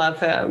thing. We love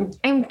him.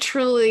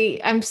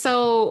 I'm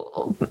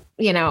so,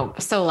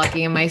 so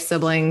lucky in my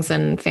siblings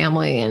and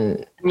family,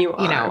 and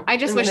I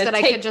just wish that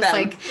I could just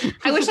them.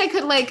 I wish I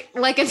could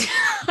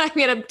I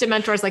mean, a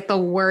Dementor is like the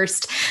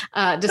worst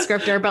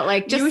descriptor, but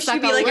like just you suck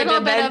should be like a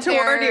Dementor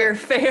to your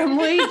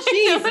family.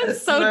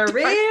 Jesus, so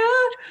Maria.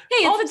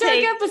 Hey, it's a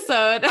dark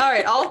episode. All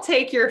right, I'll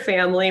take your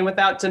family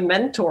without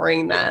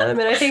dementoring them,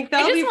 and I think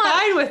they'll be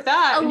fine with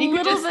that. And you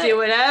can just do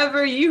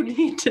whatever you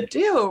need to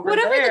do.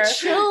 Whatever the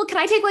chill. Can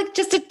I take like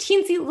just a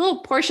teensy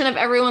little portion of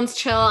everyone's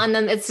chill, and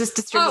then it's just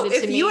distributed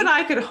to me? If you and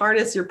I could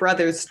harness your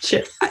brother's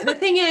chill. The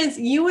thing is,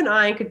 you and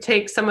I could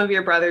take some of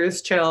your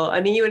brother's chill.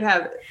 I mean, you would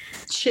have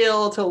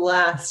chill to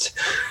last,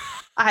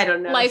 I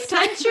don't know,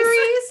 lifetime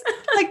centuries.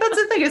 Like that's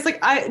the thing. It's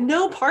like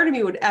no part of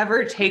me would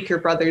ever take your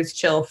brother's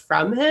chill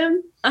from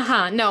him.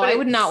 No, I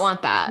would not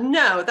want that.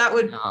 No, that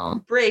would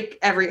break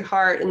every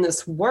heart in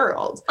this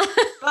world.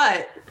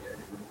 But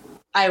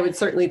I would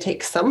certainly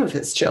take some of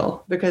his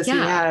chill because he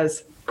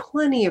has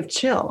plenty of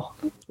chill.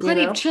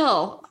 Plenty of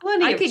chill.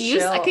 I could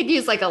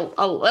use like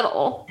a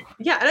little.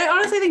 Yeah, and I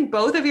honestly think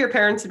both of your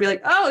parents would be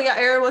like, "Oh yeah,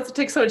 Aaron wants to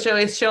take so much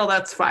chill.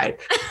 That's fine."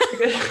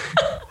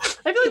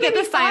 I feel like they'd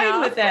be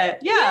fine with it.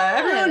 Yeah,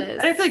 everyone. And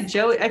I feel like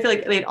Joey. I feel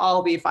like they'd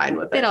all be fine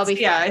with it. They'd all be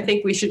fine. Yeah, I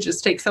think we should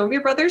just take some of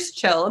your brother's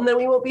chill, and then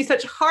we won't be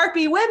such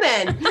harpy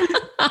women.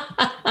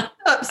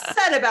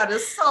 Upset about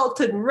assault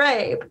and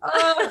rape.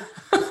 Oh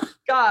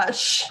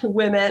gosh,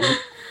 women.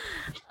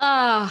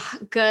 Oh,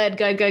 good.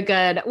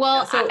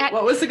 Well,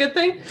 what was the good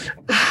thing?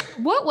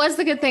 What was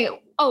the good thing?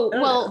 Oh,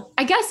 well,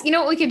 I guess,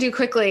 what we could do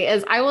quickly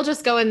is I will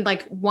just go in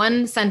like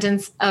one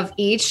sentence of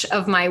each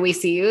of my we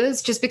see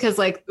yous, just because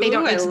like they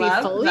don't need to be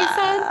fully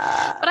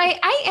said. But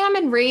I am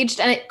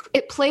enraged, and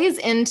it plays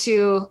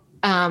into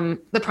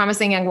the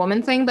promising young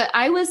woman thing, but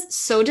I was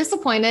so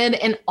disappointed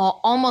in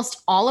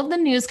almost all of the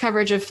news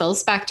coverage of Phil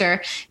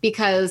Spector,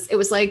 because it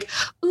was like,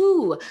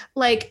 ooh,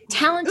 like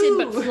talented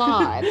but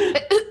flawed.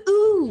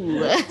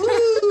 Ooh.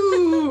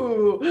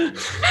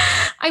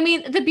 I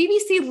mean, the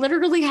BBC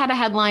literally had a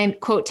headline,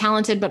 quote,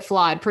 talented but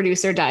flawed,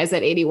 producer dies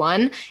at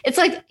 81. It's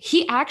like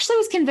he actually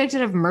was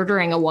convicted of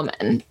murdering a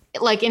woman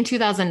like in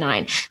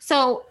 2009.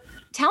 So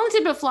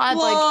talented but flawed,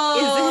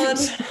 like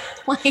isn't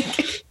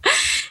like...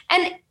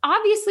 And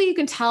obviously you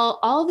can tell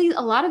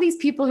a lot of these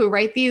people who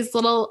write these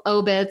little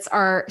obits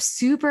are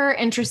super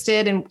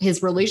interested in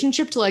his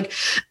relationship to like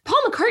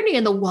Paul McCartney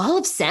and the Wall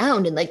of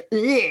Sound and like,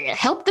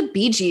 help the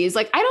Bee Gees.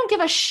 Like, I don't give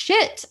a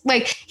shit.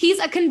 Like, he's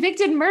a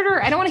convicted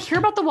murderer. I don't want to hear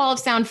about the Wall of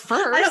Sound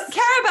first. I don't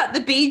care about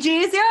the Bee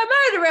Gees. You're a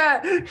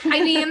murderer.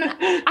 I mean,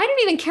 I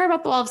didn't even care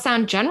about the Wall of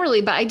Sound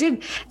generally, but I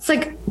did. It's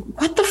like,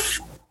 what the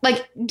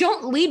like,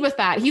 don't lead with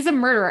that. He's a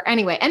murderer.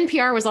 Anyway,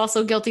 NPR was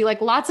also guilty. Like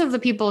lots of the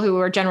people who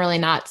are generally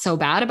not so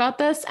bad about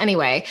this.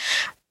 Anyway,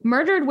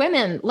 murdered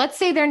women. Let's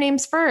say their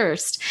names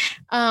first.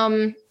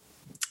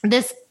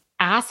 This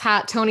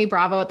asshat Tony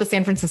Bravo at the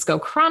San Francisco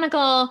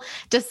Chronicle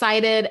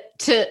decided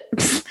to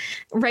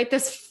write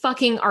this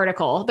fucking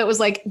article that was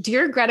like,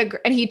 Dear Greta,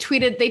 and they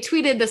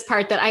tweeted this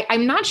part that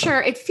I'm not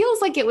sure. It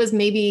feels like it was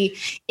maybe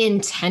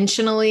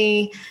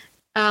intentionally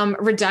a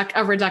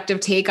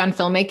reductive take on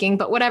filmmaking,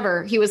 but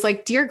whatever. He was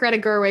like, Dear Greta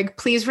Gerwig,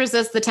 please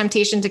resist the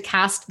temptation to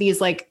cast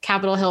these like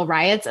Capitol Hill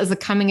riots as a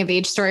coming of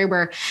age story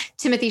where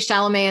Timothy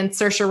Chalamet and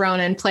Saoirse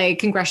Ronan play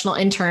congressional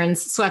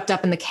interns swept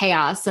up in the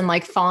chaos and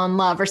like fall in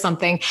love or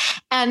something.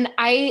 And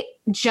I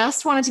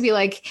just wanted to be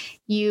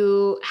like,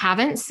 you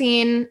haven't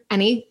seen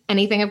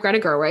anything of Greta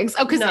Gerwig's.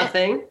 Oh, because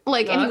nothing.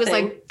 And he was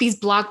like, these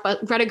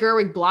Greta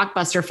Gerwig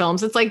blockbuster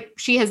films. It's like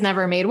she has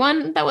never made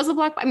one that was a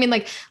blockbuster. I mean,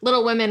 like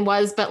Little Women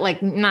was, but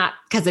like not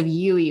because of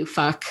you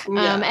fuck.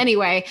 Yeah.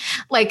 Anyway,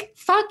 like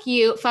fuck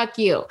you.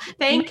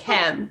 Thank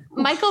him.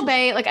 Michael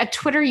Bay, like a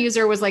Twitter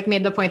user was like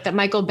made the point that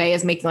Michael Bay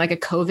is making like a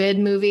COVID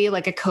movie,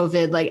 like a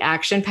COVID like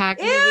action pack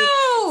movie.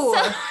 Ew.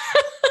 So,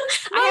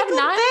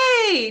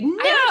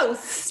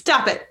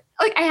 Stop it.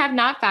 Like I have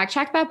not fact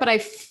checked that, but I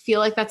feel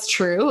like that's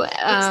true.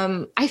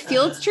 I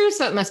feel it's true,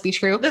 so it must be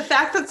true. The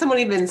fact that someone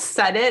even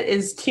said it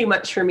is too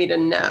much for me to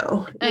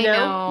know. I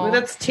know.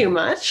 That's too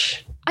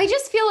much. I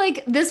just feel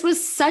like this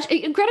was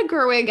Greta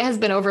Gerwig has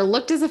been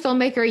overlooked as a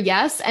filmmaker,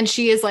 yes, and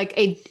she is like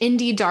a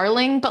indie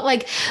darling, but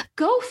like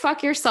go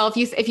fuck yourself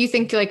if you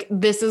think like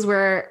this is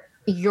where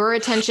your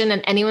attention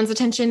and anyone's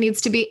attention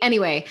needs to be.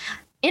 Anyway,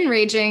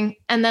 enraging.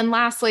 And then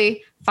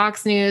lastly,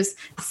 Fox News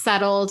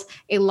settled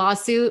a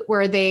lawsuit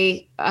where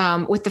they,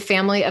 with the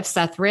family of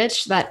Seth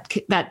Rich, that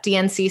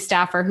DNC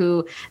staffer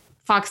who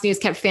Fox News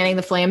kept fanning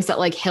the flames that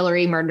like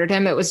Hillary murdered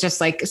him. It was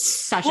just like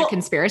such a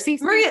conspiracy.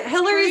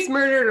 Hillary's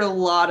murdered a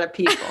lot of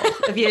people.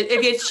 if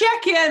you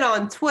check in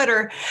on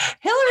Twitter,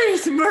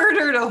 Hillary's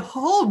murdered a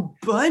whole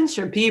bunch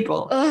of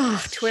people.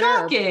 Ugh, Twitter,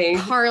 shocking.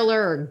 Or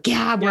Parler, or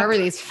Gab, wherever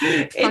these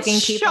fucking people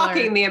It's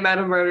shocking the amount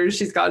of murders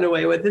she's gotten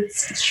away with.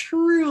 It's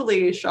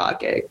truly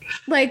shocking.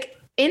 Like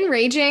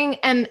enraging.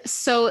 And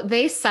so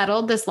they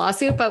settled this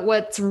lawsuit, but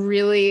what's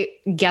really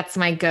gets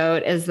my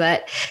goat is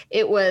that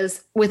it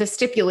was with a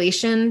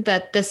stipulation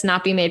that this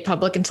not be made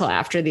public until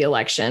after the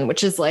election,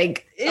 which is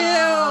like, ew.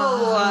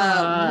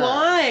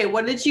 Why?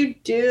 What did you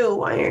do?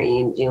 Why are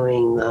you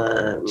doing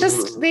that?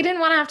 Just, they didn't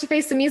want to have to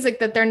face the music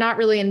that they're not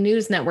really a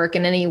news network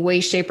in any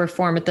way, shape, or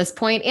form at this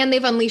point. And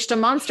they've unleashed a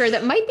monster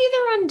that might be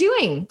their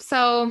undoing.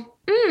 So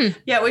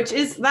yeah, which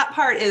is, that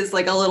part is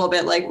like a little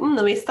bit like,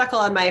 let me suckle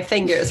on my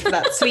fingers for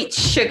that sweet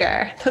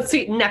sugar, that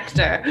sweet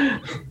nectar.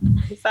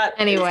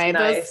 Anyway,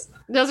 nice.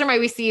 those are my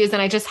VCUs,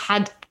 and I just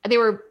they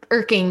were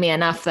irking me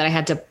enough that I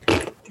had to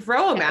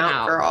throw them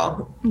out,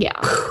 girl. Yeah.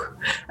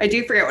 I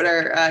do forget what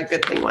our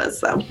good thing was,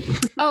 though.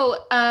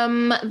 Oh,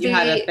 you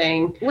had a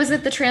thing. Was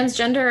it the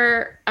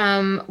transgender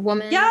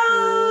woman?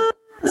 Yeah.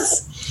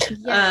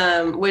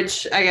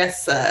 Which I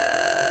guess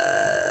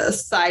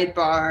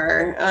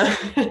sidebar.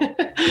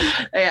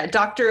 Yeah,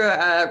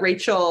 Dr.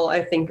 Rachel,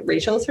 I think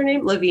Rachel is her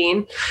name,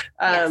 Levine.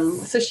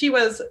 Yes. So she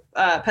was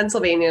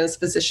Pennsylvania's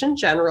physician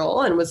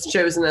general and was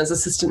chosen as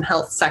assistant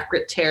health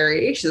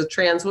secretary. She's a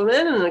trans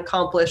woman and an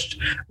accomplished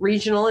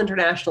regional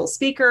international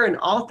speaker and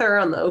author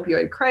on the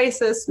opioid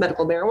crisis,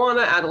 medical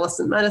marijuana,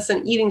 adolescent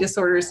medicine, eating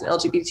disorders, and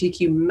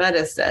LGBTQ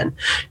medicine.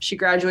 She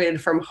graduated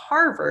from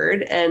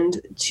Harvard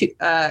and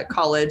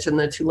college and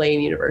the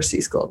Tulane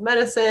University School of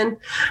Medicine.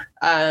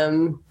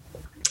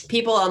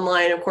 People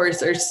online, of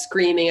course, are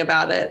screaming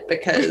about it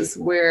because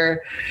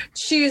we're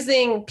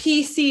choosing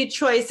PC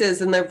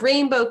choices and the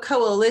Rainbow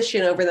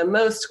Coalition over the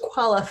most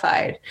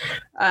qualified.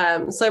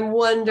 So I'm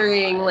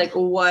wondering, like,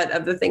 what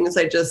of the things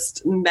I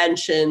just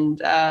mentioned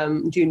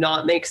do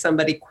not make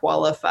somebody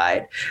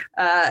qualified?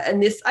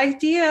 And this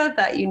idea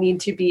that you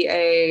need to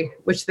be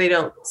which they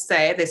don't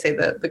say, they say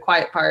the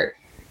quiet part.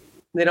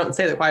 They don't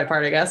say the quiet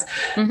part, I guess.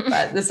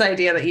 But this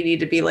idea that you need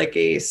to be like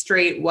a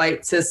straight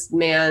white cis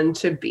man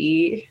to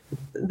be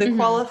the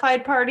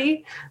qualified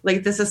party,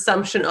 like this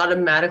assumption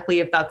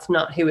automatically, if that's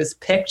not who is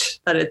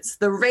picked, that it's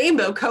the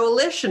Rainbow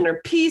Coalition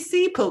or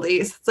PC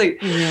police. It's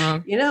like,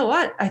 you know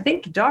what? I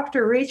think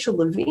Dr. Rachel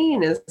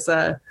Levine is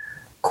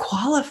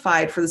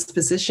qualified for this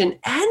position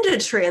and a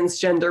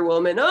transgender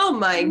woman. Oh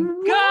my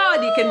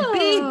God, you can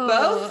be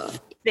both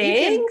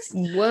things.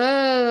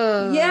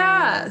 Whoa.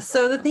 Yeah.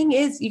 So the thing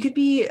is, you could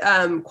be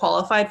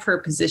qualified for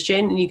a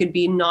position and you could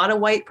be not a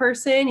white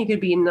person. You could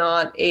be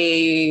not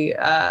a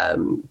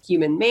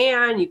human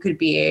man. You could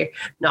be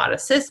not a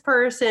cis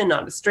person,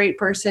 not a straight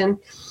person,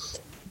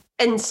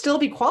 and still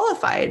be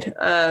qualified.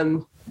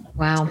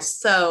 Wow.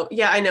 So,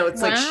 yeah, I know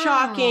it's like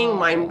shocking,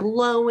 mind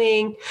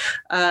blowing.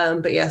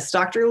 But yes,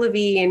 Dr.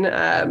 Levine,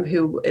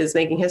 who is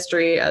making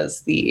history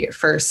as the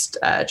first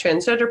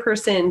transgender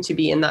person to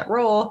be in that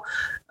role,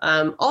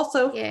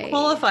 also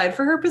qualified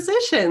for her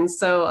position.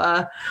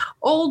 So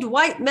old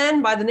white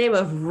men by the name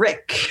of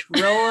Rick,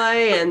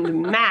 Roy,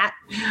 and Matt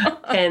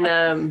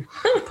can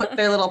put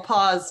their little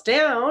paws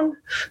down,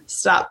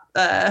 stop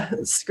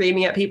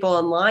screaming at people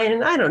online,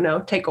 and I don't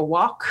know, take a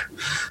walk.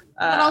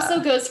 That also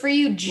goes for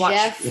you,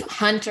 Jeff,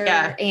 Hunter,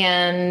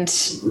 and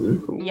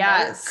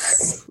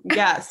yes.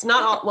 Yes.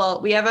 Not all.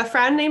 Well, we have a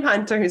friend named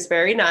Hunter who's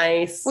very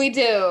nice. We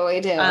do.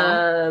 Sorry,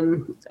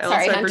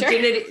 Hunter.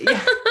 virginity.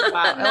 Wow.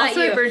 I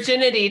also have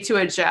virginity to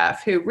a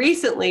Jeff who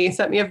recently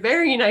sent me a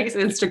very nice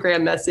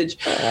Instagram message.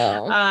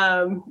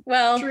 Well,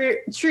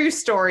 true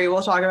story.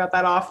 We'll talk about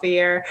that off the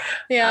air.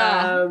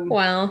 Yeah.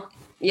 Well.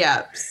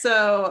 Yeah.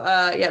 So,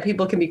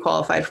 people can be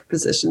qualified for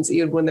positions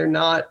even when they're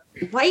not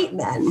white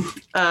men.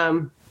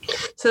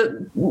 So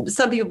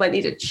some people might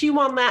need to chew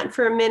on that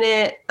for a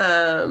minute,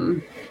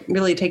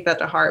 really take that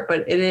to heart,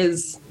 but it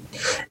is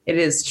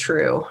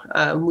true.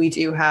 We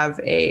do have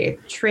a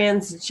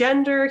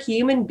transgender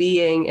human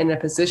being in a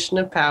position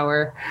of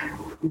power.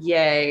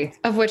 Yay.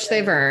 Of which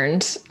they've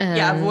earned.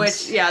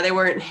 They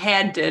weren't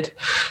handed.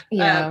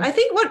 Yeah. I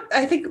think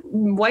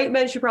white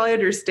men should probably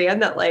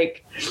understand that,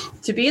 like,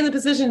 to be in the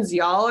positions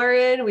y'all are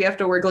in, we have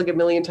to work like a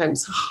million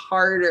times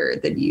harder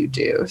than you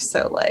do.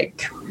 So,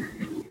 like,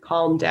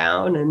 calm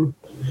down. And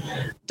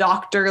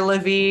Dr.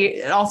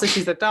 Levy, also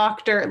she's a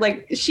doctor,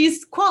 like,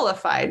 she's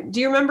qualified. Do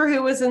you remember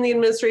who was in the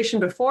administration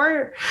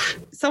before?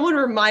 Someone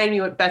remind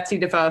me what Betsy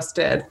DeVos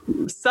did.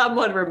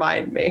 Someone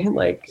remind me.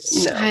 Like,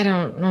 no. I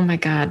don't, oh my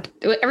God.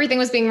 Everything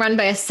was being run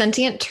by a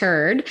sentient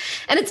turd,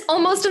 and it's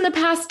almost in the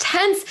past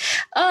tense.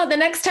 Oh, the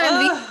next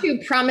time these two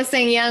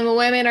promising young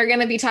women are going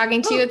to be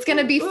talking to you, it's going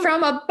to be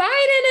from a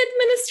Biden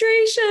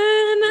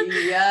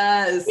administration.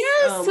 Yes.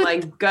 Oh my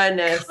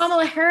goodness.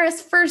 Kamala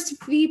Harris,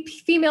 first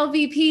female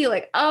VP.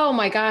 Like, oh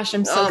my gosh,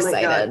 I'm so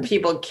excited. God.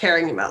 People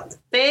caring about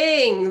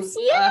things.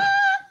 Yeah.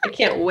 I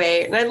can't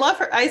wait. And I love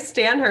her. I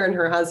stan her and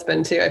her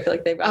husband too. I feel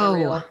like they've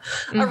got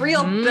a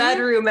real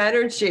bedroom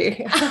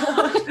energy.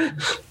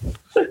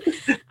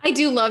 I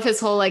do love his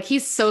whole, like,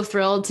 he's so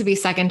thrilled to be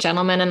second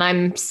gentleman, and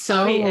I'm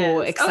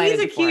so excited.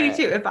 He's a cutie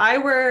too. If I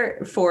were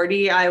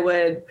 40, I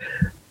would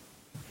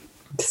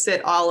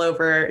sit all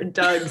over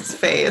Doug's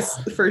face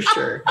for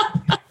sure.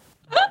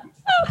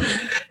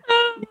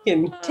 You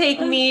can take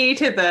me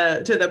to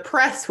the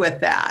press with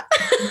that.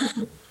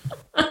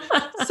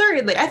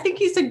 Certainly. I think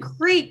he's a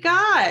great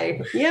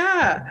guy.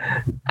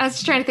 Yeah. I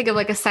was trying to think of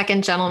like a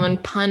second gentleman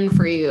pun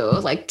for you,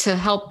 like to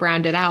help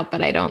round it out,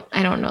 but I don't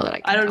know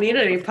that I don't need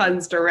any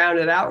puns to round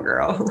it out,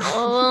 girl.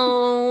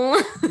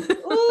 Oh.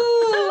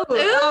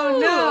 Oh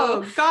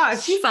no.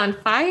 Gosh. She's on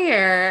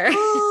fire.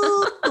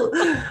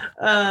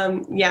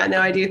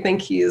 I do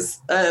think he's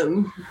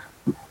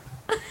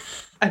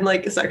I'm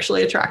like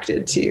sexually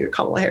attracted to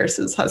Kamala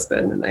Harris's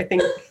husband. And I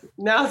think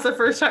now's the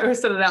first time I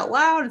said it out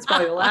loud. It's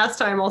probably the last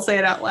time I'll say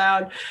it out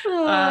loud.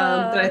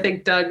 But I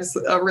think Doug's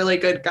a really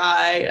good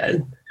guy.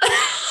 And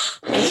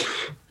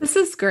this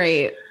is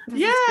great.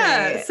 This is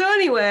great. So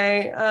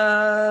anyway,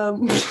 I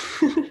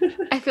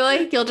feel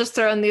like you'll just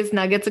throw in these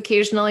nuggets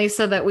occasionally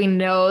so that we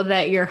know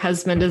that your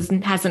husband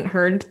hasn't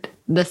heard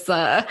this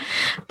pod.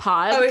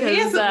 Oh, he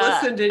hasn't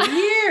listened in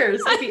years,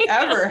 if he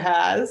ever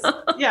has.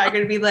 Yeah, I'm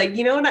gonna be like,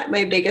 you know what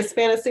my biggest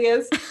fantasy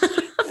is?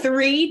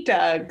 3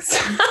 Dougs.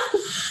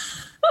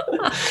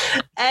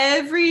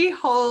 Every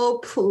hole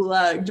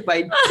plugged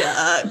by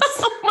Dougs.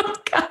 Oh my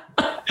God.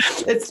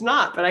 It's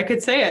not, but I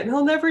could say it.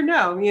 He'll never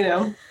know, you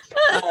know.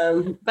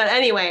 But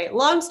anyway,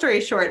 long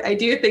story short, I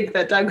do think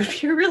that Doug would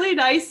be a really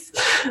nice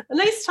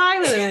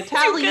time in an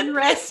Italian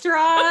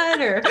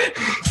restaurant, or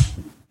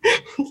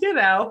you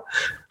know,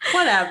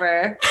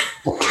 whatever.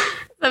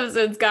 This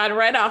episode's gone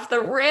right off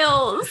the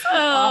rails.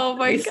 Oh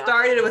my God. We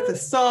started with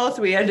assault.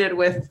 We ended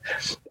with,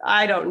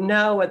 I don't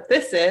know what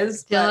this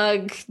is.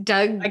 Doug.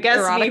 I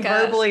guess me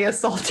verbally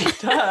assaulting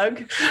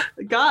Doug.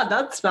 God,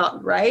 that's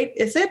not right.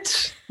 Is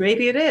it?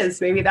 Maybe it is.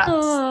 Maybe that's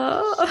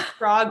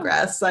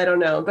progress. I don't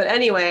know. But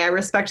anyway, I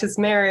respect his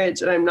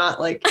marriage, and I'm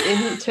not like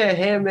into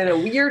him in a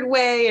weird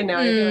way. And now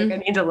I feel like I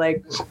need to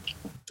like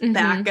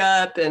back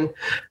up and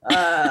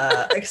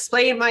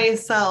explain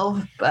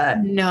myself.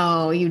 But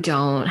no, you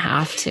don't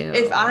have to.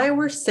 If I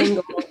were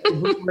single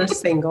and we were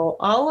single,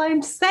 all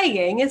I'm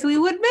saying is we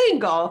would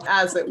mingle,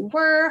 as it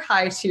were.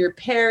 Hi to your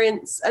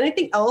parents.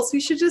 Anything else we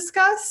should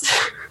discuss?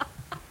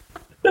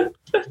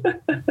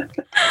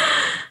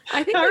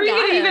 I think how are you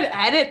going to even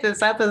edit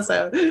this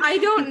episode? I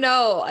don't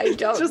know.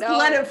 Just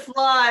let it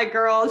fly,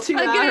 girl. 2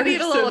 hours. I'm going to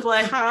need a little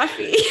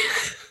coffee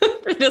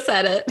for this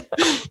edit.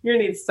 You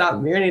need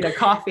something. You need a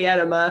coffee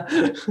enema.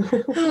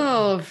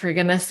 Oh, for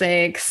goodness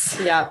sakes.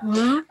 Yeah.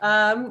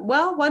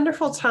 Well,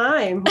 wonderful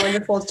time.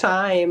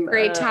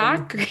 Great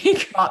talk.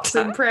 Great thoughts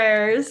and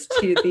prayers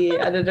to the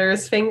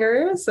editor's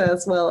fingers,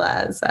 as well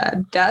as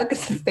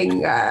Doug's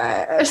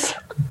fingers.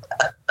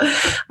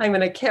 I'm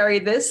going to carry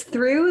this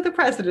through the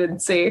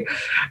presidency.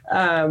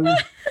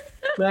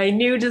 My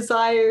new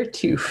desire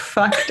to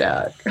fuck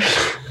Doug.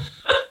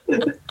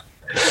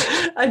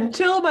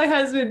 Until my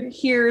husband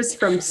hears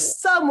from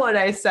someone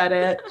I said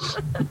it,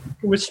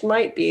 which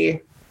might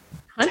be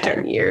Hunter.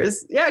 10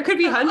 years. Yeah, it could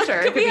be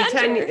Hunter.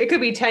 It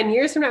could be 10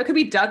 years from now. It could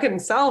be Doug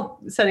himself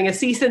sending a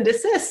cease and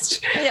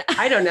desist. Yeah.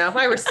 I don't know.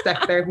 I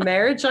respect their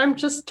marriage. I'm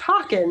just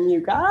talking, you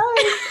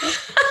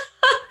guys.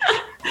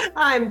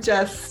 I'm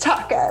just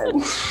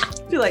talking.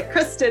 feel like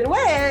Kristen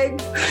Wiig.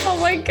 Oh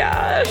my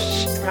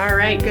gosh. All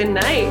right. Good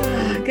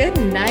night. Good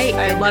night.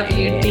 I love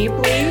you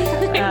deeply.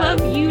 I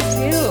love you